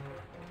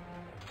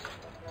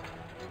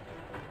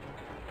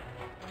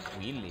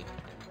Willy?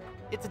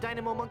 It's a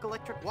Dynamo Monk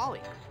Electric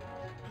Wally.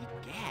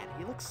 Egad,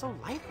 he looks so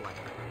lifelike.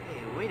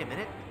 Hey, wait a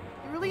minute.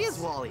 It really is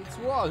Wally. It's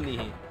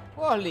Wally.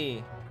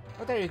 Wally,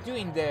 what are you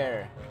doing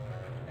there?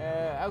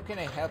 How can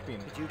I help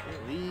him? Could you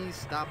please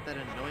stop that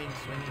annoying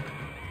swinging?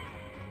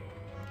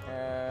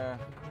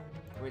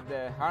 With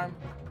the harm?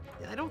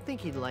 I don't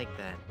think he'd like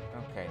that.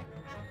 Okay.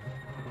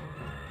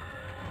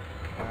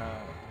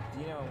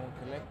 Dynamo Monk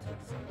Electric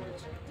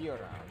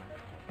diorama.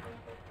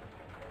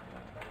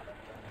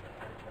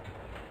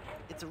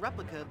 It's a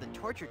replica of the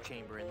torture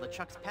chamber in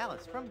LeChuck's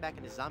palace from back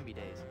in his zombie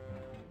days.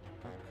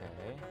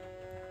 Okay.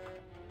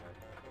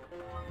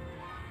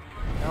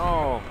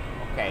 No.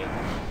 Okay.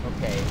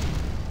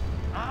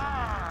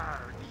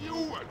 Ah, you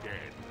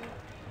again.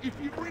 If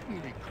you've ridden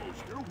me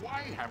coaster,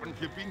 why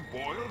haven't you been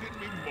boiled in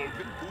me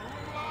molten pool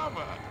of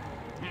lava?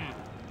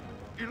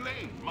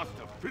 Elaine must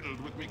have fiddled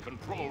with me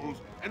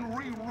controls and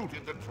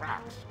rerouted the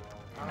tracks.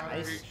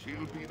 Nice.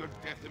 She'll be the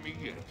death of me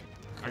yet.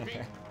 I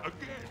mean,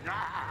 again.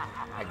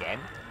 Again?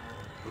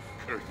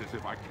 Curses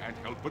if I can't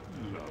help but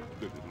love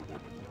the little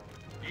woman.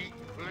 Eat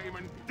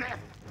flaming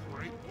death,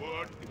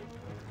 Freakwood.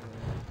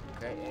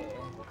 Okay.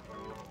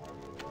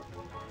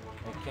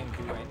 I can't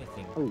do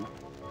anything.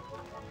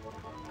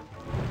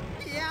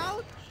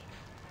 Ouch!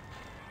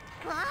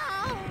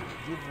 Ow!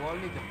 Give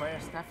Wally the fire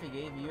stuff he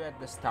gave you at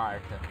the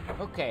start.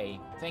 Okay,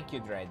 thank you,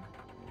 Dread.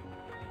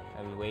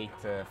 I'll wait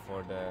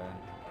for the...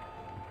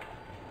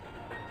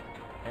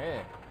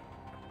 Hey,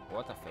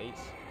 what a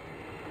face.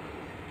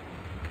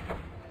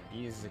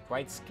 He's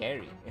quite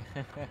scary.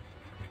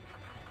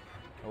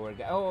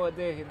 Oh,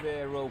 the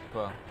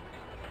rope.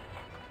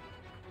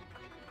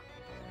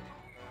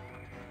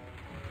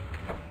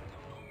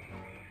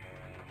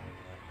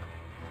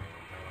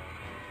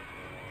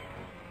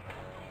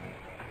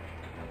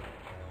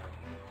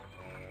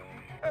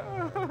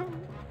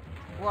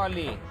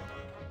 Wally,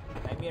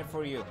 I'm here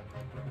for you.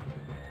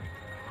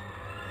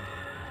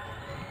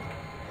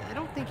 I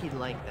don't think he'd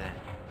like that.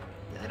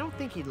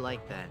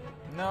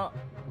 No.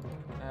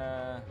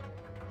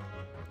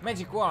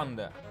 Magic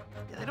wand.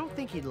 I don't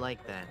think he'd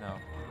like that. No.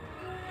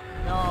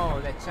 No,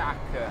 LeChuck.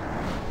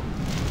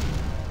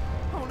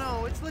 Oh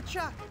no, it's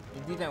LeChuck.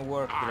 It didn't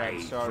work,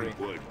 Dread, sorry.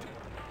 Freakwood.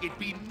 It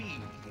be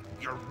me,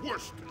 your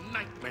worst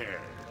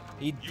nightmare.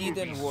 It didn't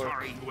You'll be work.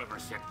 sorry you ever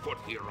set foot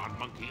here on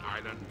Monkey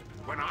Island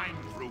when I'm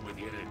through with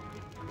you.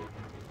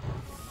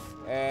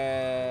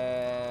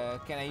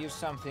 Can I use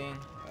something?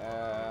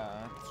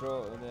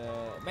 Throw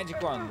the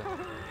magic wand.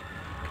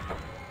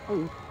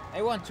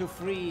 I want to set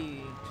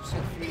free.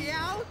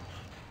 Ouch!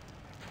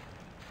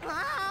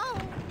 Ow!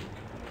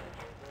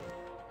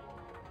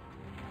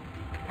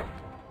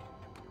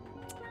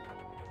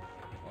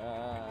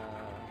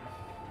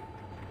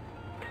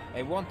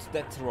 I want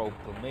that rope.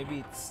 Maybe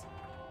it's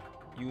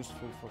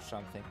useful for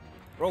something.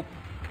 Rope.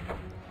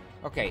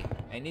 Okay,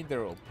 I need the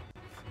rope.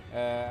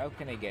 How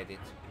can I get it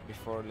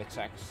before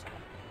LeChuck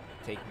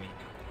take me?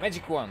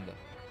 Magic wand.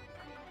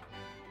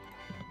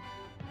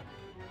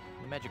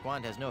 magic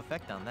wand has no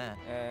effect on that.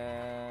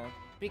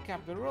 Pick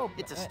up the rope.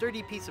 It's a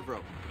sturdy piece of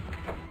rope.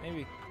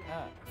 Maybe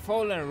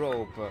fallen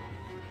rope.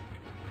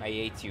 I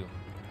hate you.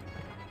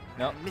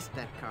 No. I missed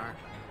that car.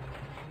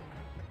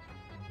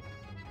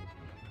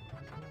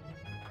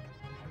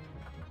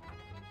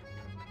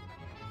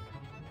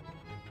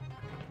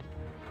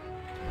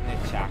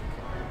 LeChuck.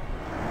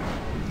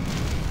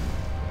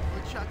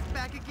 LeChuck's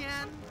back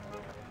again.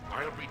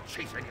 I'll be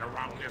chasing you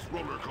around this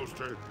roller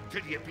coaster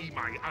till you be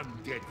my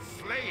undead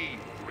slave,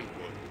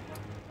 Greenwood.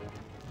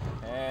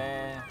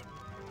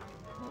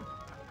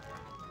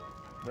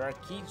 There are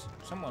keys.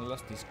 Someone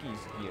lost his keys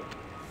here.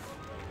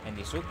 And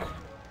his hook.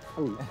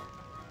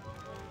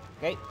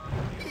 Okay.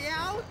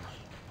 Ouch!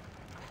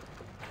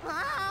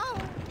 Ow!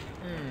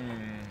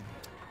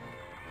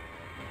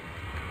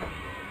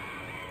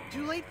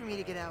 Too late for me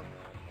to get out.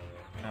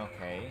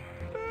 Okay.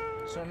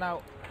 So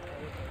now,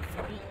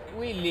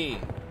 Willy.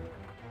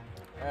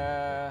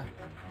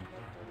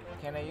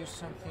 Can I use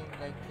something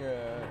like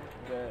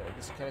the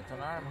skeleton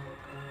arm?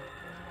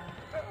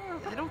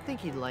 I don't think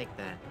he'd like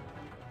that.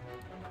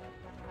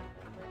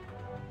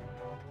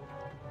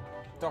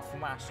 Tough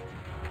mask.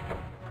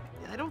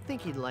 I don't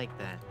think he'd like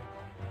that.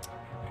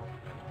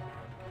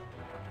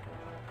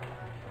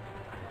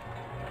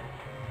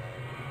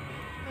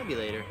 Maybe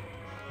later.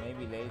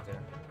 Maybe later.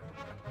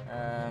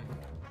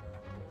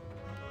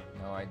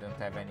 No, I don't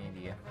have any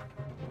idea.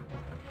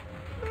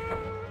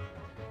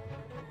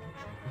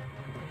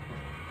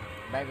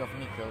 Bag of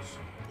nickels.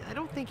 I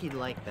don't think he'd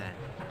like that.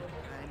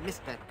 I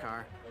missed that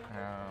car.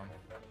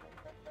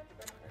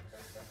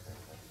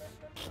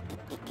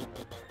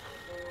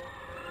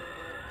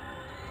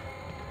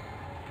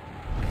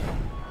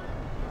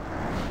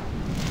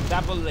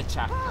 Double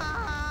LeChuck.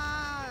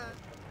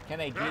 Can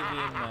I give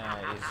him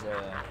his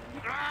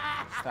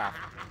stuff?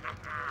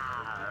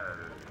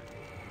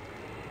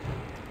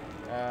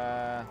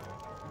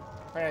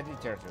 Faraday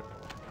turtle.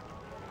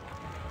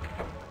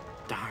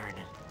 Darn.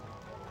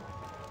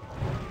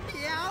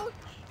 Ouch!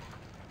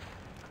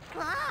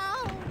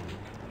 Ow!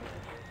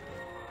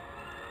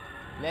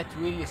 Let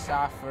Willy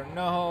suffer.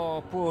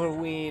 No, poor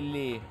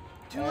Willy.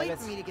 Too late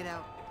for me to get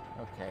out.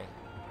 Okay.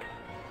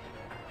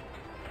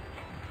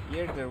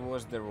 Here there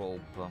was the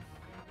rope.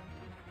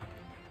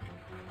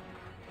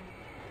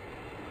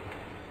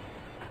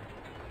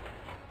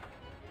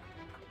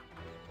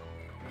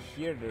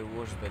 Here there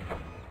was the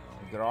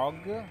grog,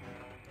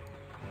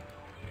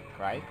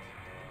 right?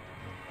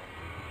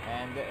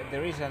 And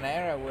there is an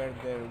area where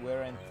there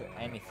weren't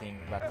anything,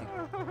 but it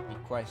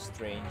quite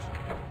strange.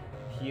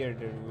 Here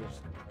there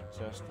was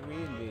just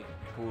Willy,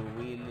 poor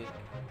Willy.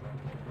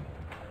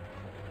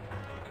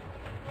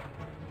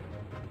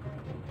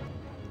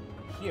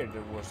 Here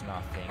there was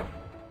nothing.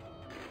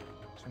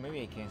 So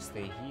maybe I can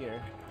stay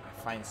here,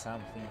 find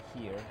something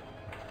here.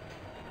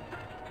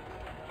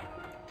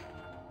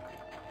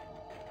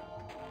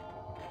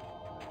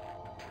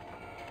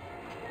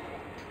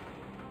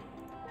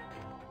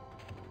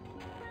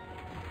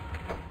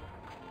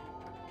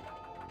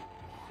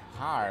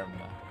 Harm.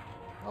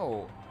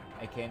 Oh,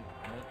 I can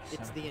make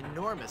It's something. the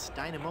enormous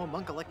Dynamo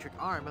Monk Electric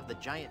arm of the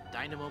giant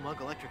Dynamo Monk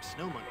Electric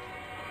Snow Monkey.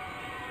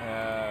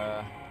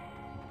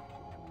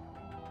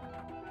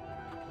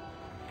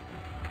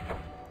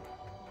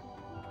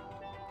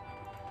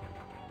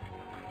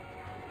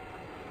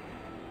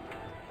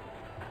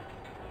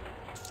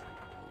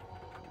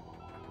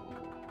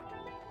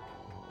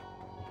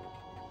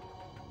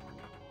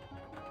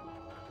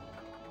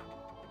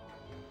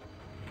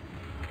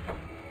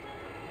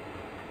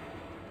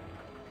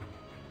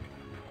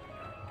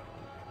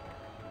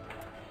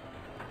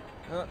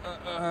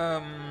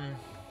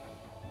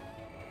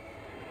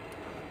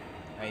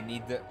 I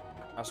need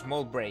a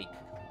small break.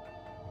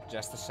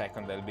 Just a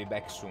second, I'll be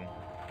back soon.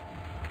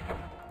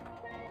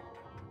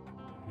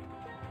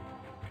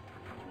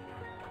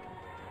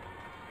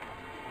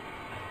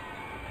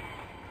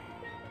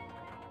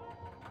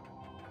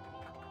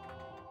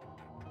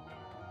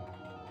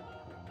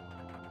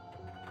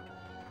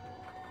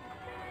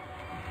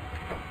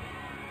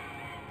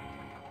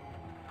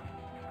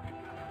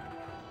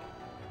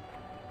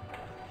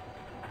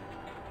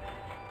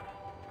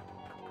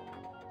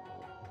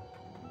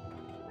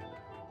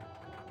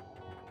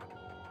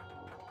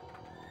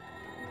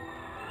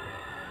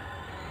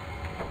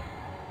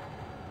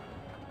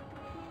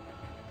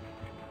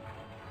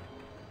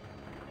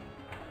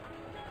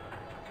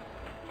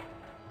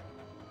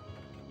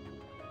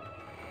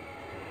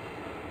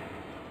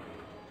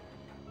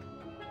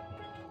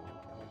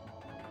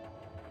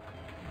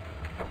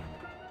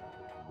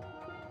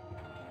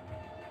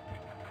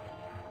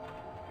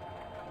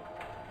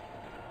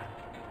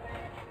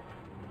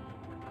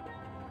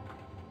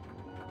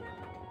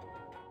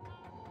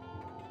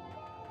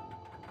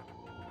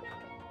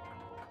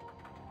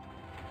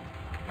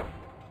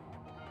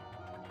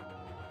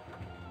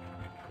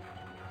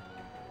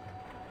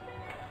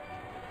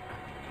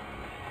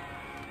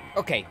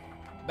 Okay,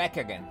 back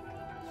again.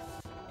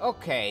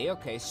 Okay,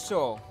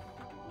 so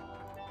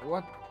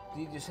what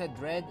did you say,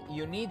 Dread?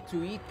 You need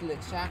to eat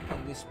LeChuck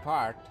in this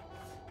part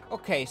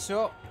Okay,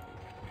 so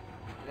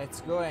let's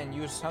go and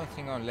use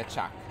something on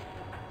LeChuck.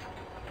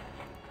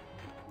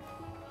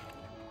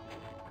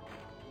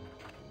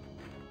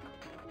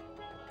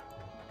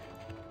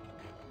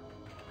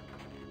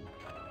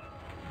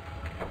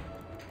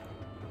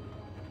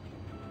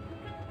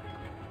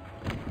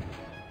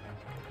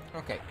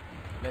 Okay,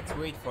 let's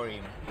wait for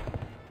him.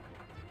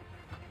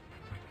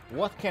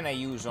 What can I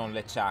use on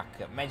LeChuck?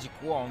 Magic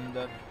wand.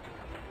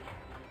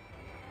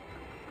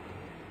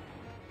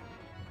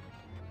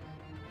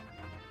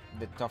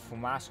 The tofu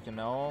mask,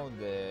 no.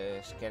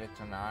 The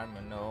skeleton arm,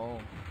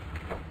 no.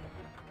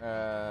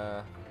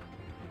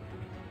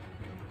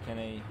 Can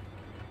I?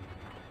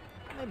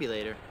 Maybe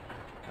later.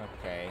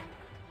 Okay.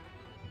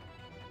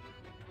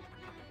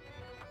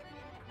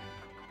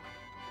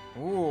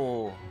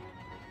 Ooh,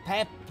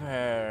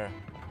 pepper.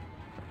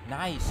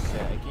 Nice.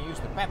 I can use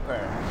the pepper.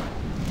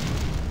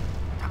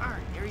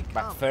 Darn, here he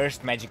But comes.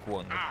 first, magic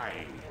wand.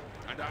 Aye,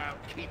 and I'll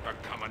keep a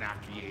coming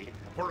after ye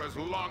for as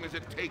long as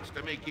it takes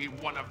to make ye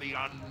one of the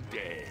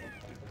undead.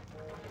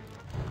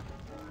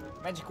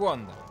 Magic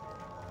wand.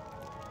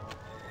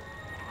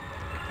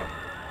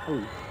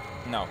 Ooh.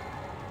 No.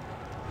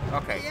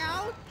 Okay.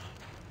 Ouch!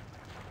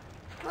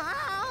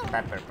 Ow!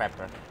 Pepper,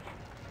 pepper.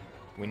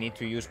 We need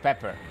to use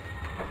pepper.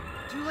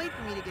 Too late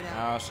for me to get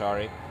out. Oh,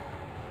 sorry.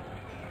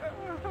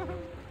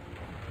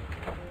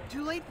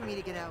 Too late for me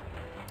to get out.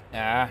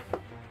 Ah,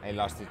 I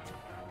lost it.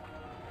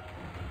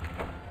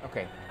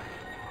 Okay.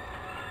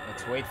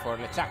 Let's wait for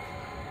LeChuck.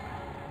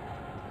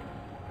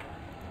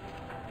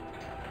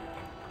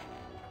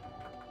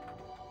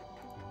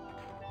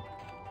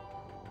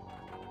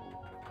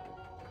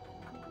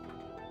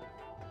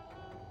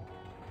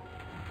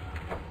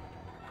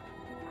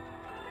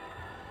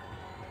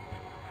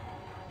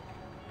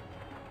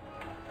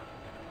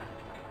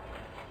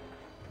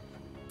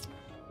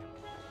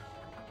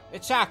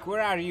 LeChuck,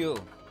 where are you?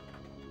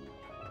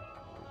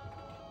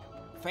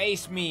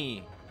 Face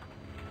me!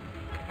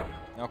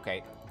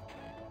 Okay.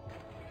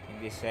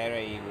 In this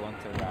area he won't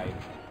arrive.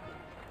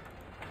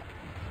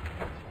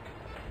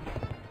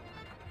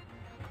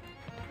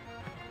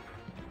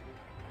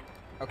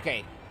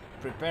 Okay,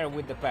 prepare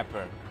with the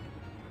pepper.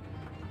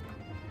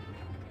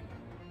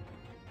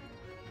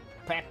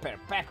 Pepper,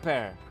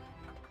 pepper!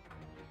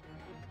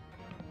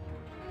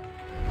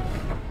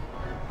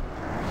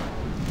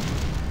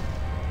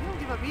 You don't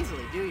give up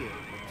easily, do you?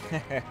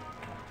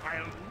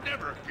 I'll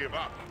never give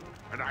up,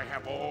 and I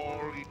have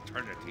all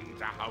eternity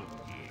to hound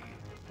ye.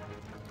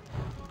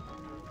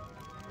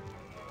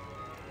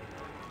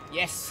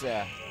 Yes,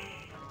 sir.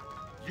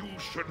 You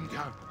shouldn't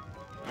have.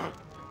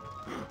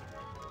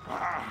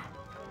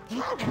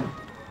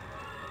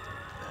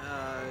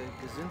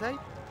 Gesundheit?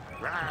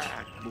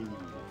 Bad move,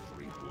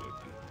 Fleetwood.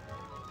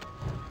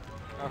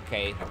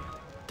 Okay.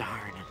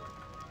 Darn.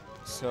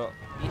 So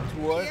it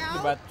worked,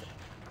 Yeah. but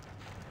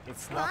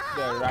it's not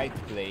the right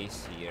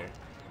place here.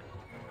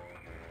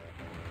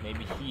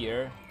 Maybe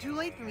here. Too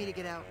late for me to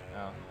get out.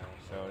 Oh,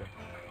 sorry.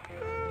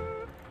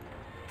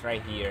 Try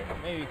here.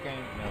 Maybe you can.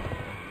 No,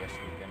 I guess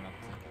we cannot.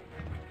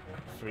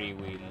 Free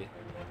Willy.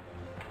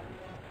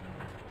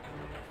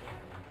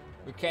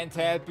 We can't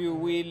help you,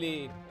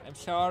 Willy. I'm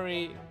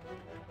sorry.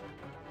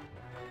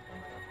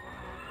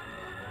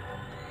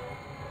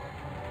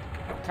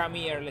 Come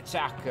here,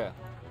 LeChuck.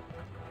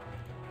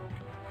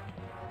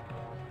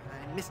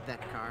 I missed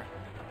that car.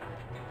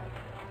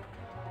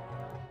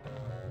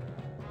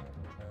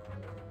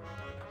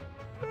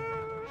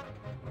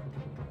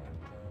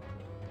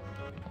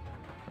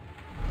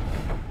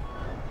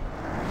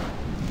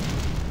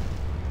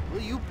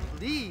 Will you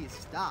please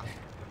stop?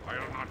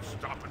 I'll not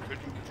stop until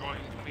you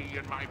joined me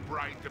and my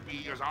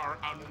bride-to-be as our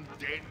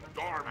undead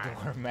doorman.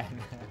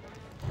 Doorman.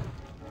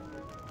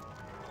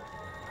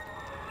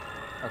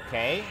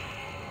 Okay.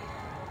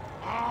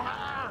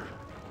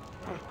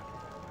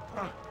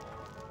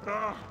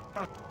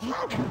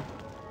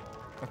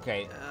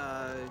 Okay.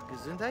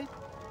 Gesundheit?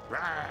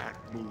 Bad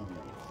move,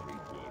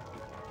 Fleetwood.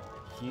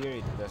 Here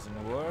it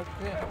doesn't work.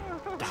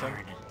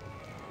 Darn.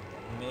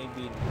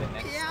 Maybe in the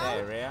next Yeah.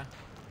 area.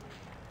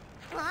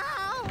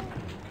 Ow!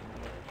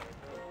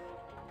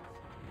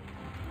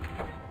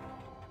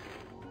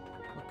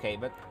 Okay,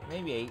 but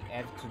maybe I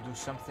have to do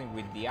something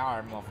with the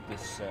arm of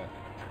this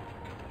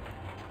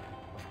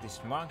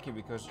monkey,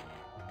 because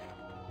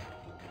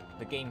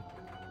the game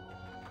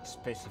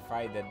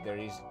specified that there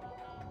is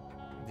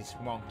this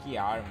monkey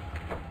arm.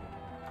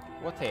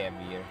 What I have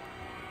here?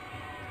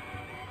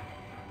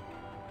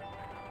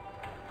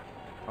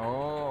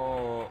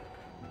 Oh,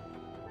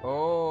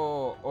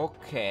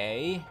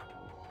 okay.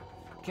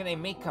 Can I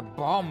make a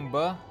bomb?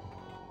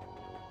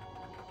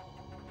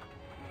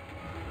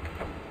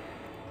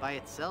 By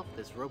itself,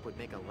 this rope would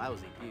make a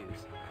lousy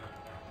fuse.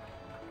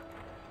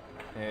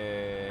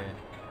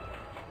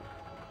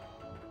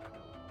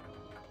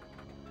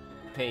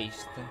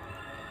 Paste.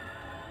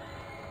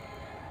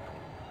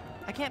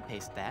 I can't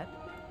paste that.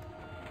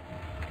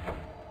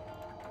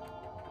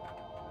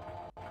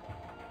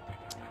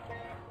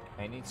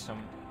 I need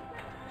some.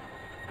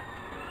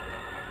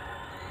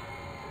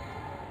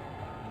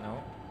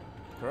 No.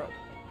 rope.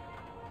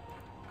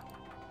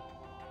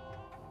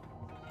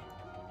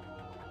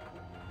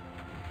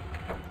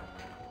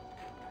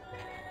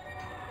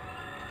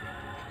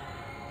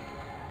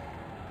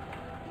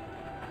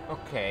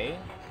 Okay.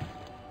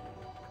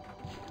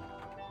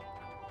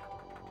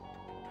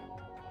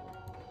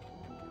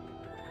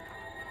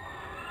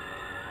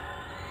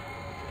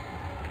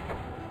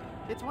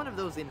 It's one of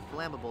those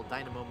inflammable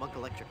dynamo monk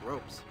electric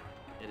ropes.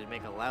 It'd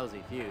make a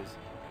lousy fuse.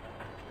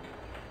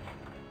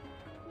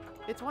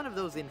 It's one of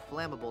those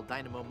inflammable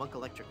dynamo monk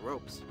electric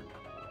ropes.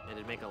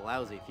 It'd make a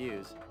lousy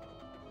fuse.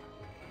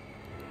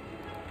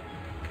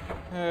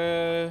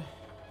 There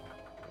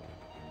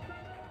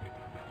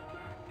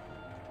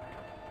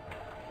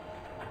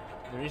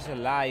is a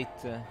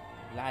light.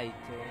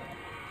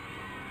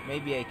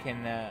 Maybe I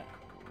can.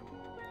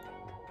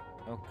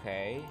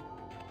 Okay.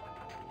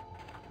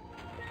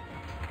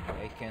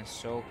 I can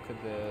soak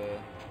the.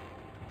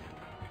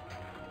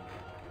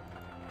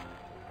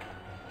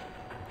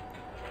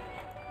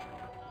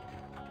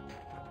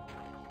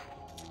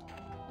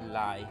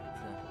 Light.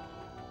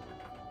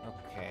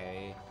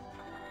 Okay.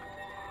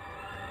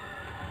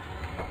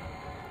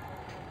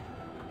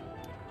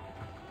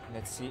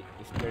 Let's see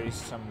if there is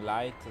some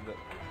light.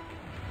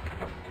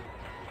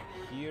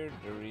 Here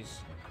there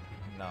is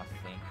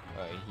nothing.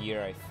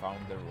 Here I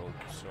found the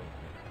rope, so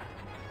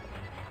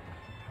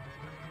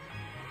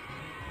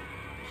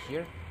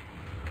here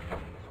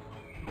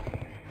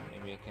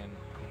maybe I can.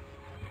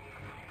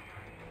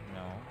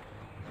 No,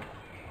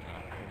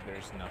 there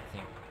is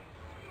nothing.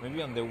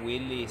 Maybe on the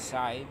wheelie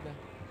side,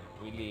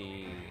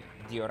 wheelie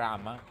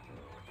diorama.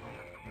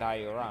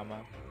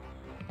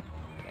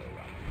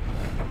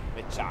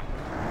 The chuck.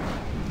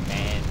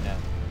 Man.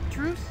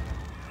 Truce?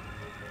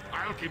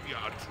 I'll give you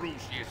a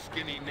truce, you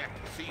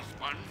skinny-necked sea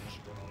sponge.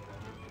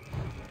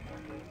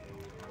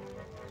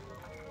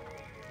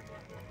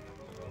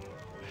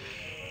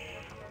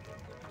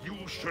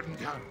 You shouldn't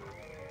have.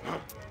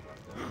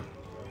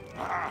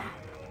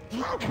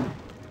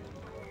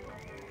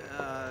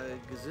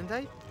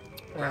 Gesundheit?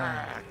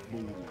 Bad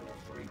move,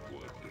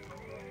 Fleetwood.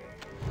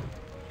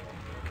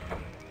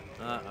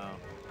 Uh-oh.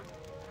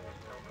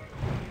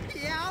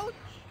 Ouch!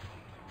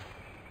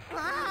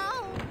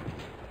 Ow!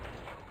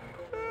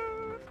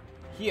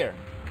 Here.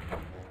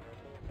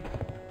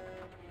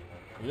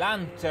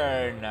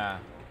 Lantern.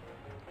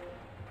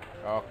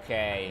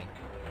 Okay.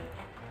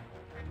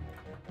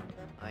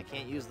 I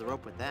can't use the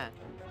rope with that.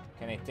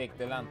 Can I take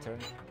the lantern?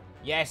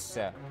 Yes.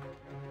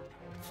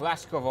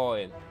 Flask of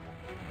oil.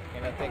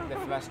 Can I take the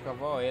flask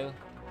of oil?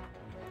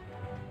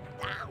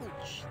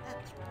 Ouch!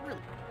 That's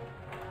really...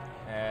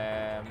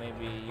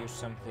 Maybe use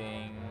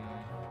something...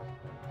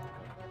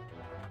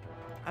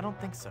 I don't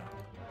think so.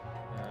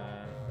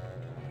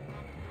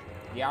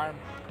 The arm?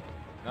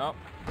 No.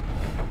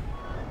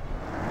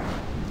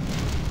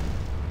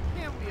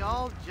 Can't we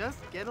all just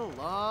get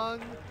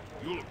along?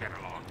 You'll get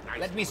along nice.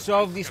 Let me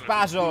solve this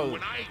puzzle.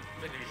 When I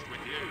finish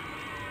with you.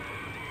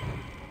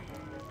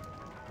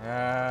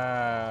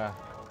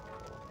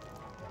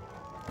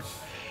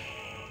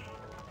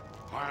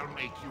 I'll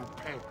make you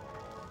pay.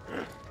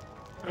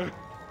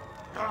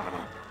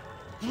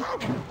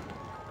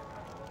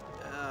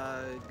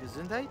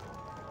 Gesundheit?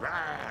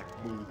 Bad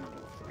move,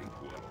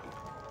 Fleetwood.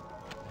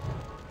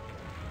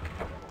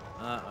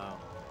 Uh-oh.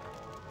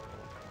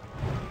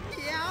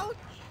 Ouch!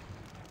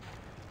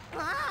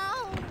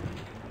 Ow!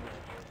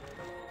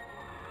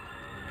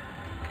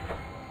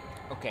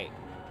 Okay.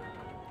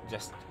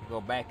 Just go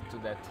back to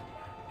that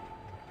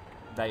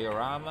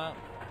diorama.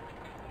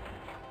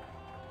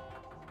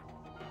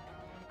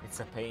 It's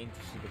a pain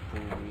to see the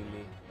pool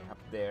really up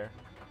there.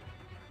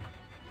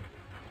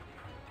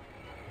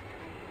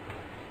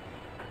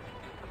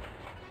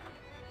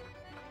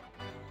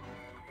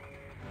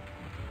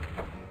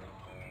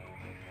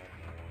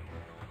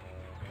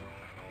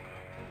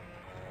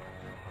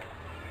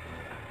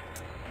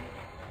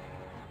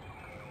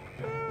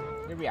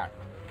 Here we are.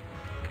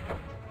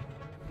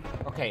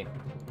 Okay.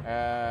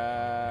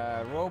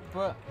 Rope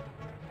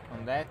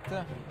on that.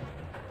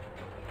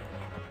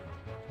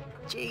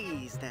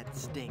 Jeez, that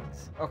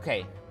stings.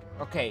 Okay.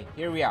 Okay,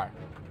 here we are.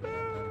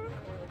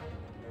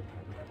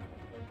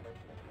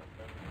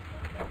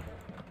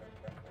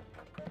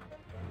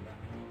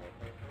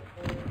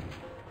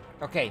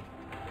 Okay.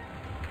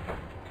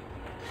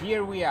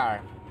 Here we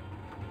are.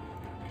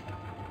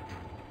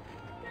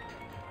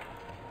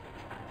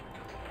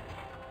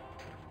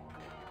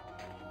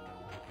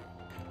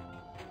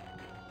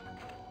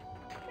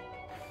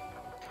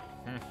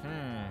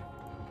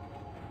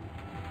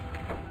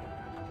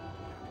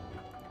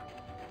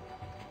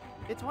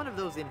 It's one of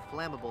those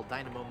inflammable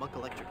dynamo monk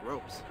electric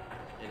ropes.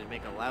 It'd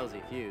make a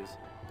lousy fuse.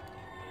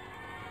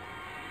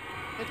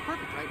 It's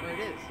perfect right where it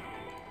is.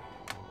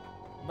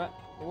 But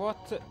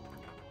what?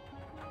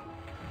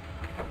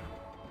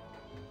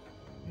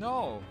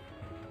 No.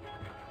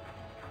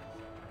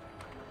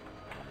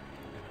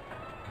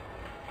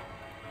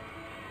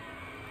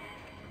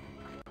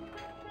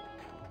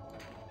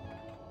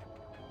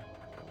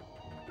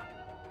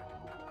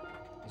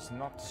 It's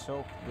not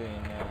soaked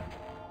in.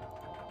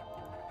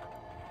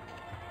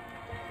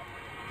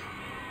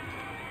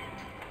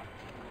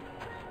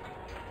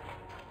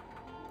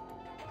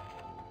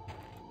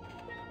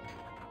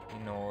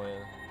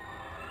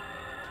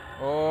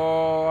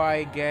 Oh,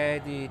 I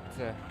get it.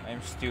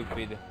 I'm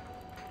stupid.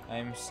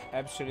 I'm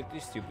absolutely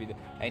stupid.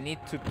 I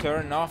need to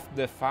turn off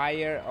the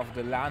fire of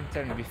the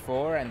lantern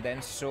before and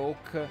then soak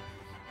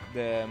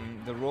the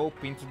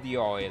rope into the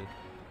oil.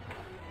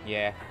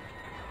 Yeah,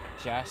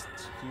 just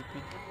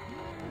stupid.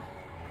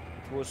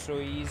 It was so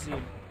easy.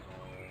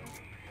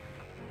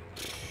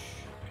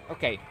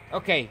 Okay,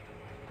 okay.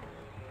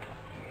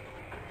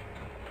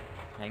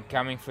 I'm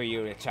coming for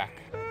you, Chuck.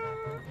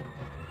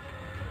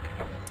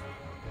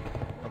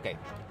 Okay.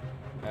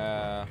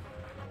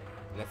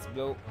 Let's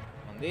blow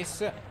on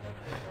this.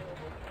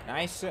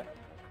 Nice.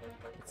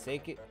 Let's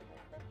take it.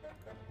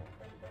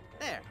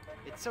 There.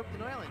 It's soaked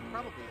in oil and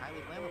probably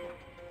highly flammable.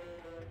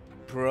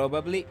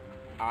 Probably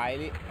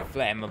highly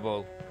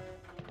flammable.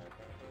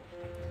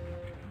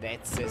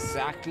 That's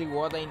exactly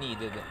what I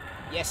needed.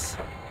 Yes.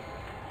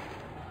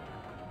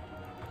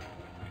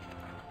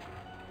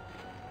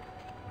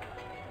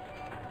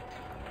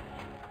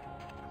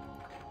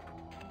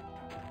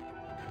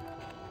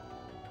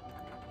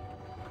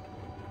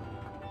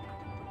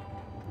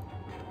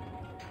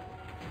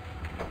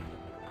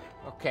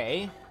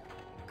 Okay.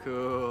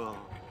 Cool.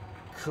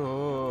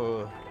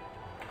 Cool.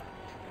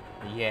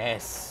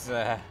 Yes.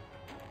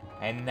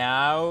 And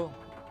now,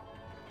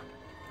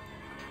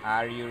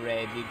 are you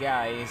ready,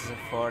 guys,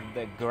 for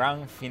the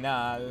grand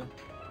finale?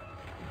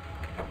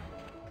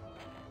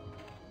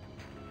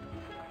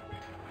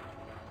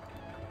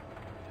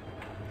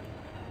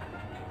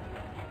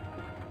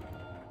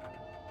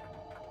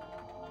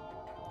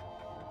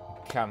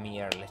 Come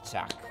here,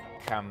 LeChuck.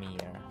 Come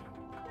here.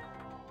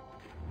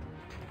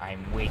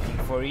 I'm waiting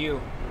for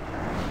you.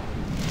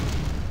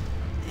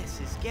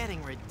 This is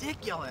getting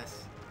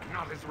ridiculous.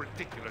 Not as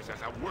ridiculous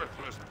as a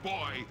worthless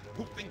boy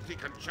who thinks he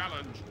can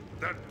challenge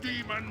the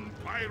demon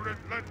pirate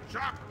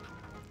LeChuck.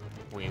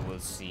 We will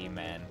see,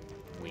 man.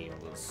 We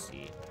will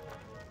see.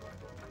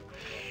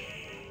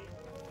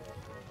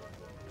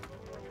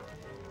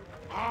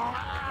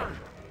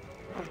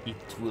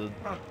 It will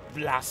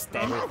blast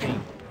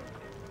everything.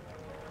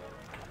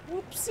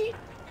 Whoopsie.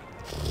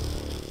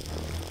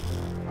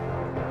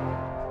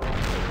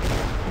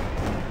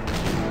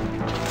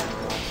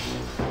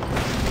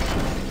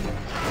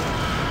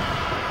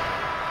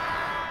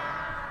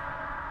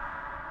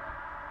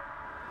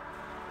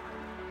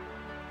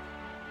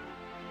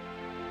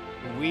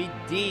 We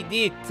did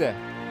it!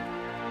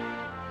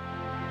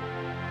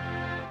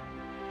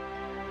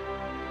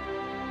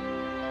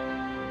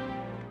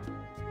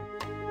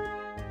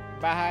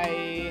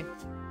 Bye!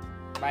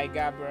 Bye,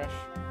 Gabrash.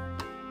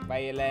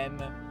 Bye,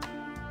 Hélène.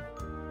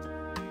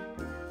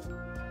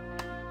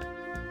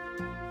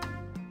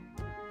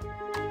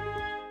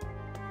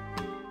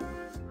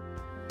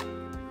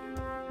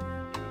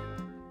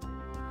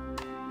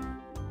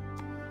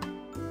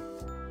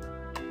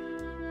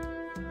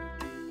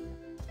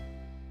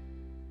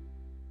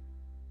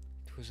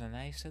 It was a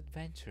nice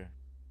adventure.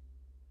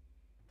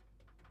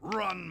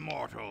 Run,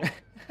 mortal!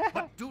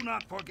 But do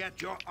not forget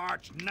your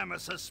arch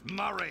nemesis,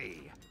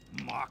 Murray.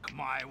 Mark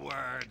my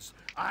words,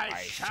 I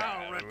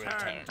shall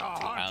return to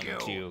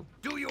haunt you.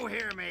 Do you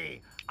hear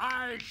me?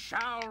 I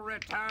shall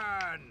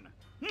return.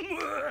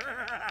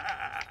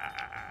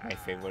 My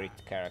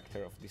favorite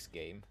character of this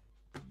game.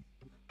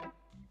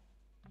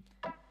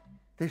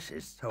 This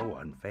is so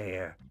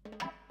unfair.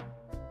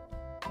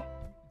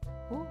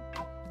 Ooh.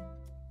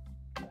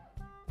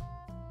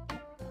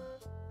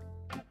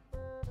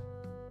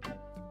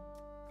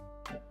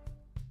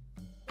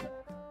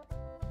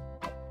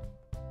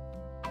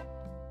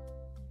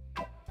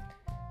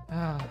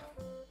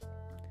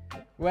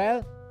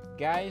 Well,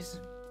 guys,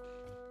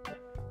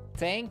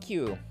 thank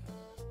you.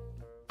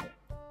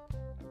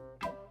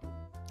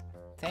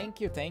 Thank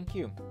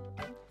you.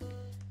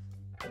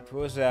 It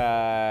was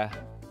a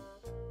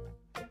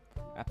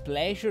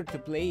pleasure to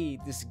play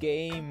this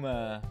game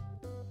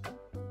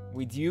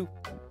with you.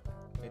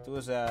 It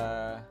was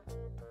a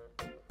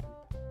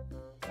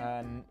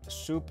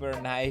super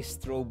nice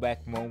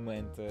throwback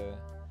moment.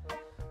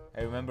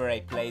 I remember I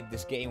played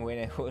this game when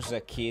I was a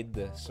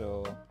kid,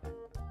 so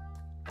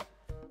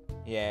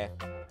yeah,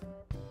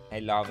 I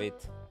love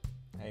it.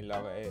 I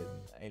love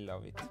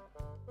it.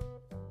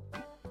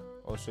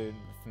 Also,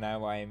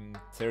 now I'm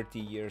 30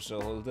 years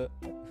old,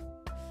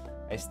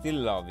 I still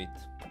love it.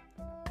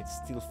 It's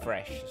still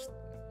fresh.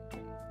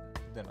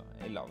 Don't know,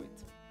 I love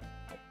it.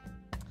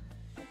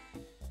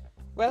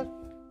 Well,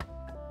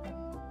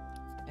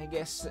 I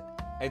guess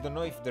I don't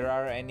know if there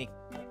are any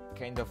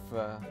kind of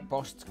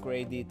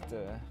post-credit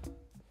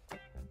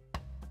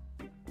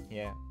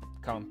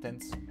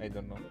contents. I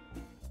don't know.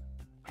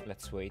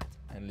 Let's wait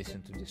and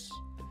listen to this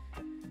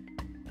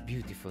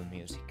beautiful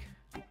music,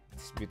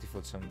 this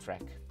beautiful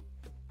soundtrack.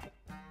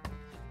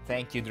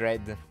 Thank you,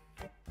 Dread.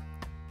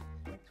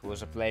 It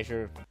was a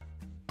pleasure.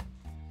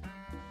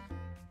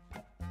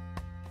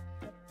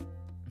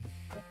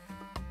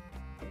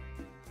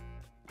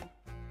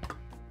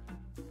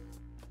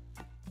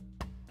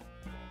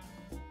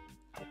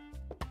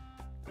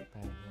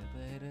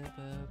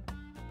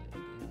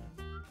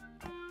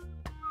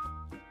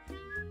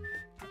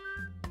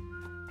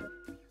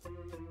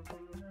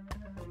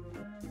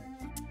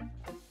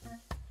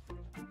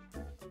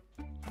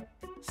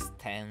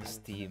 intense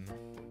team,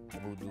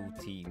 voodoo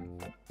team.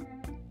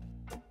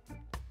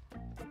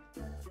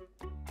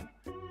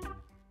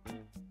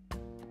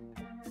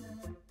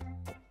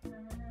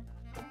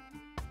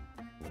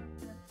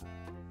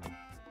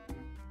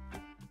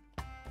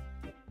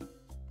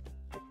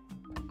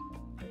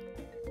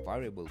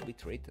 Variable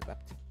bitrate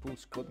adaptive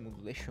pulse code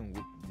modulation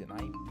with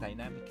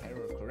dynamic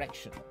error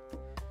correction.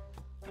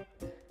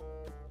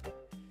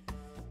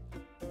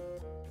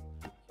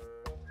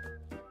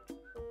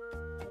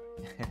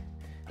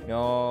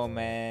 No,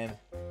 man,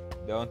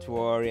 don't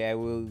worry, I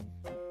will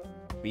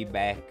be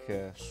back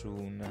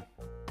soon.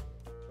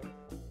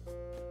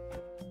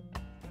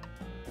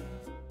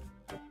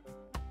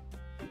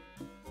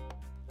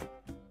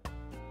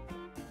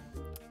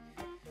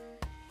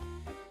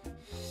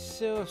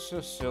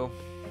 So.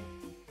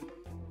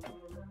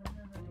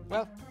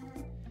 Well,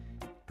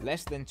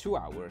 less than 2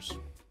 hours.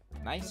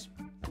 Nice.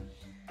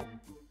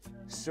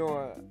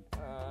 So,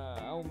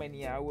 how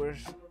many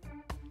hours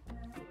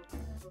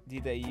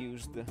did I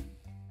use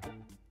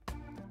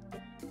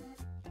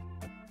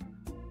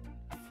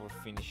for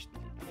finishing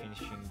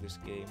this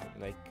game?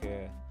 Like,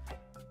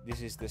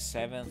 this is the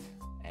 7th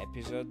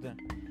episode.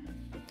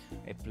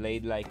 I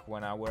played like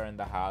 1 hour and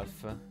a half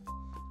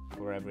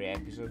for every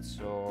episode,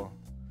 so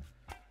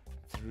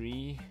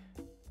 3,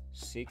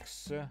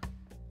 6,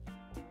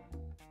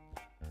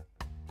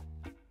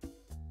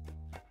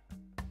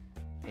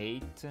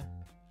 8,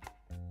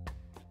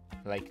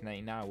 like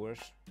 9 hours.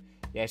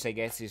 Yes, I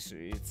guess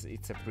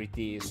it's a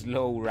pretty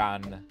slow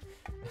run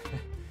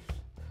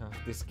of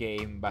this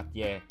game, but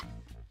yeah,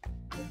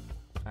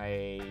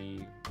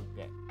 I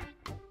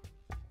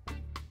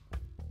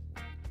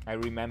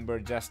remember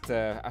just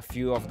a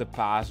few of the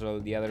puzzle.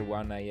 The other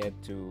one I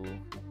had to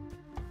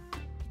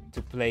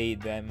play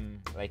them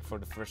like for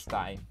the first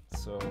time.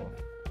 So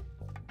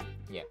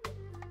yeah,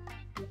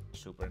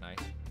 super nice.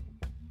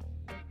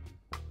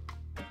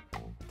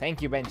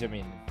 Thank you,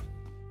 Benjamin.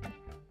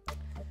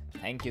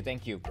 Thank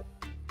you.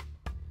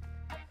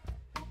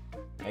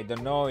 I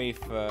don't know if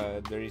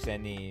there is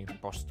any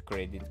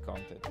post-credit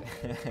content.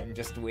 I'm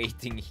just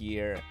waiting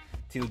here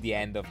till the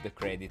end of the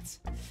credits.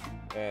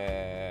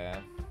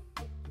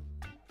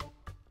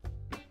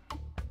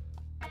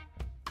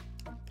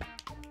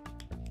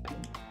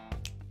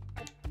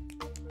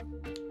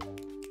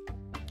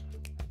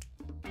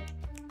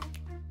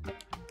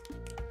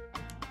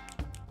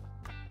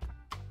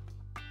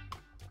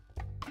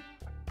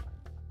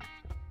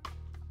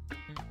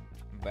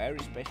 Very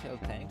special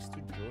thanks to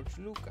George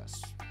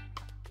Lucas.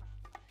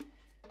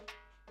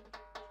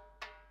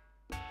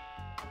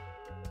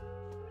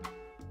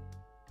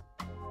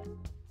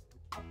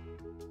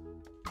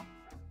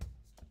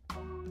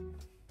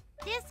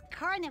 This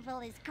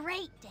carnival is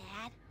great,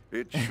 Dad.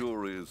 It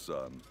sure is,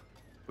 son.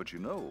 But you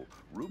know,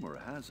 rumor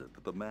has it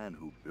that the man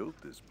who built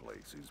this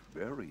place is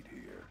buried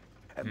here.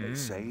 And they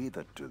say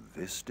that to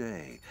this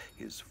day,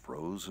 his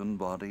frozen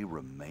body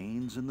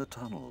remains in the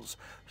tunnels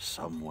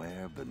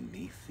somewhere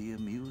beneath the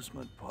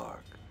amusement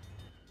park.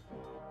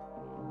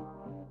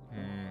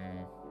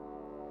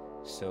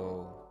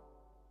 So,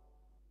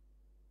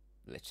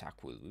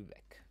 LeChuck will be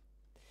back.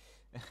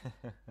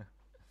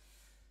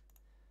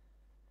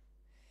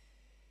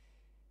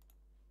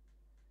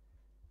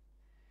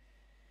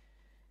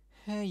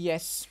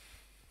 Yes.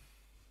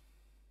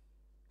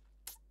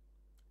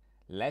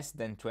 Less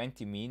than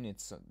 20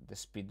 minutes,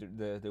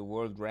 the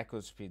world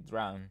record speed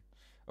run.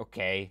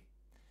 Okay,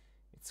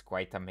 it's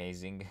quite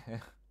amazing.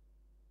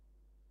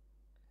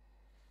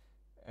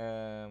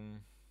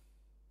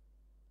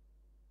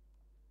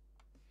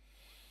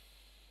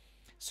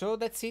 So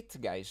that's it,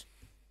 guys.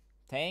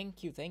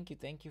 Thank you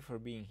for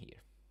being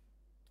here,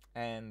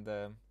 and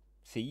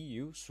see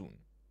you soon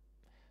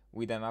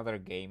with another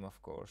game,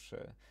 of course.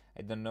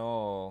 I don't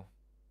know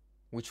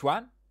which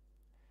one,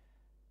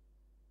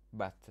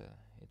 but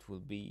it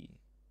will be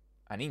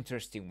an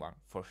interesting one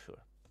for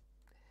sure.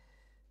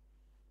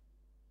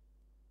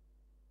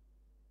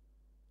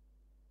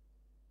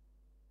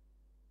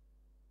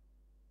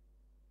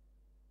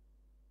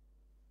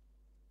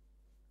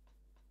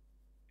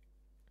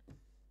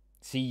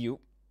 See you.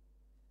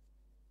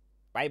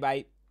 Bye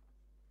bye.